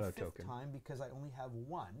With a roll shadow a 5th token. time because I only have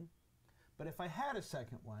 1. But if I had a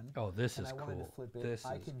 2nd one, Oh, this and is I cool. wanted to flip it, This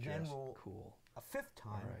I is could then just roll cool. a 5th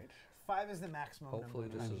time. All right. 5 is the maximum Hopefully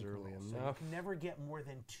number of this times is you can early roll. So enough. you can never get more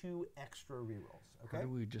than 2 extra rerolls. Okay. Or do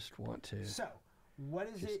we just want to? So, what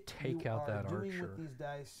is Just it take you out are that doing archer with these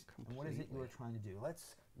dice, and what is it you are completely. trying to do?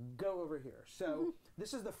 Let's go over here. So,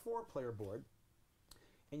 this is the 4-player board,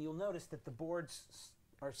 and you'll notice that the boards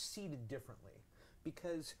are seated differently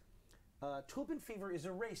because Tulip and Fever is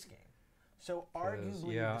a race game. So,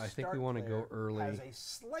 arguably, yeah, the I think we start want to go player early. has a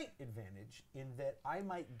slight advantage in that I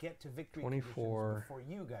might get to victory 24, conditions before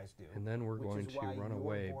you guys do. And then we're which going is to why run your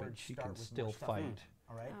away, but boards she start can with still more stuff in fight. it,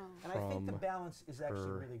 all right? Oh. And I think the from balance is actually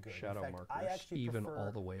her really good. shadow in fact, I markers, actually even prefer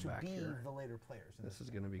all the way to back be here. the later players. In This is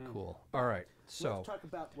game. going to be cool. All right, so let's talk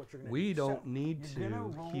about what you're going to we do. don't So, need you're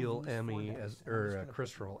gonna to roll heal these 4 Emmy dice, as and I'm just or gonna put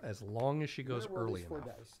Crystal them as long as she You're goes gonna roll early these 4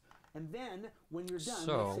 enough. dice. And then, when you're done,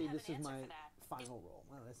 So- let's say I have this an is answer my for that. final roll.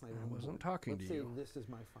 Well, that's not even I on the wasn't board. talking Let's to say you. this is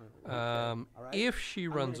my final roll. All right? If she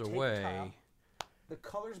I'm runs gonna take a away, tile. The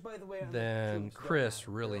colors, by the way, on the then cubes don't Chris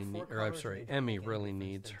matter. really There are 4 or I'm colors sorry, and they don't Emmy make any really difference.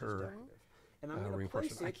 needs They're just her decorative. And I'm going to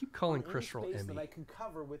reinforcement. place I it keep calling on any Crystal space Emmy. that I can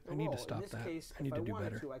cover with the I need to roll. stop In this that. case, I need if to I do wanted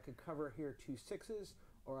better. to, I could cover here 2 6s,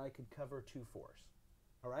 or I could cover 2 4s.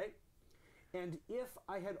 All right. And if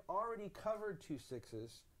I had already covered 2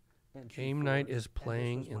 6s and 2 Game 4s, night and is this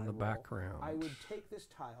playing was in my the roll, background. I would take this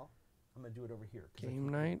tile. I'm going to do it over here. 'cause I Game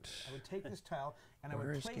can't do it. night. I would take this tile and I Where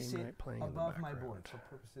would is place Game it Night playing in the above my board. background?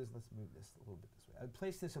 For purposes, let's move this a little bit this way. I would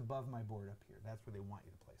place this above my board up here. That's where they want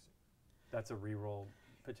you to place it. That's a reroll,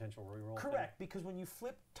 potential reroll. thing. Correct, because when you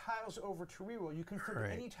flip tiles over to reroll, you can flip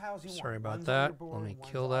Right. any tiles you want. Sorry about One's on your that. board, Let me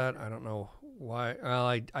one's kill off that. your I don't know why. Well,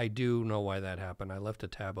 I do know why that happened. I left a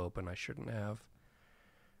tab open. I shouldn't have.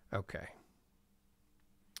 Okay.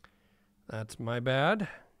 That's my bad.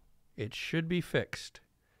 It should be fixed.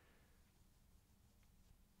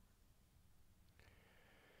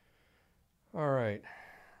 All right.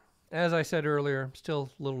 As I said earlier, I'm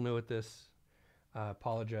still a little new at this. I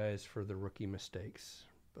apologize for the rookie mistakes,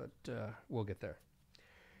 but we'll get there.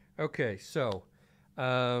 Okay, so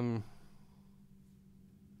can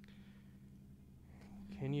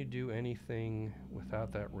you do anything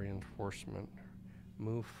without that reinforcement?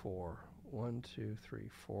 Move 4. 1, 2, 3,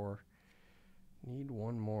 4. Need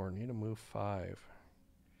one more. Need to move 5.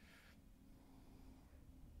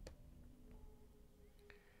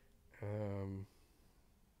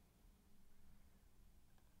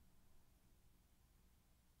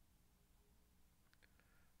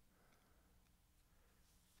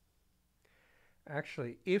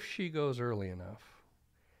 Actually, if she goes early enough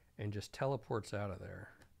and just teleports out of there,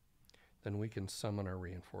 then we can summon our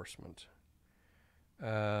reinforcement.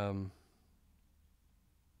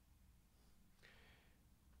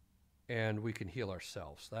 And we can heal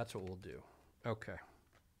ourselves. That's what we'll do. Okay.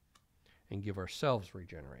 And give ourselves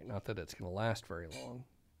regenerate. Not that it's going to last very long,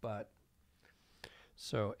 but...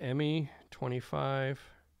 So, Emmy, 25,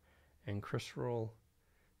 and Crystal,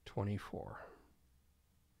 24.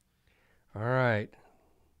 All right.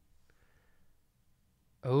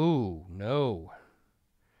 Oh, no.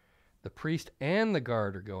 The priest and the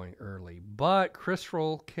guard are going early, but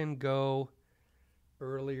Crystal can go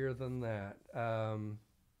earlier than that.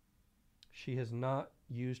 She has not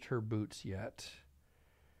used her boots yet.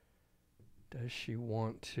 Does she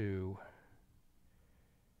want to?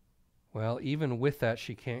 Well, even with that,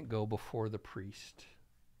 she can't go before the priest.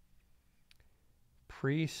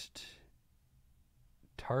 Priest,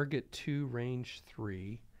 target 2, range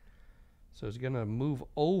 3. So it's going to move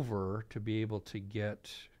over to be able to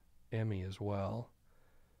get Emmy as well.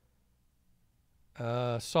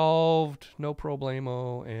 Solved, no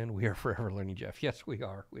problemo, and we are forever learning, Jeff. Yes, we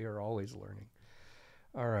are. We are always learning.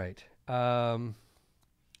 All right.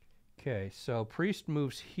 Okay, so priest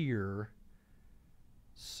moves here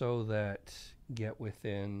so that get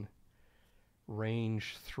within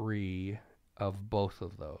range 3 of both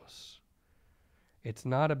of those. It's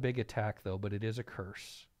not a big attack, though, but it is a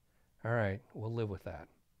curse. All right, we'll live with that.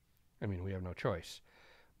 I mean, we have no choice.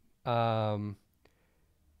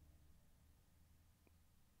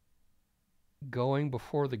 Going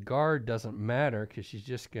before the guard doesn't matter because she's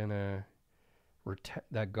just going to...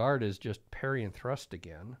 that guard is just parry and thrust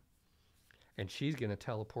again. And she's going to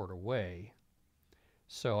teleport away.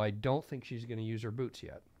 So I don't think she's going to use her boots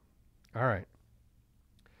yet. All right.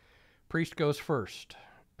 Priest goes first.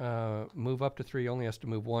 Move up to 3. Only has to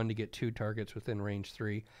move 1 to get 2 targets within range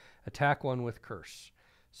 3. Attack 1 with curse.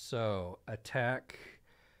 So attack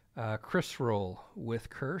Chris roll with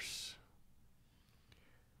curse.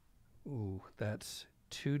 Ooh, that's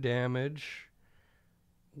 2 damage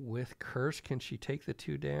with curse. Can she take the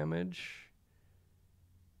 2 damage?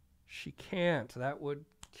 She can't. That would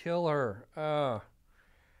kill her.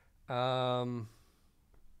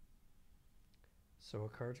 So a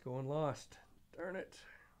card's going lost. Darn it.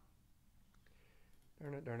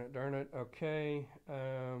 Darn it. Okay.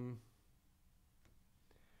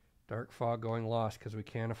 Dark Fog going lost because we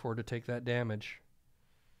can't afford to take that damage.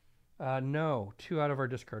 No. 2 out of our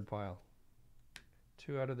discard pile.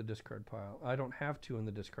 2 out of the discard pile. I don't have 2 in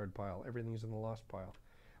the discard pile. Everything's in the lost pile.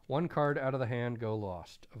 1 card out of the hand, go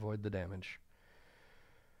lost. Avoid the damage.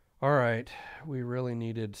 All right. We really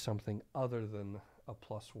needed something other than a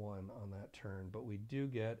 +1 on that turn, but we do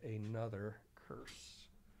get another curse.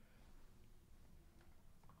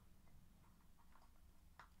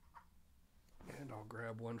 And I'll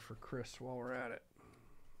grab one for Chris while we're at it.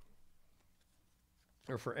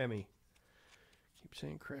 Or for Emmy. Keep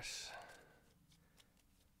saying Chris.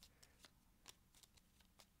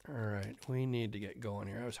 All right, we need to get going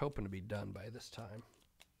here. I was hoping to be done by this time.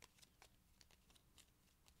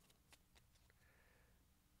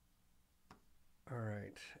 All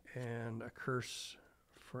right, and a curse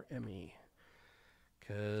for Emmy.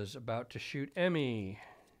 Because about to shoot Emmy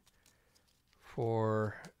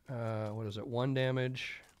for, what is it, 1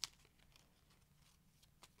 damage.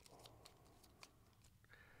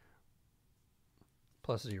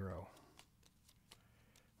 +0.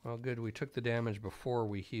 Well, good. We took the damage before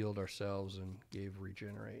we healed ourselves and gave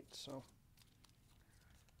regenerate, so.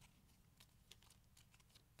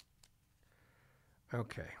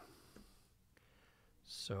 Okay.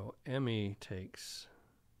 So Emmy takes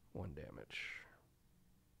 1 damage.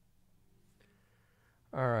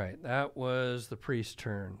 All right, that was the priest's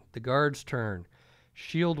turn. The guard's turn.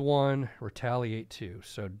 Shield 1, retaliate 2.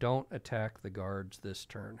 So don't attack the guards this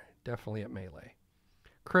turn. Definitely at melee.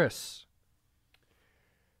 Chris.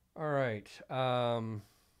 All right.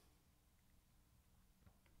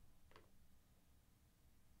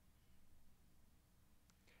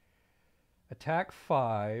 Attack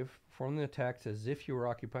 5. Perform the attacks as if you were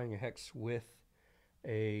occupying a hex with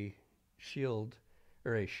a shield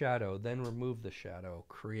or a shadow. Then remove the shadow.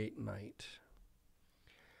 Create night.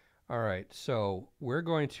 All right. So we're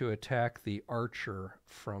going to attack the archer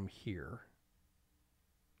from here.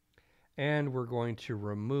 And we're going to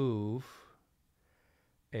remove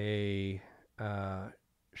a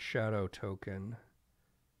shadow token,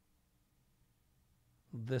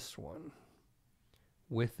 this one,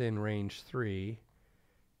 within range 3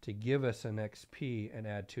 to give us an XP and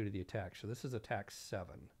add 2 to the attack. So this is attack 7.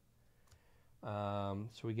 So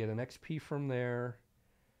we get an XP from there.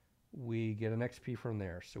 We get an XP from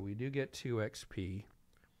there. So we do get 2 XP,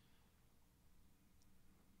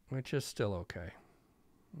 which is still okay.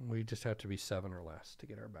 We just have to be 7 or less to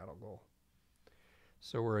get our battle goal.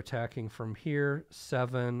 So we're attacking from here,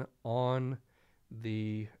 7 on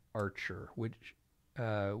the archer, which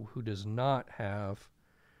who does not have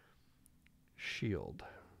shield.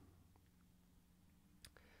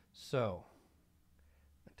 So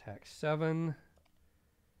attack 7,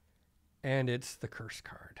 and it's the curse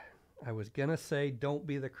card. I was gonna say don't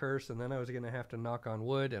be the curse, and then I was gonna have to knock on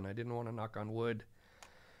wood, and I didn't want to knock on wood,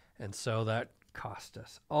 and so that cost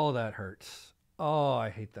us. Oh, that hurts. Oh, I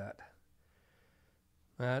hate that.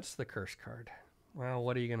 That's the curse card. Well,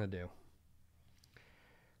 what are you going to do?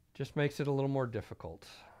 Just makes it a little more difficult.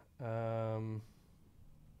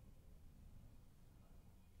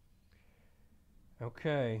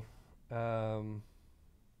 Okay.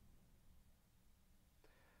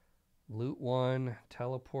 Loot 1,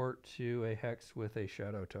 teleport to a hex with a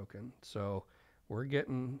shadow token. So we're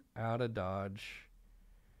getting out of dodge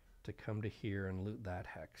to come to here and loot that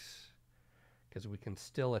hex, because we can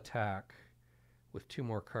still attack with 2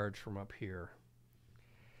 more cards from up here.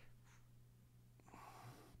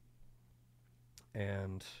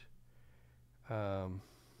 And oh,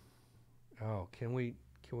 can we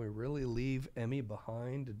really leave Emmy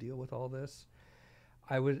behind to deal with all this?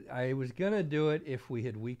 I was gonna do it if we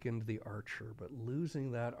had weakened the archer, but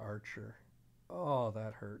losing that archer, oh,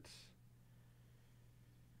 that hurts.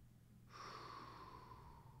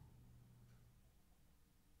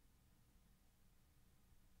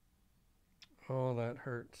 Oh, that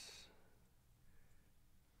hurts.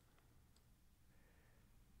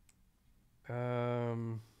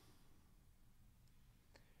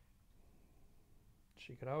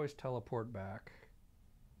 She could always teleport back,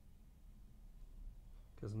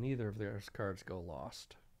 because neither of those cards go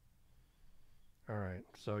lost. Alright,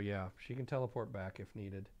 so yeah, she can teleport back if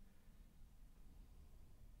needed.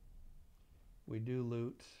 We do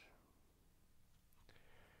loot.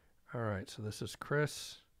 Alright, so this is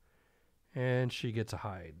Chris, and she gets a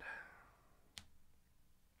hide.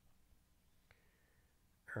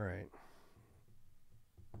 Alright.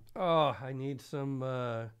 Oh, I need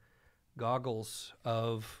some goggles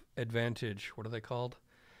of advantage. What are they called?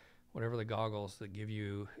 Whatever the goggles that give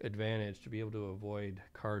you advantage to be able to avoid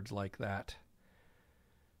cards like that.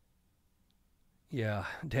 Yeah,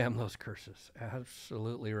 damn those curses.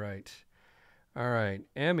 Absolutely right. Alright,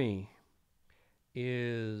 Emmy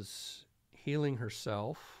is healing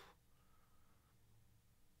herself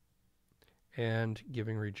and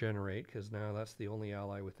giving regenerate, because now that's the only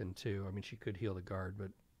ally within 2. I mean, she could heal the guard,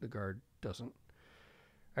 but the guard doesn't.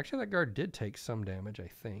 Actually, that guard did take some damage, I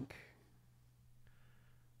think.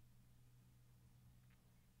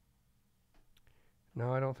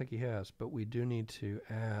 No, I don't think he has, but we do need to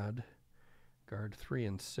add guard 3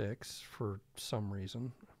 and 6 for some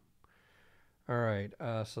reason. Alright,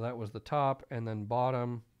 so that was the top, and then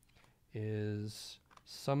bottom is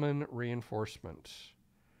summon reinforcement.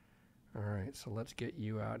 Alright, so let's get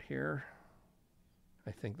you out here.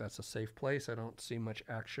 I think that's a safe place. I don't see much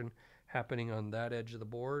action happening on that edge of the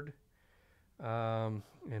board. And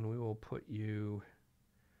we will put you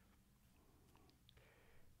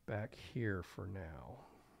back here for now.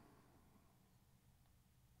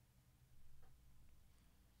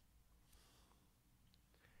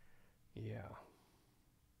 Yeah.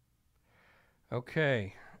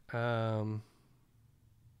 Okay. Oh,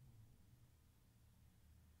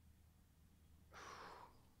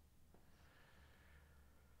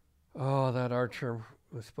 that archer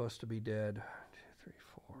was supposed to be dead. 2, 3,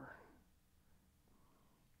 4.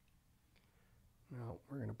 No,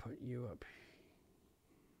 we're going to put you up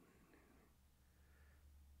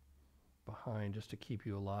behind just to keep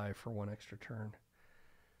you alive for 1 extra turn.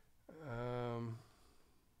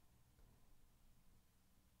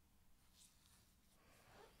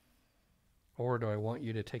 Or do I want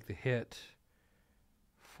you to take the hit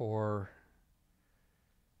for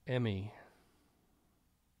Emmy?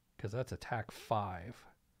 Because that's attack 5.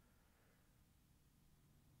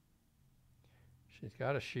 She's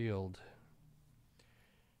got a shield.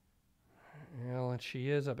 Well, and she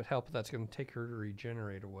is up at help, but that's going to take her to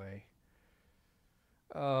regenerate away.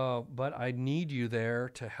 But I need you there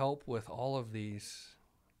to help with all of these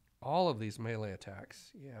melee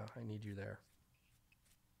attacks. Yeah, I need you there.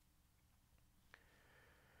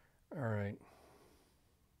 All right.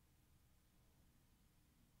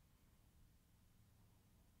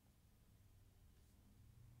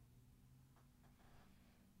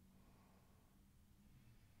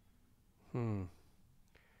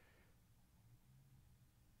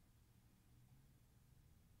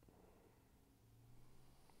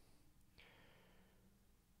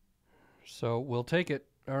 So we'll take it.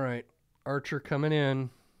 All right. Archer coming in.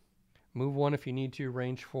 Move 1 if you need to.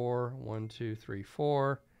 Range 4. 1, 2, 3,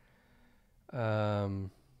 4.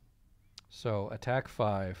 So attack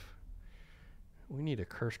 5. We need a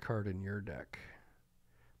curse card in your deck.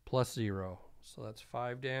 +0. So that's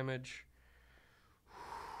 5 damage.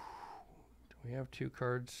 Do we have 2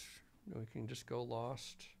 cards? We can just go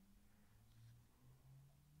lost.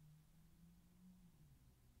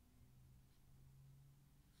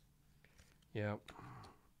 Yep.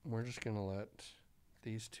 We're just going to let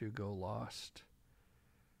these 2 go lost.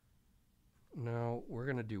 No, we're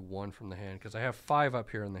going to do 1 from the hand because I have 5 up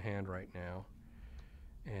here in the hand right now.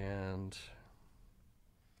 And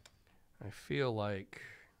I feel like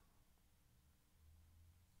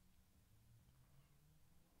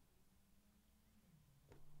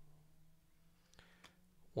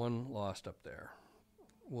one lost up there.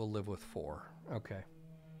 We'll live with 4. Okay.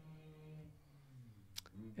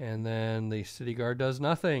 And then the city guard does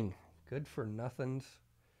nothing. Good for nothings.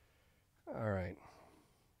 All right.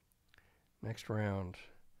 Next round.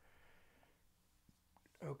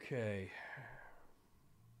 Okay.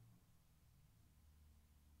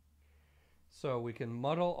 So we can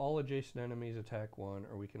muddle all adjacent enemies, attack 1,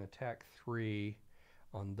 or we can attack 3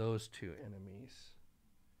 on those 2 enemies.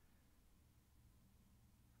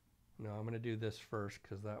 No, I'm going to do this first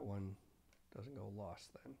because that one doesn't go lost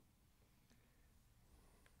then.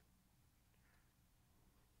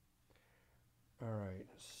 All right,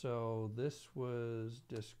 so this was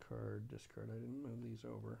discard. I didn't move these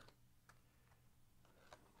over.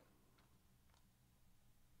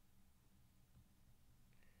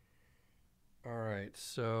 All right,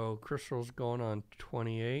 so Crystal's going on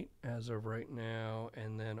 28 as of right now,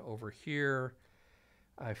 and then over here,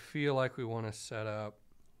 I feel like we want to set up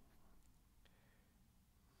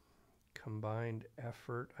combined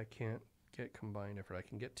effort. I can't get combined effort. I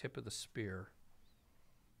can get tip of the spear.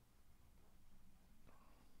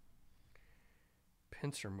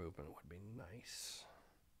 Pincer movement would be nice,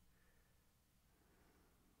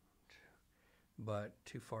 but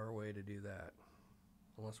too far away to do that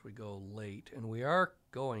unless we go late, and we are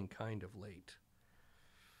going kind of late.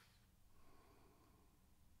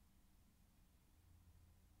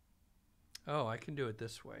 Oh, I can do it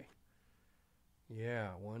this way. Yeah,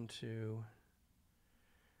 1, 2.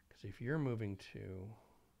 Because if you're moving to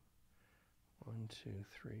 1, 2,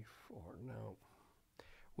 3, 4, no.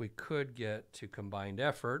 We could get to combined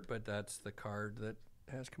effort, but that's the card that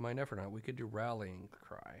has combined effort on it. We could do rallying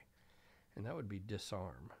cry, and that would be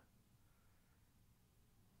disarm.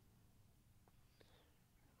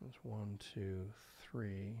 That's 1, 2,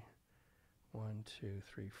 3. 1, 2,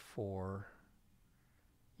 3, 4.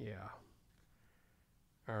 Yeah.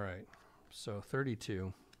 All right. So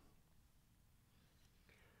 32.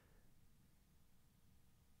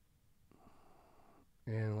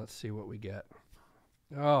 And let's see what we get.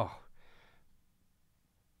 Oh.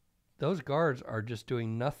 Those guards are just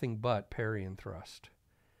doing nothing but parry and thrust.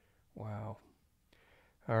 Wow.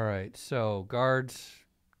 All right. So guards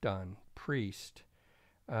done. Priest.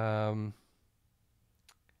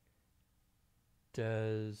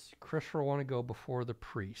 Does Crystal want to go before the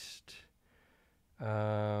priest?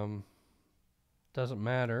 Doesn't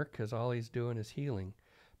matter because all he's doing is healing,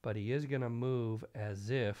 but he is going to move as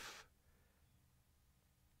if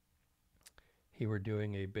he were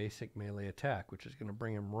doing a basic melee attack, which is going to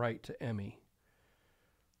bring him right to Emmy.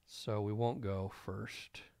 So we won't go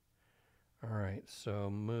first. All right, so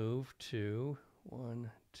move to 1,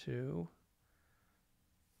 2.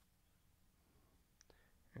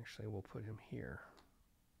 Actually, we'll put him here.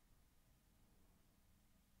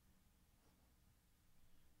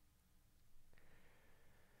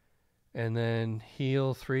 And then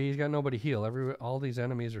heal 3. He's got nobody heal. All these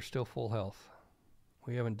enemies are still full health.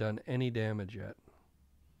 We haven't done any damage yet,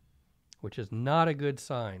 which is not a good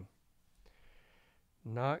sign.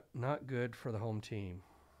 Not good for the home team.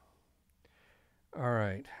 All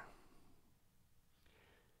right.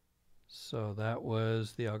 So that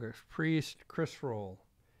was the August Priest. Chris roll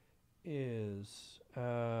is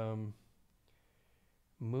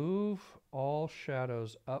move all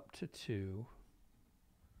shadows up to 2.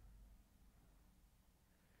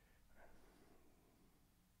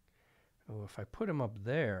 Oh, if I put him up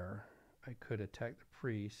there, I could attack the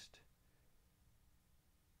priest.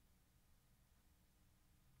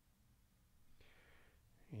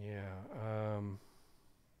 Yeah,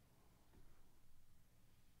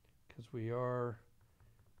 because we are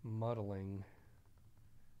muddling.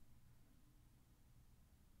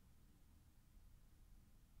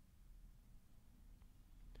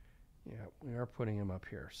 Yeah, we are putting him up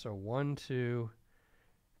here. So 1, 2.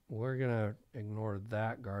 We're going to ignore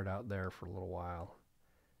that guard out there for a little while.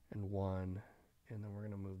 And 1. And then we're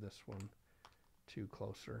going to move this one 2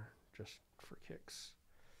 closer just for kicks.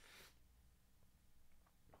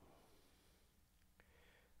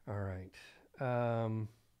 All right.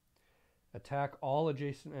 Attack all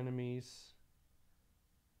adjacent enemies.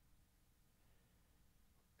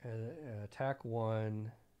 Attack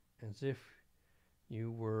 1 as if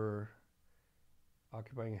you were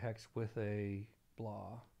occupying a hex with a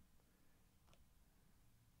blah.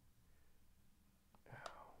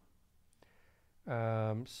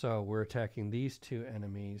 So we're attacking these 2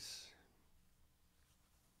 enemies.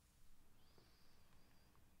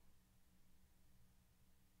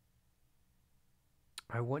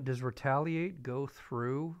 Does retaliate go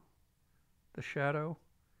through the shadow?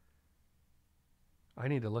 I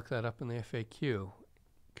need to look that up in the FAQ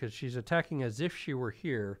because she's attacking as if she were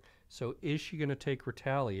here. So is she going to take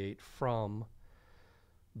retaliate from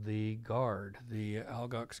the guard, the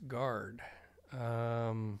Algox guard?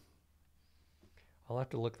 I'll have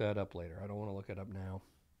to look that up later. I don't want to look it up now.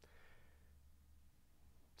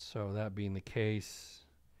 So that being the case,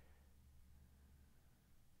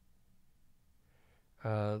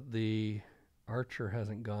 the archer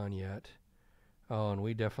hasn't gone yet. Oh, and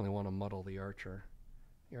we definitely want to muddle the archer.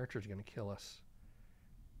 The archer's going to kill us.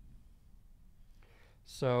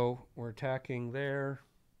 So we're attacking there.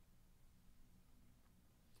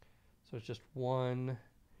 So it's just 1.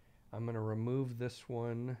 I'm going to remove this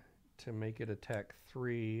one to make it attack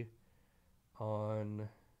 3 on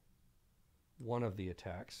one of the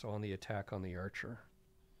attacks. So on the attack on the archer.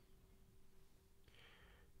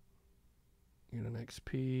 Get an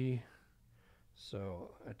XP.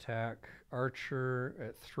 So attack archer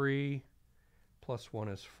at 3, plus 1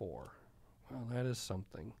 is 4. Well, that is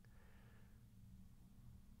something.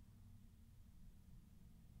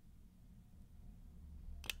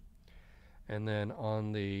 And then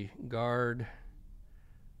on the guard,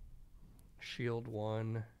 shield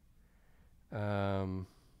 1. Yeah.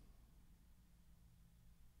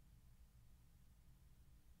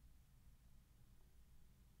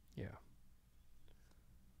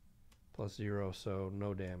 Plus 0, so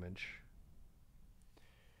no damage.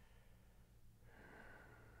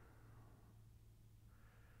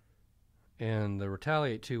 And the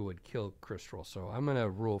retaliate 2 would kill Crystal, so I'm going to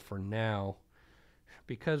rule for now,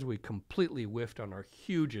 because we completely whiffed on our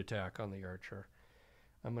huge attack on the archer,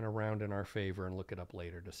 I'm going to round in our favor and look it up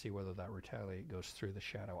later to see whether that retaliate goes through the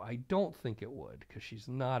shadow. I don't think it would, because she's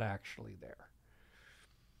not actually there.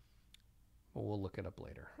 But we'll look it up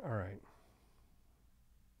later. All right.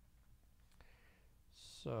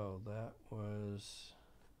 So that was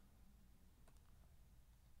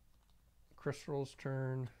Crystal's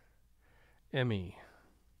turn. Emmy,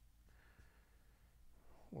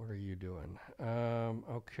 what are you doing?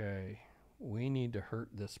 Okay, we need to hurt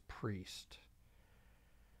this priest.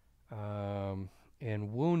 And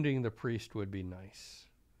wounding the priest would be nice.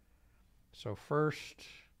 So first,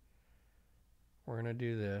 we're going to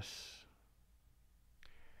do this.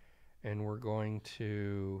 And we're going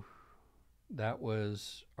to, that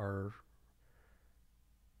was our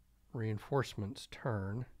reinforcements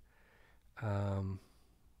turn.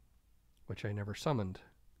 Which I never summoned,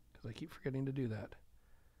 because I keep forgetting to do that.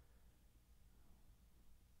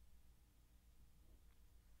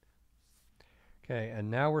 Okay, and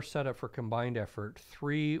now we're set up for combined effort,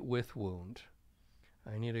 3 with wound.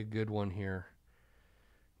 I need a good one here.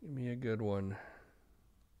 Give me a good one.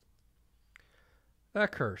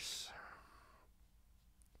 That curse.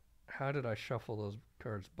 How did I shuffle those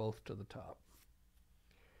cards both to the top?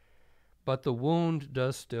 But the wound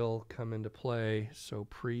does still come into play, so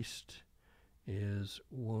priest is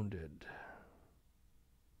wounded.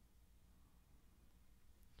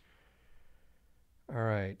 All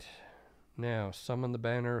right. Now, summon the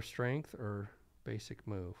banner of strength or basic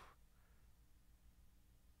move.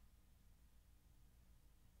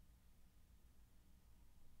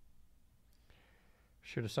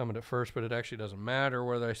 Should have summoned it first, but it actually doesn't matter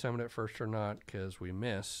whether I summoned it first or not because we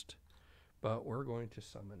missed. But we're going to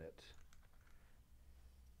summon it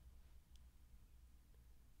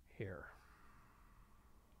here.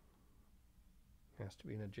 Has to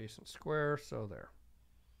be an adjacent square, so there.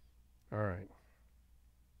 All right.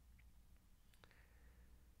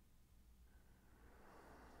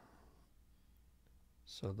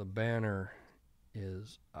 So the banner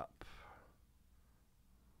is up.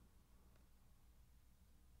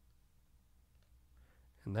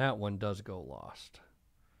 And that one does go lost.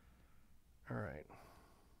 All right.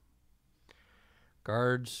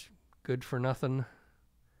 Guards, good for nothing.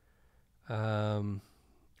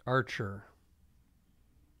 Archer.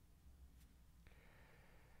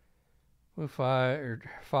 Move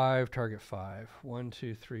 5, target 5. 1,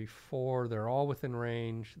 2, 3, 4. They're all within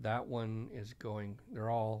range. That one is going, they're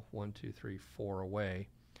all 1, 2, 3, 4 away.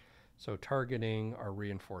 So targeting our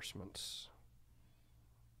reinforcements.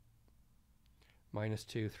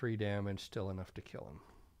 -2, 3 damage, still enough to kill him.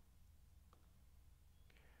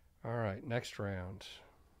 All right, next round.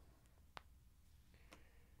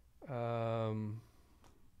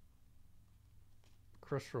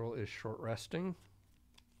 Crystal is short resting.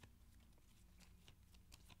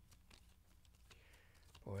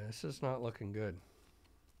 Boy, this is not looking good.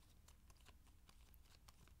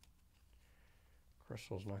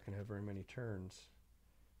 Crystal's not going to have very many turns.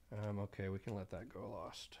 Okay, we can let that go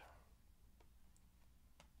lost.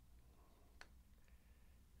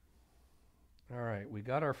 All right, we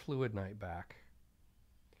got our Fluid Knight back.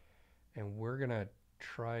 And we're going to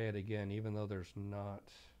try it again, even though there's not...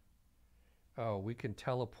 Oh, we can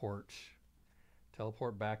teleport.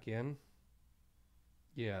 Teleport back in?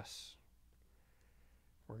 Yes.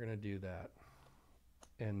 We're going to do that.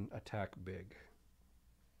 And attack big.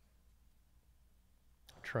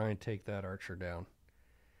 Try and take that archer down.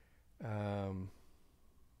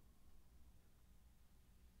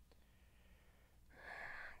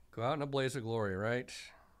 Go out in a blaze of glory, right?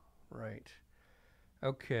 Right.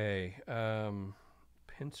 Okay.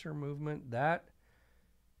 Pincer movement. That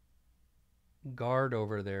guard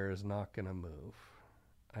over there is not going to move.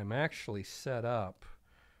 I'm actually set up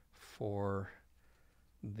for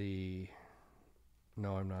the...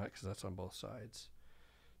 No, I'm not, because that's on both sides.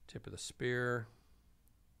 Tip of the spear.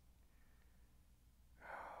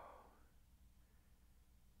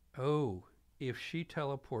 Oh, if she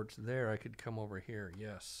teleports there, I could come over here.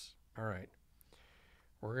 Yes. All right.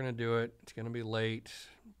 We're going to do it. It's going to be late,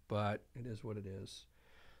 but it is what it is.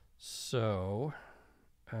 So,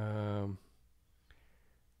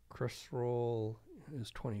 Chris roll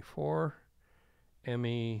is 24.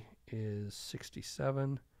 Emmy is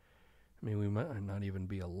 67. I mean, we might not even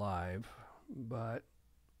be alive, but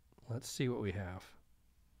let's see what we have.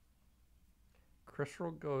 Chris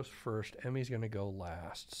roll goes first. Emmy's going to go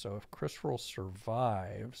last. So if Chris roll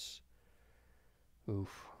survives,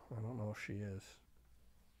 oof, I don't know if she is.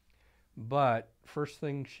 But first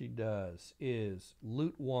thing she does is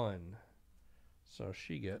loot 1. So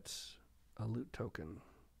she gets a loot token.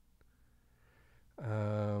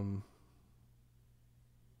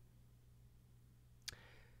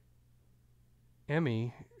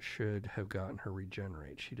 Emmy should have gotten her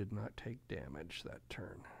regenerate. She did not take damage that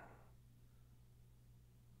turn.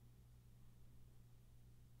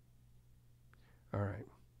 All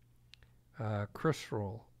right. Chris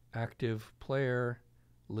roll, active player,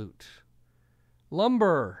 loot.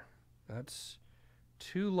 Lumber. That's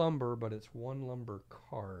 2 lumber, but it's 1 lumber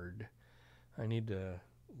card. I need to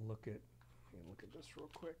look at this real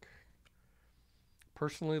quick.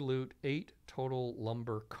 Personally loot 8 total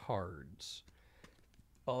lumber cards.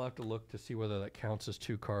 I'll have to look to see whether that counts as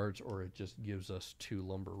 2 cards or it just gives us 2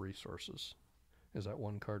 lumber resources. Is that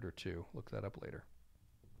 1 card or 2? Look that up later.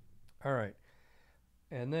 All right.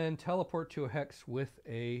 And then teleport to a hex with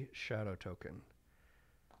a shadow token.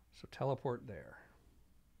 So teleport there.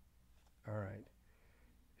 All right.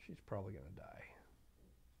 She's probably going to die.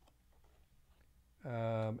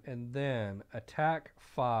 And then attack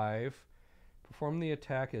 5. Perform the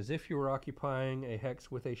attack as if you were occupying a hex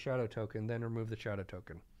with a shadow token, then remove the shadow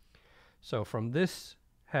token. So from this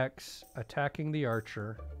hex, attacking the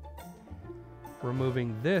archer,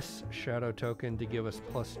 removing this shadow token to give us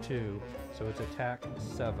 +2, so it's attack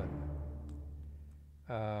 7.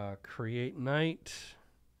 Create knight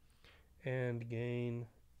and gain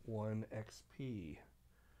 1 XP.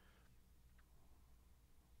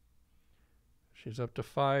 She's up to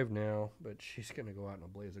 5 now, but she's going to go out in a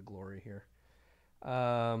blaze of glory here.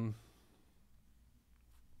 I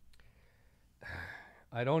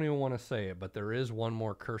don't even want to say it, but there is 1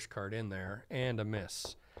 more curse card in there and a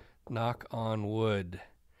miss. Knock on wood.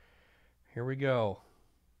 Here we go.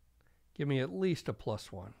 Give me at least a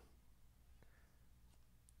 +1.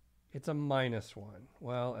 It's a -1.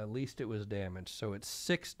 Well, at least it was damaged. So it's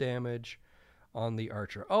 6 damage on the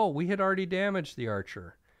archer. Oh, we had already damaged the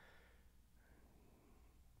archer.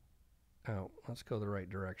 Oh, let's go the right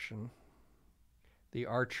direction. The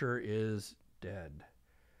archer is dead.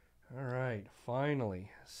 All right,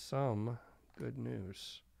 finally, some good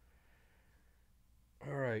news.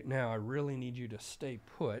 All right, now I really need you to stay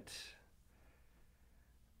put,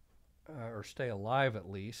 or stay alive at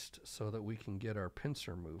least, so that we can get our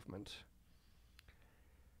pincer movement.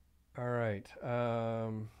 All right,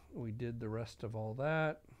 we did the rest of all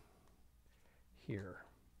that. Here.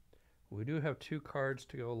 We do have 2 cards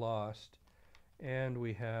to go lost, and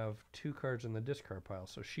we have 2 cards in the discard pile,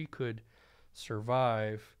 so she could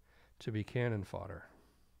survive to be cannon fodder.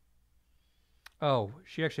 Oh,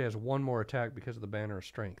 she actually has 1 more attack because of the Banner of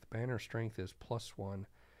Strength. Banner of Strength is +1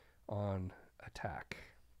 on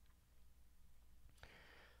attack.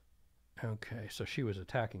 Okay, so she was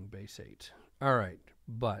attacking base 8. All right,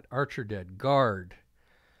 but archer dead. Guard.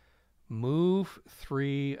 Move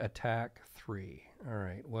 3, attack 3. All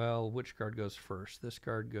right, well, which guard goes first? This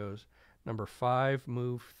guard goes number 5,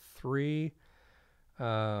 move 3.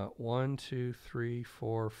 1, 2, 3,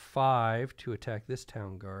 4, 5 to attack this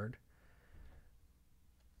town guard.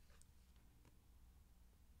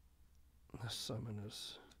 The summon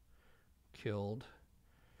is killed.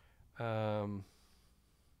 1,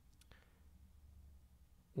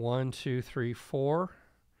 2, 3, 4.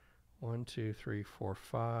 1, 2, 3, 4,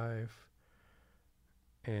 5.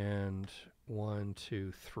 And 1,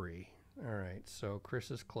 2, 3. All right, so Chris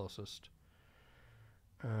is closest.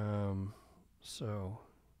 So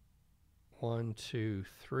 1, 2,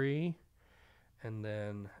 3, and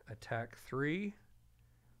then attack 3.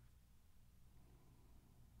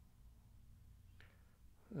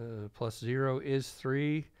 +0 is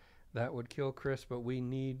 3. That would kill Chris, but we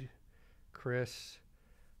need Chris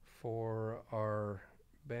for our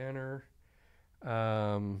banner.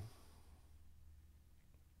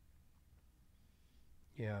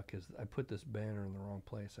 Yeah, because I put this banner in the wrong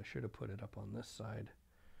place. I should have put it up on this side.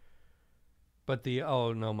 But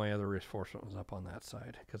oh no, my other reinforcement was up on that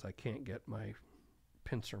side because I can't get my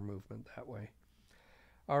pincer movement that way.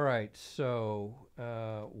 All right, so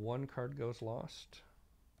 1 card goes lost.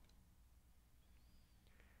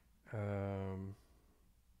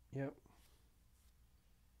 Yep.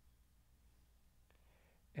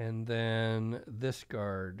 And then this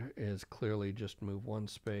guard is clearly just move 1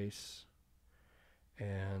 space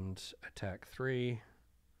and attack 3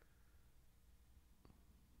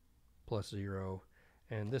 +0.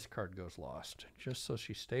 And this card goes lost, just so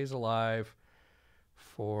she stays alive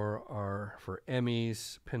for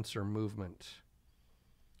Emmy's pincer movement.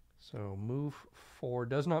 So move 4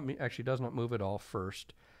 does not move at all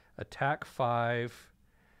first. Attack 5.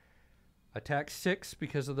 Attack 6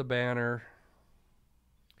 because of the banner.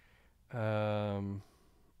 All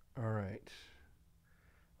right.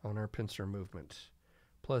 On our pincer movement.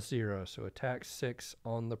 +0. So attack 6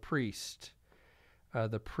 on the priest.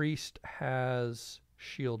 The priest has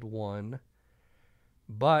shield 1,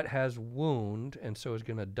 but has wound, and so is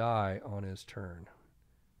going to die on his turn.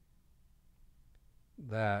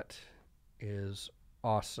 That is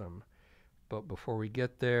awesome. But before we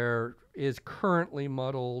get there, is currently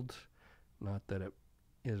muddled. Not that it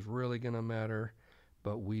is really going to matter,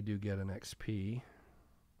 but we do get an XP.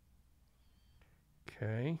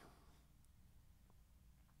 Okay.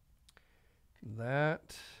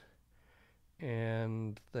 That.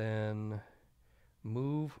 And then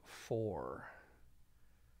move 4.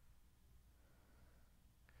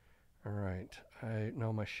 All right. I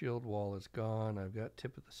know my shield wall is gone. I've got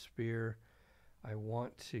tip of the spear. I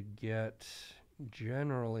want to get,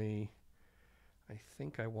 generally, I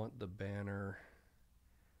think I want the banner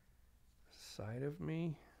side of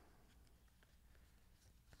me.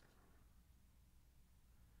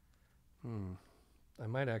 I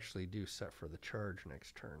might actually do set for the charge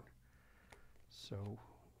next turn. So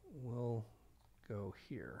we'll go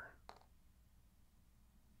here.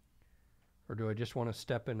 Or do I just want to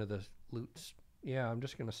step into the loot? Yeah, I'm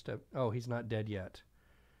just going to step. Oh, he's not dead yet.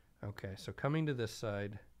 Okay, so coming to this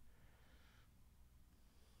side.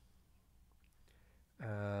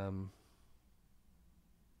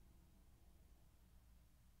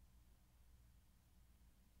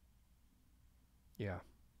 Yeah.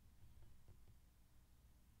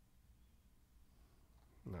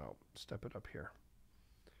 No, step it up here.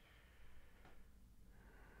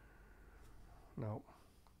 No.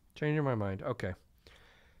 Changing my mind. Okay.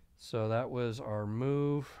 So that was our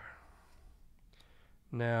move.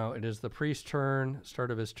 Now it is the priest's turn.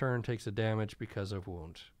 Start of his turn takes a damage because of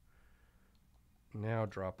wound. Now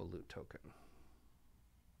drop a loot token.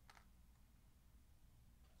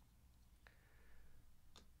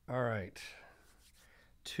 All right.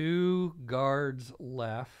 2 guards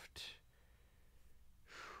left.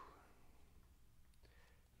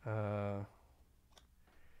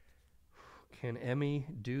 Can Emmy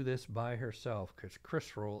do this by herself? Because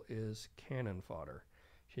Crystal is cannon fodder.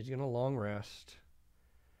 She's going to long rest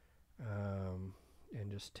and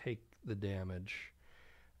just take the damage.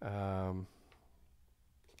 Emmy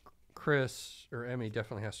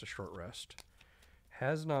definitely has to short rest.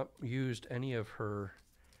 Has not used any of her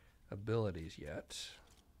abilities yet,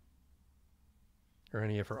 or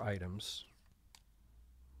any of her items.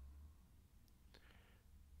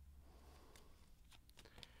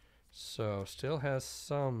 So still has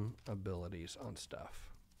some abilities on stuff.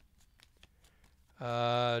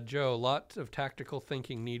 Joe, lots of tactical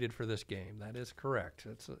thinking needed for this game. That is correct.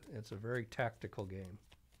 It's a very tactical game.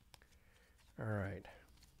 All right.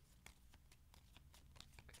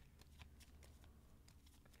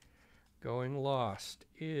 Going lost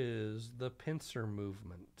is the pincer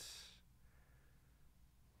movement.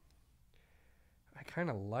 I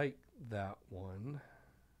kind of like that one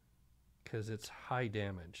because it's high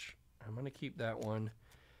damage. I'm going to keep that one.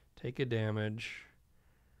 Take a damage.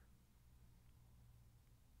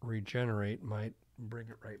 Regenerate might bring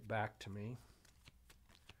it right back to me.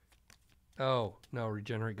 Oh, no,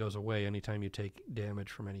 regenerate goes away anytime you take damage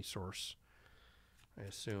from any source. I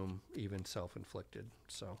assume even self-inflicted,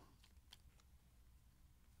 so.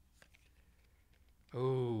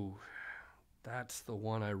 Oh, that's the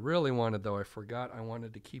one I really wanted, though. I forgot I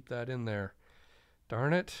wanted to keep that in there.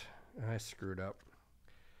 Darn it. I screwed up.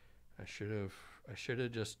 I should have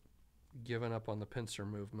just given up on the pincer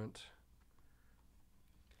movement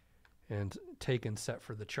and taken set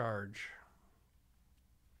for the charge,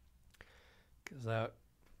 because that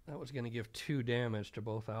was going to give 2 damage to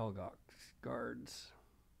both Algox guards.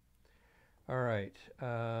 All right,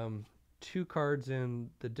 2 cards in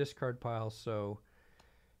the discard pile, so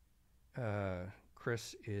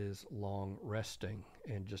Chris is long resting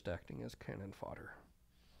and just acting as cannon fodder.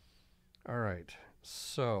 All right,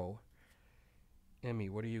 so Emmy,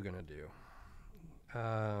 what are you going to do?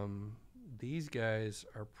 These guys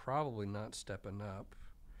are probably not stepping up.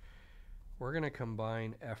 We're going to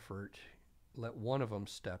combine effort let one of them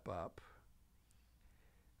step up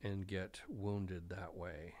and get wounded that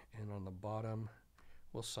way. And on the bottom,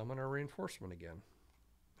 we'll summon our reinforcement again.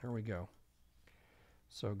 There we go.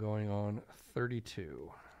 So going on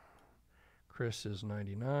 32. Chris is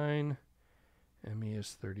 99. Emmy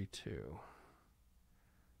is 32.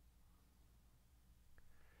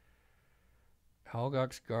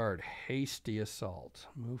 Algok's Guard, hasty assault.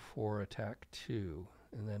 Move 4, attack 2.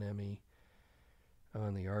 And then Emmy. Oh,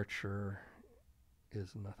 and the archer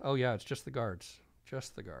is nothing. Oh, yeah, it's just the guards.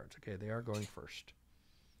 Just the guards. Okay, they are going first.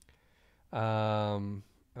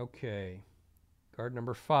 Okay. Guard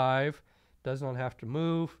number 5 does not have to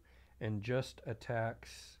move and just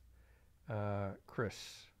attacks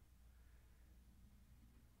Chris.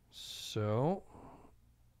 So,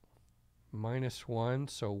 -1,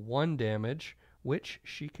 so 1 damage, which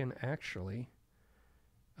she can actually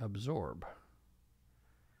absorb.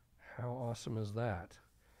 How awesome is that?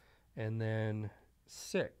 And then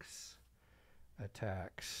 6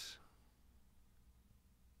 attacks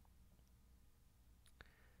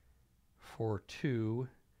for 2,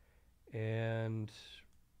 and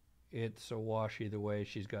it's a wash either way.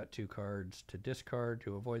 She's got 2 cards to discard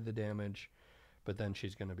to avoid the damage, but then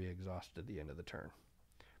she's going to be exhausted at the end of the turn.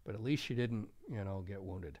 But at least she didn't, get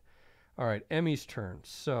wounded. All right, Emmy's turn.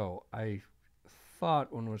 So I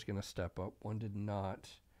thought one was going to step up. One did not.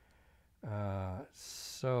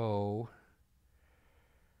 So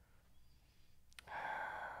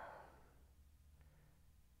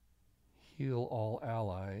heal all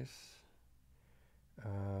allies.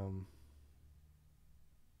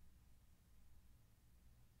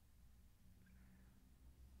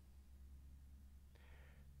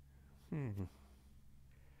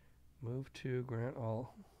 Move 2, grant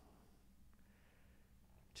all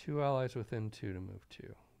 2 allies within 2 to move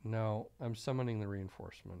 2. No, I'm summoning the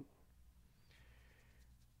reinforcement.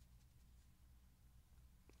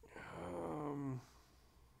 I'm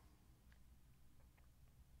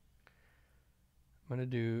going to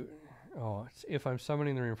do... Oh, if I'm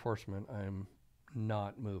summoning the reinforcement, I'm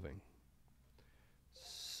not moving.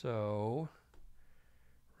 So,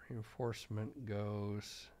 reinforcement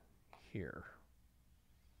goes here.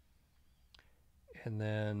 And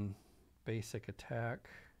then basic attack.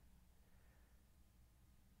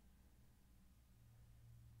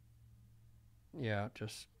 Yeah,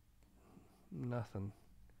 just nothing.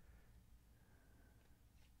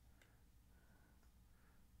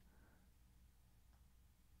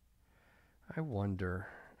 I wonder,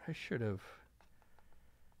 I should have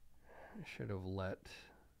let...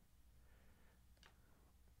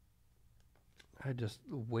 I just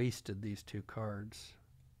wasted these 2 cards.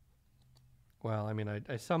 Well, I mean,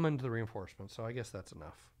 I summoned the reinforcement, so I guess that's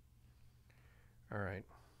enough. All right.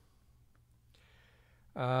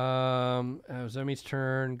 It was Emmy's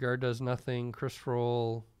turn. Guard does nothing. Chris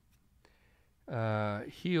roll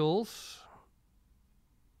heals.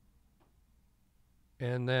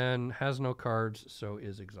 And then has no cards, so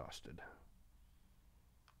is exhausted.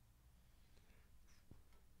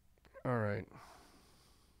 All right.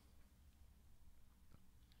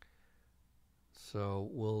 So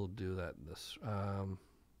we'll do that this.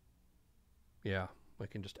 Yeah, we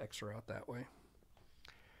can just X her out that way.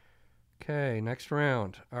 Okay, next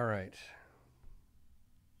round. All right.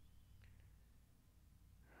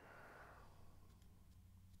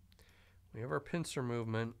 We have our pincer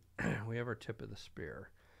movement. We have our tip of the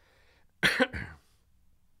spear.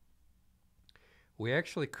 We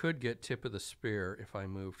actually could get tip of the spear if I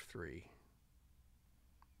moved 3.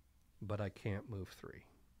 But I can't move 3.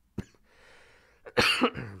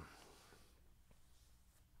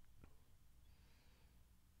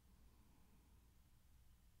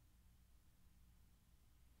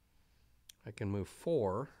 I can move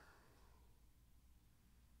 4.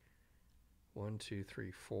 1, 2,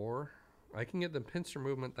 3, 4. I can get the pincer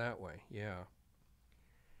movement that way, yeah.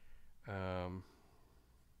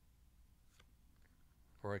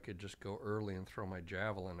 Or I could just go early and throw my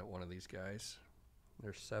javelin at one of these guys.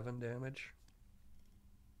 There's 7 damage.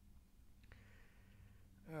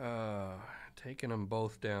 Taking them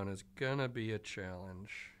both down is gonna be a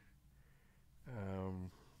challenge.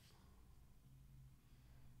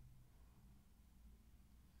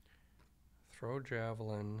 Throw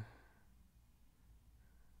javelin.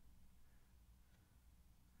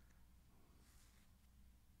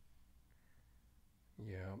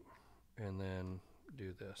 Yeah, and then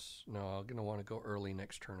do this. No, I'm going to want to go early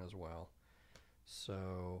next turn as well.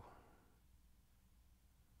 So...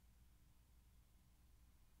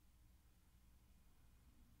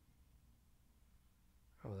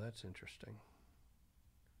 Oh, that's interesting.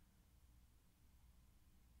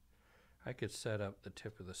 I could set up the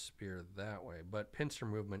tip of the spear that way, but pincer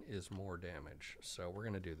movement is more damage, so we're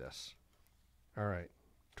going to do this. All right,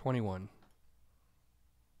 21.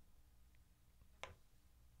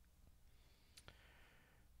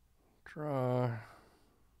 Draw.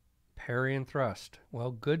 Parry and thrust.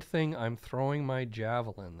 Well, good thing I'm throwing my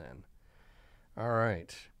javelin then. All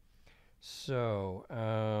right.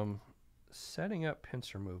 So, setting up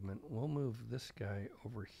pincer movement, we'll move this guy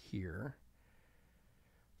over here.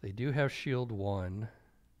 They do have shield 1,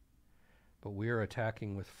 but we are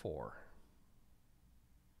attacking with 4.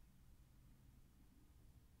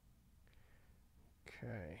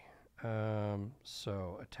 Okay.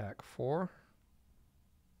 So attack 4.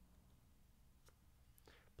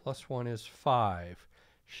 +1 is 5.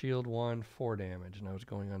 Shield 1, 4 damage. And I was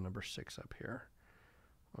going on number 6 up here.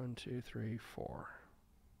 1, 2, 3, 4.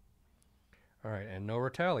 All right, and no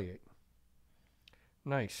retaliate.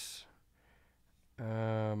 Nice.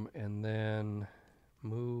 And then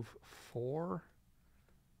move 4.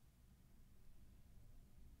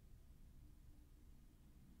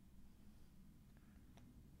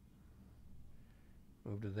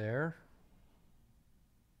 Move to there.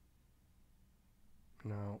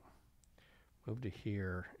 No. Move to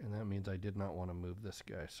here, and that means I did not want to move this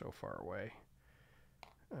guy so far away.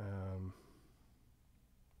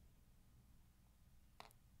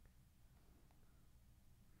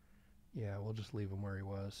 Yeah, we'll just leave him where he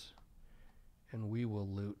was. And we will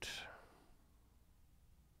loot.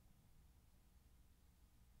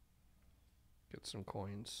 Get some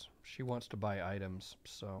coins. She wants to buy items,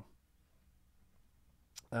 so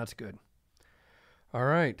that's good. All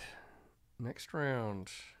right. Next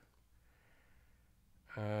round.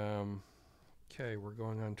 Okay, we're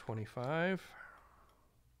going on 25.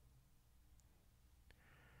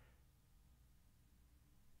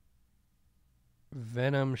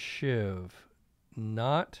 Venom Shiv.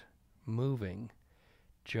 Not moving.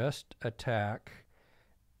 Just attack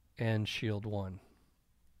and shield 1.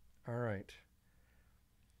 All right.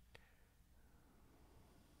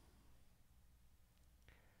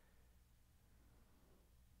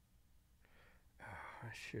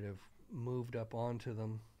 I should have moved up onto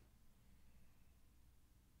them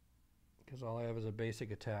because all I have is a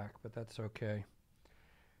basic attack, but that's okay.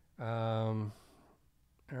 All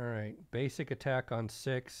right, basic attack on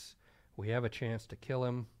 6. We have a chance to kill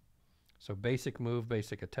him. So basic move,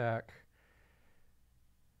 basic attack.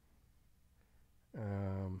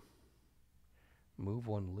 Move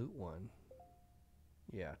 1, loot 1.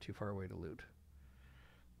 Yeah, too far away to loot.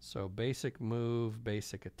 So basic move,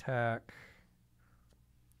 basic attack.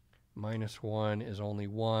 -1 is only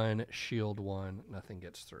 1. Shield 1. Nothing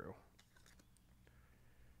gets through.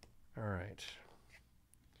 All right.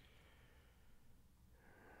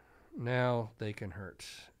 Now they can hurt.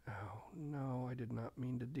 Oh, no, I did not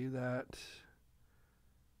mean to do that.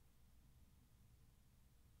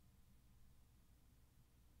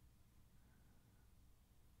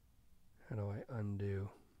 How do I undo?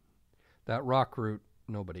 That rock root,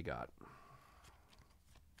 nobody got.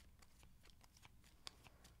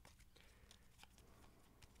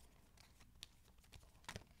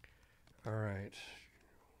 All right.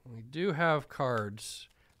 We do have cards.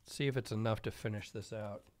 Let's see if it's enough to finish this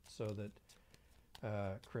out so that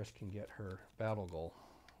Chris can get her battle goal,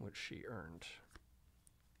 which she earned.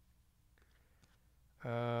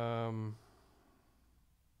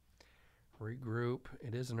 Regroup.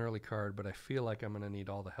 It is an early card, but I feel like I'm going to need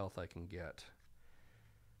all the health I can get.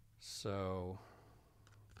 So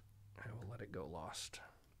I will let it go lost.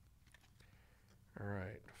 All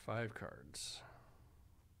right, 5 cards.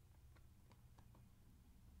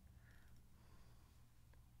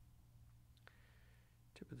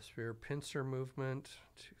 Tip of the spear, pincer movement,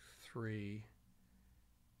 2, 3.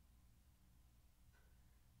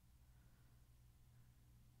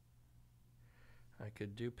 I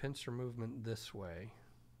could do pincer movement this way,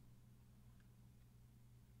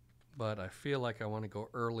 but I feel like I want to go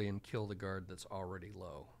early and kill the guard that's already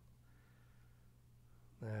low.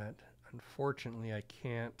 That, unfortunately, I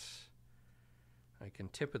can't. I can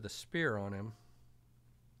tip of the spear on him.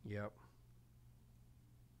 Yep.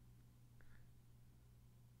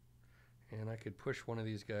 And I could push one of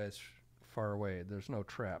these guys far away. There's no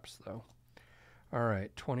traps, though. All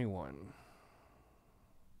right, 21.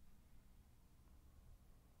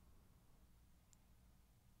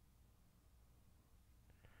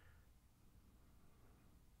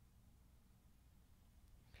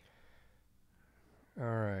 All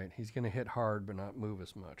right, he's going to hit hard but not move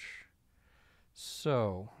as much.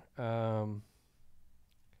 So,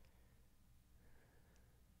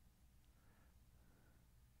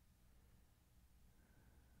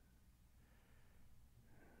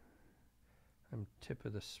 I'm tip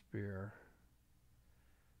of the spear.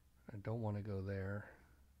 I don't want to go there.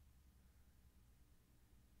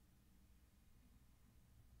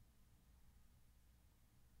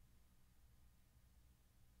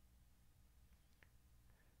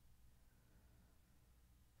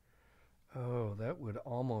 Oh, that would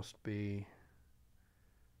almost be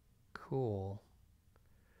cool.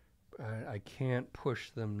 I can't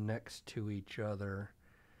push them next to each other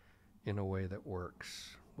in a way that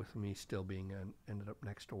works with me still being ended up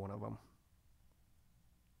next to one of them.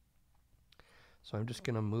 So I'm just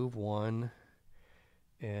going to move 1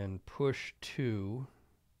 and push 2.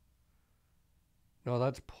 No,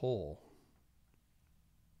 that's pull.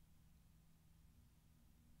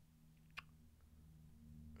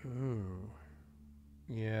 Ooh.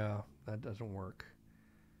 Yeah, that doesn't work.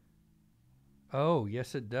 Oh,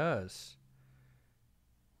 yes it does.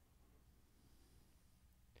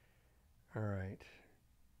 All right.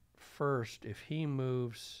 First, if he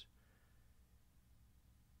moves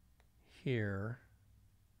here,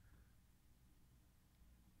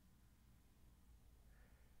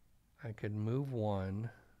 I could move 1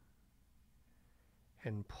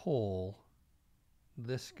 and pull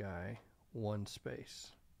this guy 1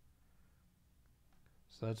 space.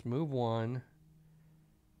 So that's move 1,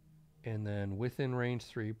 and then within range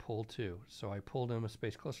 3, pull 2. So I pulled him a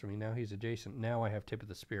space closer to me. Now he's adjacent. Now I have tip of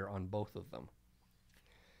the spear on both of them.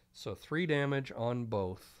 So 3 damage on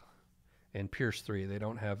both, and pierce 3. They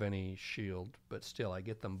don't have any shield, but still I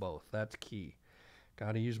get them both. That's key.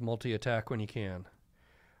 Got to use multi-attack when you can.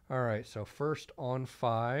 All right, so first on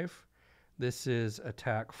 5, this is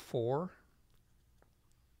attack 4.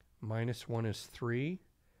 -1 is 3.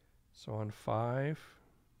 So on 5,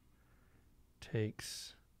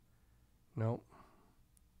 takes, nope.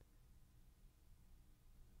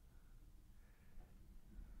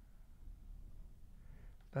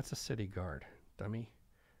 That's a city guard, dummy.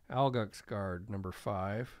 Algux guard, number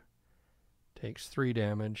 5, takes 3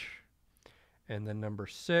 damage. And then number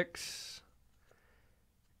 6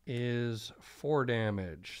 is 4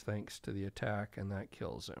 damage, thanks to the attack, and that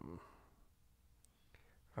kills him.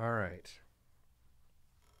 All right.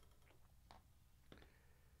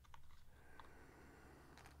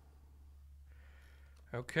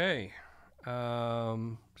 Okay.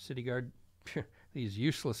 City guard. These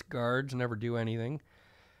useless guards never do anything.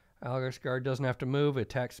 Algux guard doesn't have to move.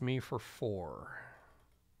 Attacks me for 4.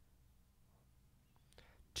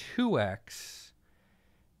 2x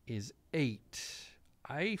is 8.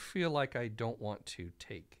 I feel like I don't want to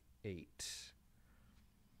take 8.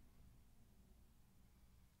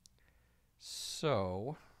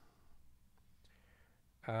 So,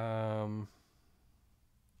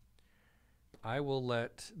 I will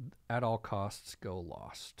let at all costs go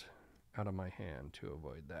lost out of my hand to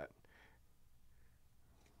avoid that.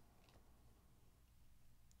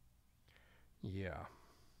 Yeah.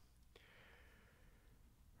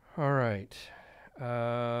 All right.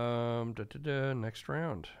 Next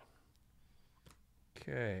round.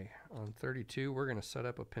 Okay, on 32, we're going to set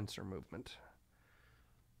up a pincer movement.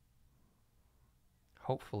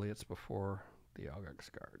 Hopefully it's before the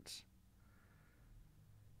Algux guards.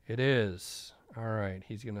 It is. All right,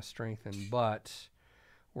 he's going to strengthen, but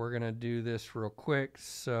we're going to do this real quick.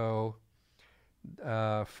 So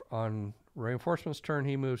on Reinforcement's turn,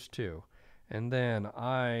 he moves 2. And then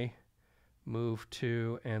I move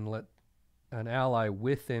 2 and let an ally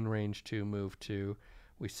within range 2 move 2.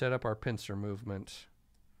 We set up our pincer movement.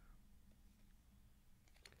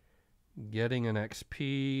 Getting an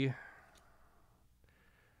XP.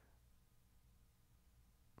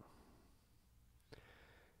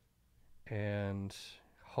 And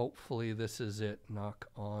hopefully this is it. Knock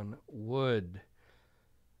on wood.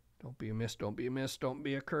 Don't be a miss, don't be a miss, don't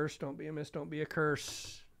be a curse, don't be a miss, don't be a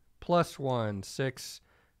curse. +1, 6.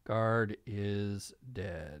 Guard is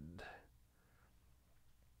dead.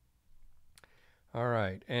 All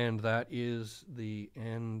right, and that is the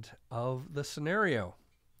end of the scenario.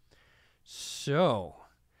 So,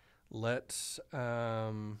 let's...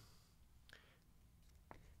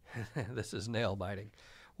 this is nail biting.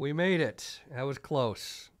 We made it. That was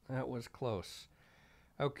close. That was close.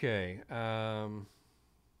 Okay.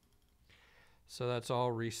 So that's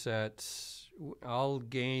all reset. I'll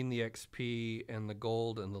gain the XP and the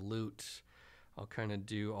gold and the loot. I'll kind of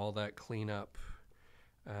do all that cleanup.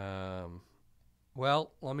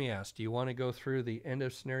 Well, let me ask. Do you want to go through the end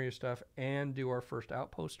of scenario stuff and do our first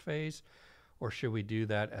outpost phase? Or should we do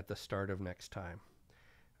that at the start of next time?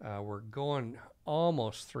 We're going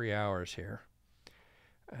almost 3 hours here.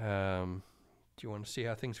 Do you want to see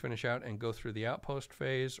how things finish out and go through the outpost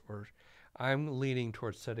phase, or I'm leaning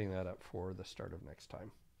towards setting that up for the start of next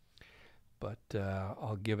time? but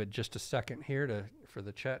I'll give it just a second here for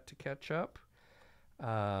the chat to catch up.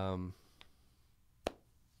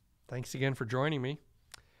 Thanks again for joining me.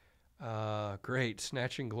 Great,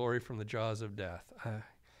 snatching glory from the jaws of death.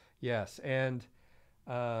 Yes, and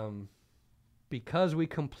because we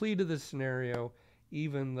completed the scenario,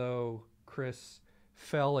 even though Chris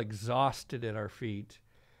fell exhausted at our feet,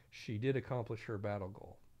 she did accomplish her battle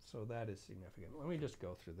goal. So that is significant. Let me just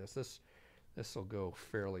go through this. This will go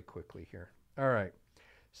fairly quickly here. All right.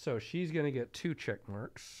 So she's going to get 2 check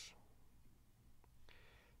marks.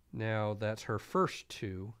 Now that's her first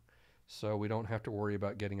 2, so we don't have to worry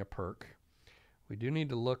about getting a perk. We do need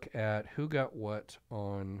to look at who got what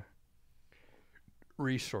on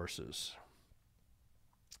resources.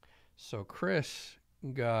 So Chris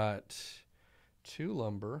got 2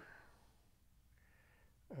 lumber.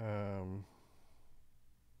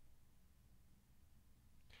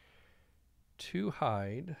 2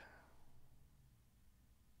 hide,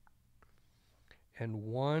 and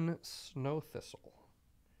 1 snow thistle.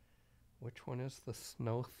 Which one is the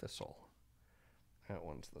snow thistle? That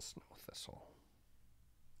one's the snow thistle.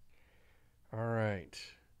 All right.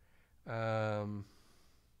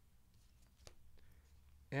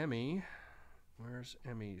 Emmy, where's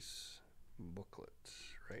Emmy's booklet?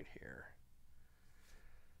 Right here.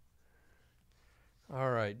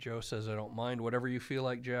 All right, Joe says, I don't mind whatever you feel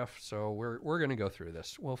like, Jeff. So we're going to go through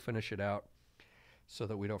this. We'll finish it out so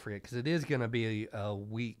that we don't forget, because it is going to be a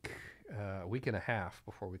week and a half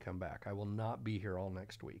before we come back. I will not be here all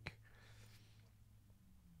next week.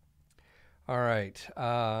 All right,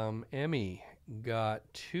 Emmy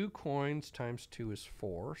got 2 coins times 2 is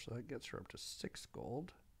 4, so that gets her up to 6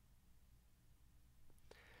 gold.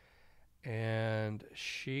 And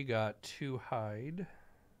she got 2 hide.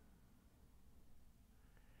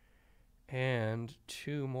 And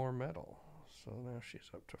 2 more metal. So now she's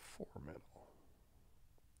up to 4 metal.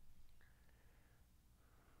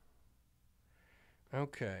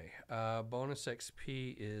 Okay. Bonus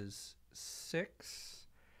XP is 6.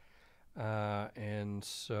 And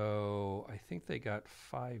so I think they got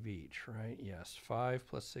 5 each, right? Yes. 5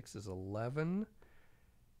 plus 6 is 11.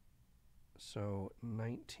 So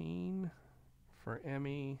 19 for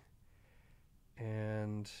Emmy.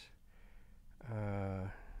 And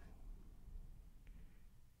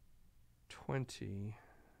 20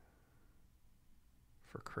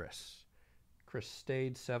 for Chris. Chris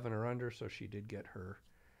stayed 7 or under, so she did get her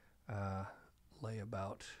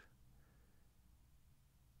layabout.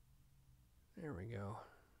 There we go.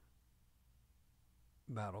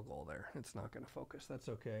 Battle goal there. It's not going to focus. That's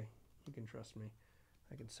okay. You can trust me.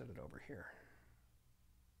 I can set it over here.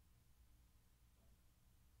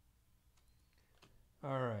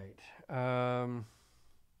 All right.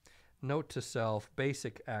 Note to self,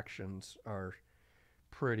 basic actions are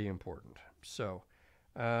pretty important. So,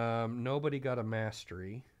 nobody got a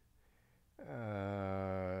mastery.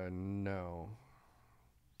 No.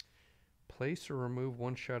 Place or remove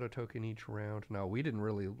 1 shadow token each round. No, we didn't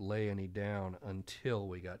really lay any down until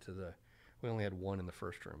we got to we only had 1 in the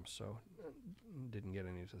first room, so didn't get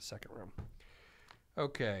any to the second room.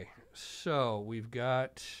 Okay, so we've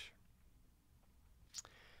got,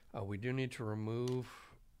 we do need to remove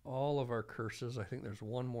all of our curses. I think there's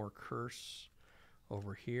 1 more curse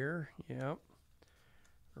over here. Yep.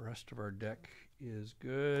 The rest of our deck is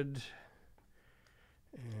good.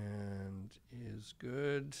 And is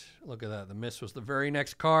good. Look at that. The miss was the very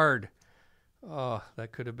next card. Oh,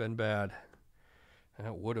 that could have been bad.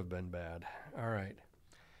 That would have been bad. All right.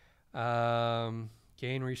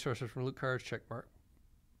 Gain resources from loot cards. Check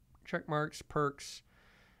marks, perks.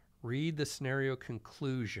 Read the scenario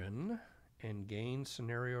conclusion and gain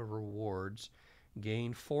scenario rewards.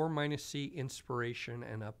 Gain 4-C inspiration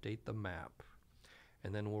and update the map.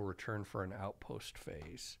 And then we'll return for an outpost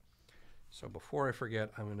phase. So before I forget,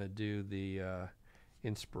 I'm going to do the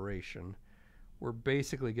inspiration. We're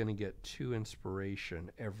basically going to get 2 inspiration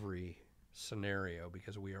every scenario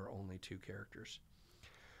because we are only 2 characters.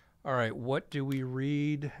 All right, what do we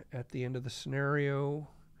read at the end of the scenario?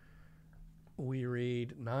 We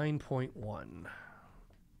read 9.1.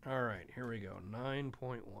 All right, here we go,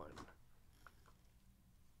 9.1.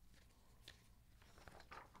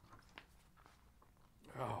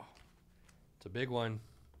 Oh, it's a big one.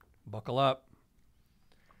 Buckle up.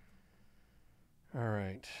 All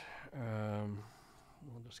right.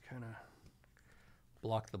 We'll just kind of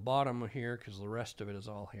block the bottom here because the rest of it is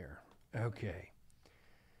all here. Okay.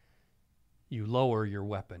 You lower your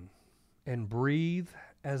weapon and breathe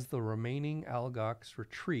as the remaining Algox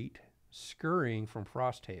retreat, scurrying from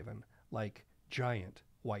Frosthaven like giant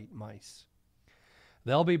white mice.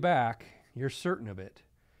 They'll be back, you're certain of it,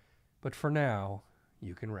 But for now,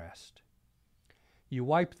 you can rest. You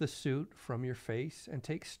wipe the soot from your face and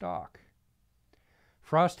take stock.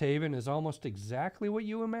 Frosthaven is almost exactly what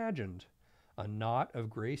you imagined. A knot of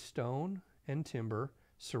gray stone and timber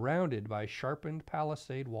surrounded by sharpened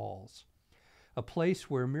palisade walls. A place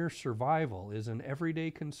where mere survival is an everyday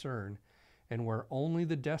concern and where only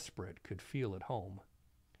the desperate could feel at home.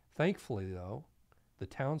 Thankfully, though, the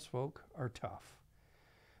townsfolk are tough.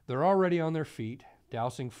 They're already on their feet,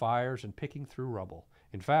 dousing fires and picking through rubble.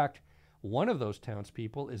 In fact, one of those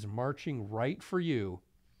townspeople is marching right for you,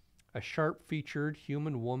 a sharp-featured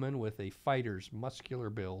human woman with a fighter's muscular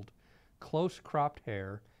build, close-cropped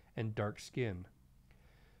hair, and dark skin.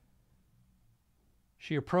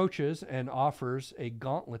 She approaches and offers a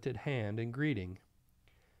gauntleted hand in greeting.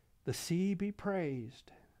 "The sea be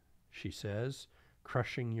praised," she says,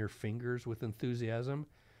 crushing your fingers with enthusiasm.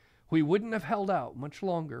 "We wouldn't have held out much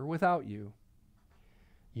longer without you."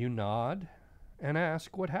 You nod and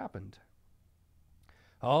ask what happened.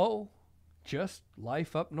 "Oh, just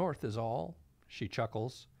life up north is all," she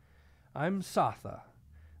chuckles. "I'm Satha,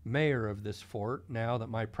 mayor of this fort now that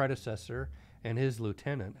my predecessor and his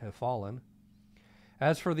lieutenant have fallen.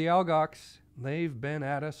 As for the Algox, they've been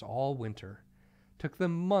at us all winter. Took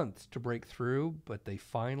them months to break through, but they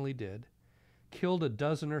finally did. Killed a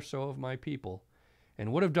dozen or so of my people,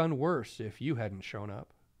 and would have done worse if you hadn't shown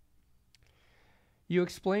up." You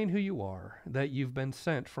explain who you are, that you've been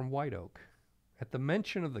sent from White Oak. At the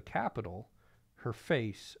mention of the capital, her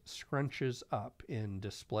face scrunches up in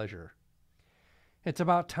displeasure. "It's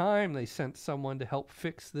about time they sent someone to help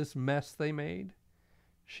fix this mess they made,"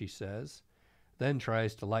 she says, then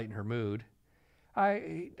tries to lighten her mood.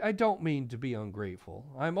 I don't mean to be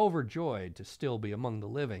ungrateful. I'm overjoyed to still be among the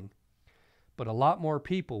living. But a lot more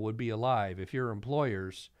people would be alive if your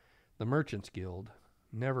employers, the Merchants Guild,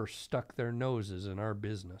 never stuck their noses in our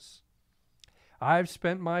business. I've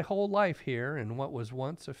spent my whole life here in what was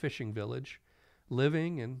once a fishing village,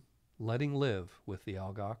 living and letting live with the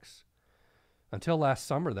Algox. Until last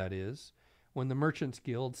summer, that is, when the Merchants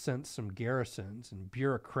Guild sent some garrisons and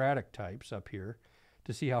bureaucratic types up here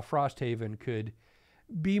to see how Frosthaven could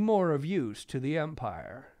be more of use to the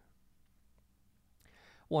Empire.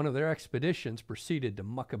 One of their expeditions proceeded to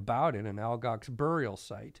muck about in an Algox burial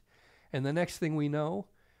site, and the next thing we know,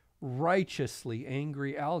 righteously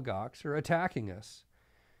angry Algox are attacking us.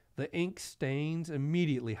 The ink stains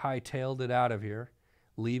immediately hightailed it out of here,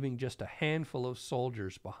 leaving just a handful of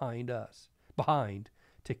soldiers behind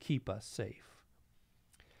to keep us safe.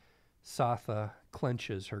 Satha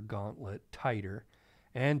clenches her gauntlet tighter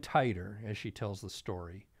and tighter as she tells the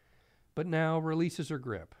story, but now releases her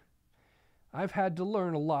grip. "I've had to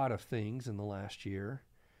learn a lot of things in the last year.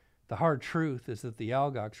 The hard truth is that the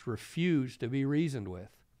Algox refuse to be reasoned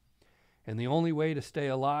with, and the only way to stay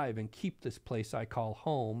alive and keep this place I call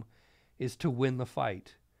home is to win the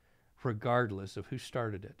fight, regardless of who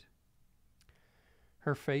started it."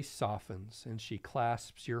 Her face softens, and she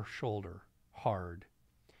clasps your shoulder hard.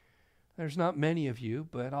 "There's not many of you,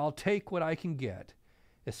 but I'll take what I can get,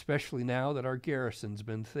 especially now that our garrison's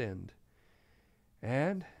been thinned.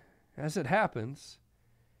 And, as it happens,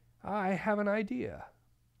 I have an idea."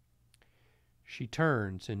 She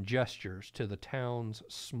turns and gestures to the town's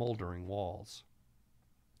smoldering walls.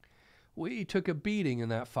 "We took a beating in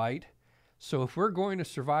that fight, so if we're going to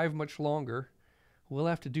survive much longer, we'll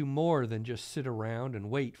have to do more than just sit around and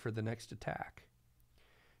wait for the next attack."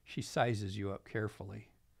 She sizes you up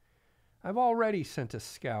carefully. "I've already sent a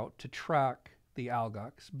scout to track the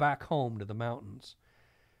Algox back home to the mountains.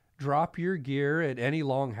 Drop your gear at any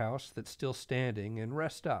longhouse that's still standing and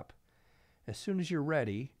rest up. As soon as you're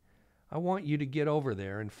ready, I want you to get over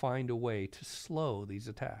there and find a way to slow these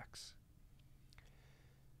attacks."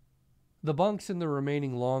 The bunks in the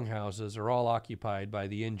remaining longhouses are all occupied by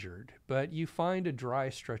the injured, but you find a dry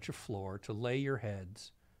stretch of floor to lay your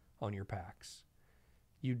heads on your packs.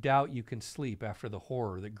 You doubt you can sleep after the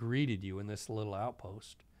horror that greeted you in this little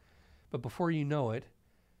outpost. But before you know it,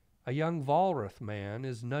 a young Valroth man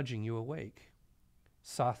is nudging you awake.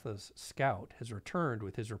 Satha's scout has returned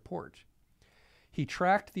with his report. He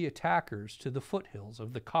tracked the attackers to the foothills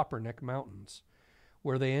of the Copperneck Mountains,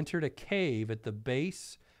 where they entered a cave at the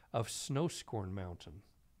base of Snowscorn Mountain.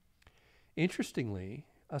 Interestingly,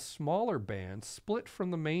 a smaller band split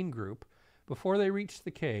from the main group before they reached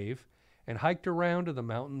the cave and hiked around to the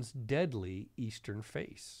mountain's deadly eastern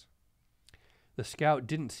face. The scout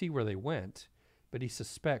didn't see where they went, but he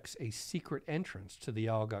suspects a secret entrance to the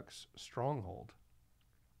Algox stronghold.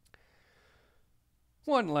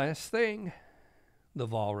 "One last thing," the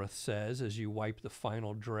Valroth says as you wipe the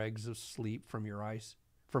final dregs of sleep from your eyes.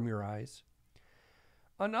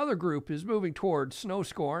 another group is moving towards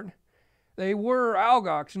Snowscorn. They were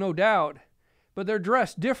Algox, no doubt, but they're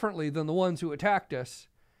dressed differently than the ones who attacked us.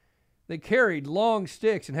 They carried long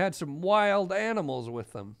sticks and had some wild animals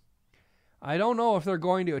with them. I don't know if they're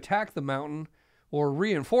going to attack the mountain or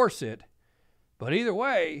reinforce it, but either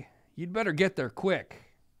way, you'd better get there quick.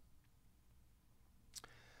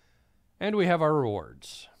 And we have our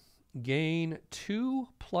rewards. Gain 2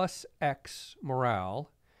 plus X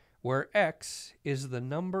morale, where X is the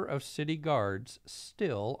number of city guards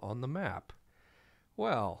still on the map.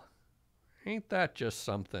 Well, ain't that just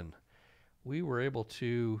something? We were able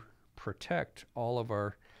to protect all of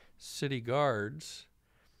our city guards,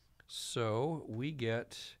 so we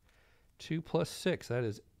get 2 plus 6. That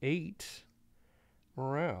is 8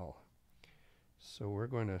 morale. So we're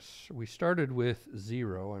going to, we started with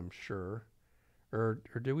 0, I'm sure. Or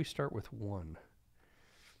did we start with 1?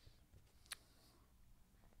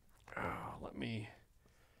 Oh, let me...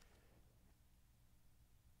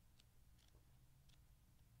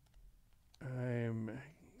 I'm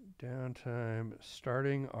downtime,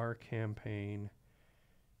 starting our campaign.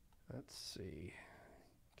 Let's see.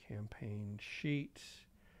 Campaign sheet,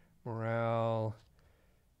 morale,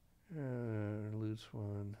 lose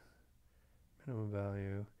 1, minimum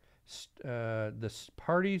value. The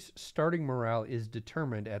party's starting morale is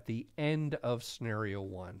determined at the end of scenario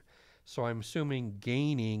 1. So I'm assuming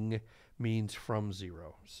gaining means from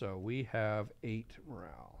 0. So we have 8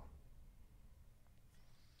 morale.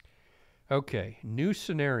 Okay, new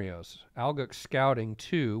scenarios. Algox Scouting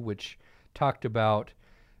 2, which talked about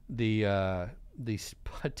the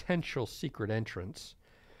potential secret entrance,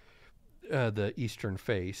 the eastern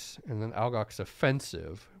face, and then Algox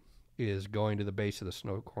Offensive is going to the base of the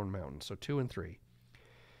Snowcorn Mountain. So 2 and 3.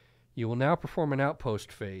 You will now perform an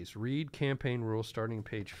outpost phase. Read campaign rules starting on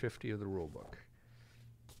page 50 of the rulebook.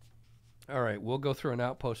 All right, we'll go through an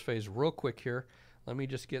outpost phase real quick here. Let me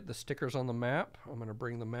just get the stickers on the map. I'm going to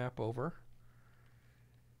bring the map over.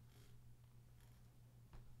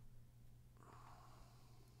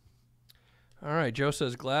 All right, Joe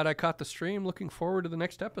says, glad I caught the stream. Looking forward to the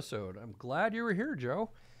next episode. I'm glad you were here,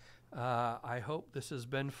 Joe. I hope this has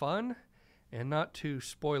been fun and not too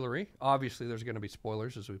spoilery. Obviously, there's going to be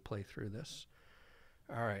spoilers as we play through this.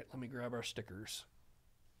 All right, let me grab our stickers.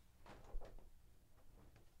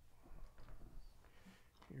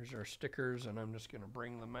 Here's our stickers, and I'm just going to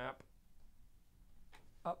bring the map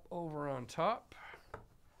up over on top.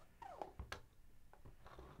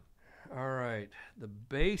 All right, the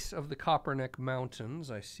base of the Copperneck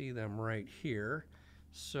Mountains, I see them right here.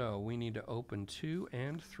 So we need to open 2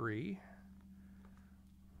 and 3.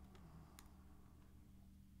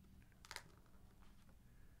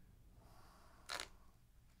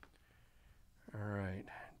 All right,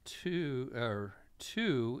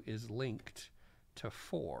 2 is linked to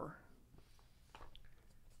 4.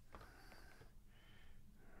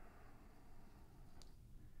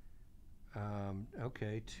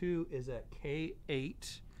 Okay, 2 is at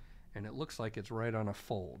K8, and it looks like it's right on a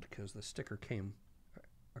fold because the sticker came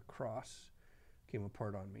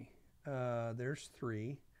apart on me. There's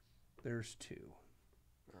 3. There's 2.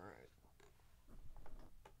 All right.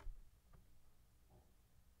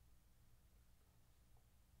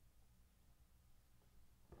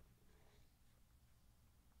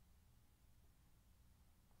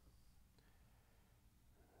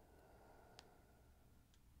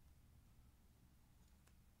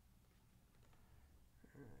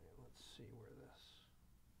 Let's see where this...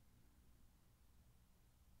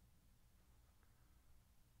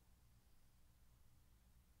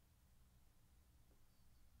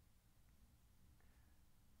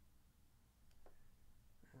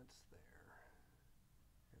 That's there.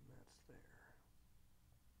 And that's there.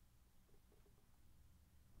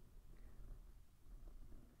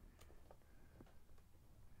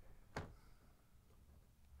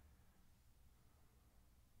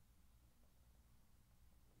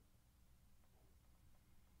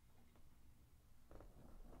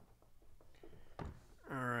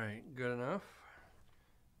 All right, good enough.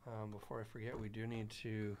 Before I forget, we do need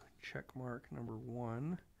to check mark number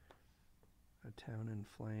 1. A town in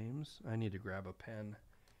flames. I need to grab a pen,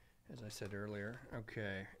 as I said earlier.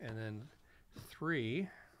 Okay, and then 3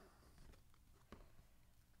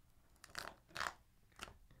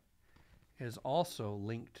 is also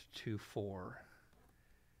linked to 4.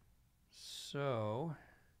 So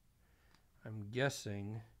I'm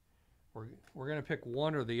guessing we're going to pick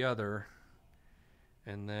one or the other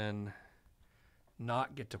and then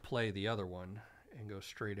not get to play the other one and go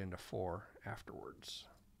straight into 4 afterwards.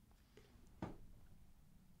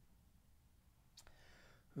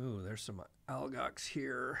 Ooh, there's some Algox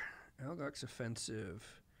here. Algok's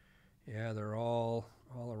offensive. Yeah, they're all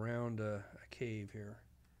around a cave here.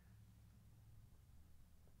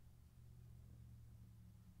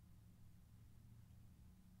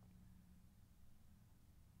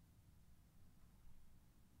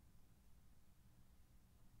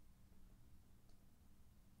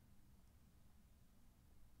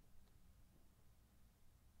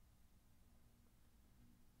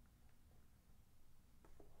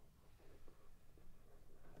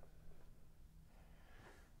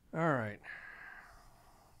 All right.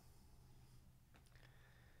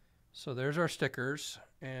 So there's our stickers,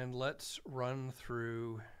 and let's run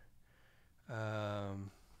through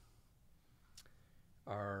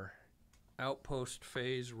our outpost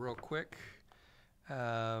phase real quick.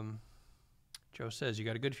 Joe says you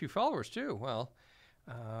got a good few followers too. Well,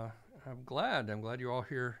 I'm glad you're all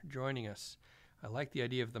here joining us. I like the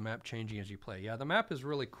idea of the map changing as you play. Yeah, the map is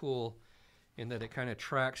really cool in that it kind of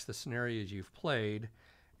tracks the scenarios you've played.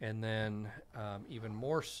 And then even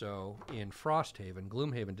more so in Frosthaven.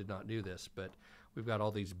 Gloomhaven did not do this, but we've got all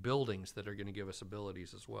these buildings that are going to give us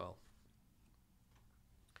abilities as well.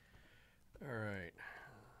 All right.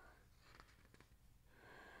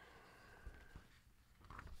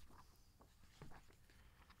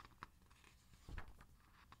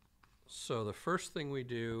 So the first thing we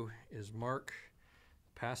do is mark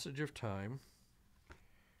passage of time.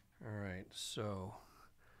 All right, so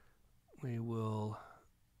we will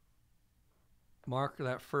mark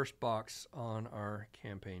that first box on our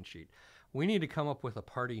campaign sheet. We need to come up with a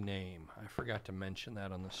party name. I forgot to mention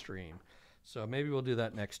that on the stream. So maybe we'll do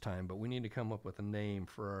that next time, but we need to come up with a name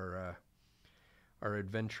for our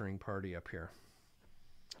adventuring party up here.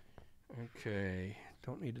 Okay,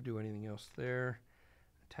 don't need to do anything else there.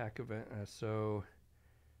 Attack event,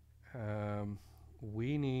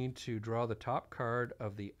 we need to draw the top card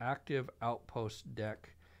of the active outpost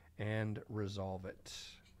deck and resolve it.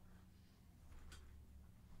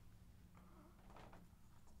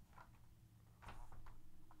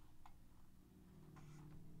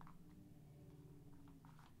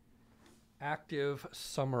 Active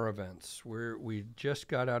summer events. We just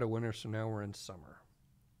got out of winter, so now we're in summer.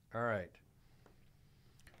 All right.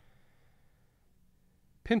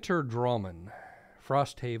 Pinter Drawman,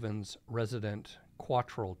 Frosthaven's resident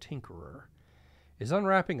quattrel tinkerer, is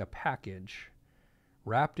unwrapping a package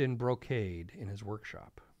wrapped in brocade in his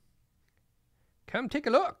workshop. Come take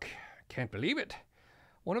a look. Can't believe it.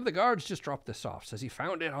 One of the guards just dropped this off. Says he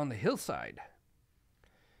found it on the hillside.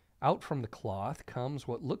 Out from the cloth comes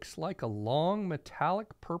what looks like a long metallic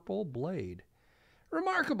purple blade.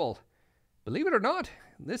 Remarkable! Believe it or not,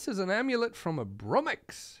 this is an amulet from a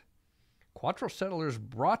Brummix. Quattro settlers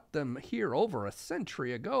brought them here over a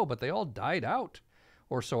century ago, but they all died out,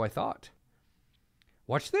 or so I thought.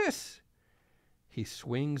 Watch this! He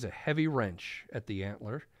swings a heavy wrench at the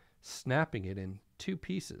antler, snapping it in 2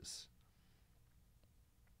 pieces.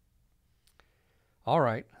 All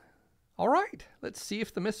right, let's see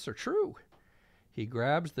if the myths are true. He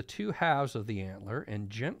grabs the 2 halves of the antler and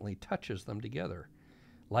gently touches them together.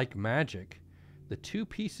 Like magic, the 2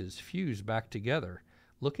 pieces fuse back together,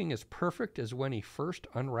 looking as perfect as when he first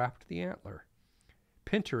unwrapped the antler.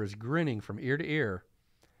 Pinter is grinning from ear to ear.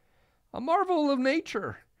 A marvel of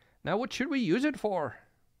nature! Now what should we use it for?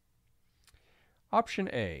 Option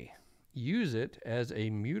A. Use it as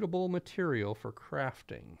a mutable material for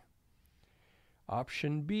crafting.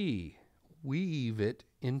 Option B. Weave it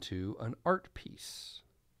into an art piece.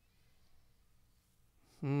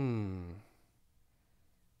 I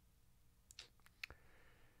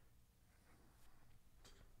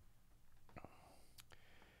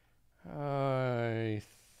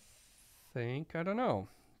don't know.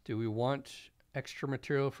 Do we want extra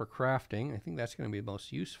material for crafting? I think that's going to be the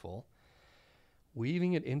most useful.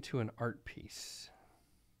 Weaving it into an art piece.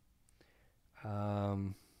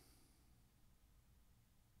 I'm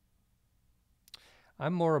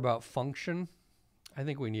more about function. I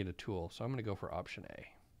think we need a tool, so I'm going to go for option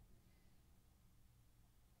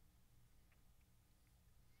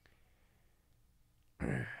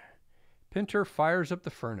A. Pinter fires up the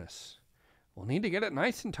furnace. We'll need to get it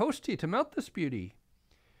nice and toasty to melt this beauty.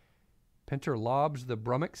 Pinter lobs the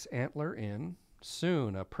Brummix antler in.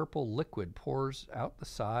 Soon a purple liquid pours out the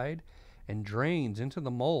side and drains into the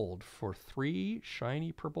mold for 3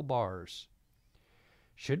 shiny purple bars.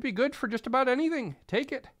 Should be good for just about anything.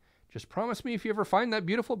 Take it. Just promise me if you ever find that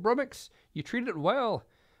beautiful Brummix, you treat it well.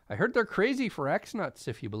 I heard they're crazy for X-nuts,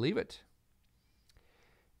 if you believe it.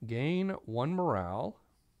 Gain 1 morale.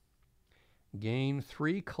 Gain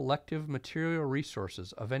 3 collective material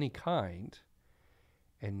resources of any kind.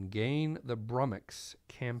 And gain the Brummix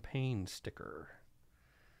campaign sticker.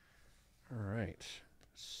 All right.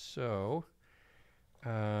 So,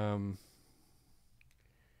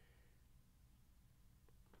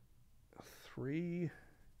 3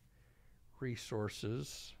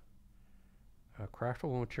 resources,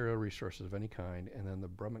 craftable material resources of any kind, and then the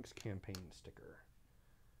Brummix campaign sticker.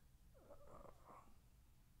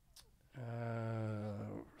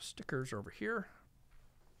 Stickers over here.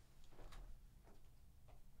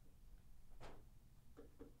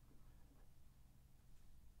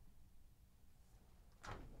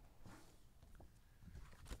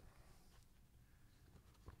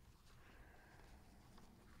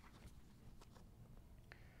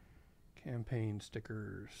 Campaign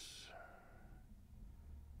stickers.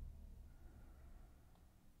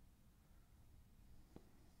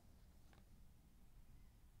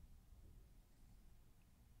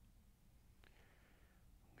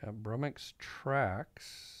 Got Brummix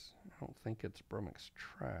tracks. I don't think it's Brummix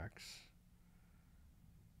tracks.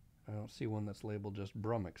 I don't see one that's labeled just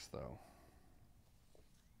Brummix though.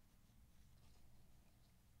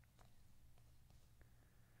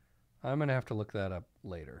 I'm going to have to look that up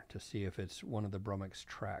later to see if it's one of the Brummix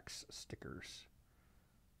tracks stickers.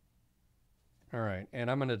 All right, and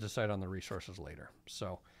I'm going to decide on the resources later.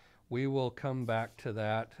 So we will come back to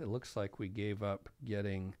that. It looks like we gave up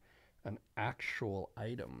getting an actual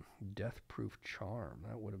item, Death-Proof Charm.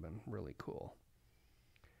 That would have been really cool.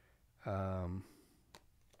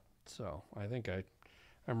 So I think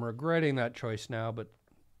I'm regretting that choice now, but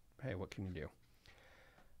hey, what can you do?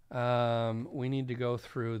 We need to go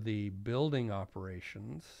through the building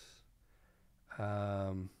operations.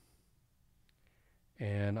 And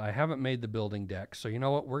I haven't made the building deck. So you know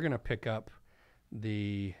what? We're going to pick up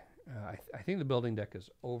the... I think the building deck is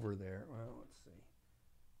over there. Well, let's see.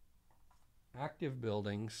 Active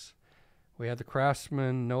buildings. We have the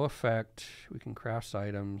craftsman, no effect. We can craft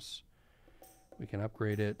items. We can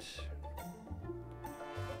upgrade it.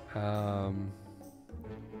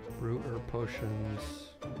 Brew herb potions.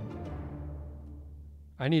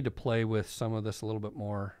 I need to play with some of this a little bit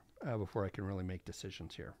more before I can really make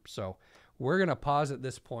decisions here. So we're going to pause at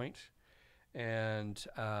this point and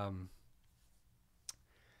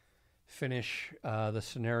finish the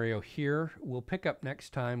scenario here. We'll pick up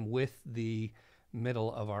next time with the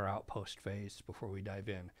middle of our outpost phase before we dive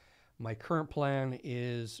in. My current plan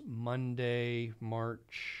is Monday,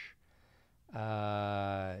 March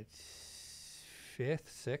 5th,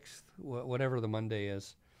 6th, whatever the Monday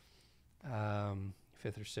is, 5th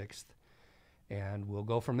or 6th, and we'll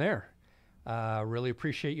go from there. Really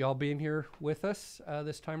appreciate y'all being here with us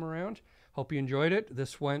this time around. Hope you enjoyed it.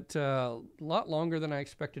 This went a lot longer than I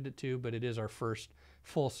expected it to, but it is our first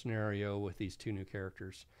full scenario with these 2 new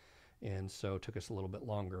characters, and so it took us a little bit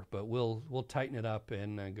longer, but we'll tighten it up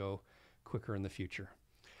and go quicker in the future.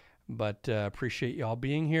 But appreciate y'all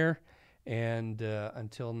being here, and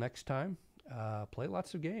until next time, play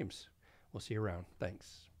lots of games. We'll see you around.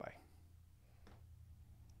 Thanks. Bye.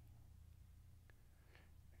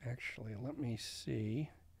 Actually, let me see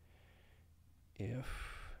if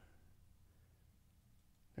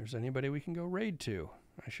there's anybody we can go raid to.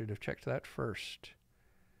 I should have checked that first.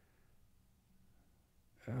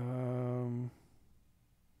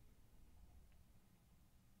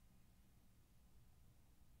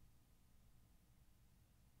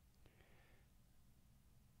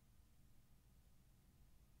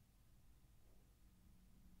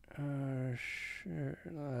 Sure.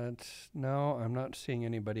 No, I'm not seeing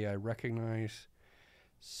anybody I recognize.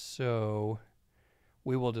 So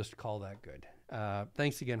we will just call that good.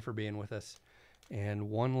 Thanks again for being with us. And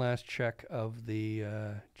one last check of the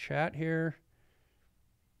chat here.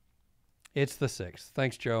 It's the 6th.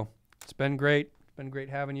 Thanks, Joe. It's been great. It's been great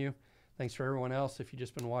having you. Thanks for everyone else if you've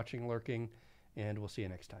just been watching, lurking, and we'll see you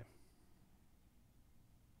next time.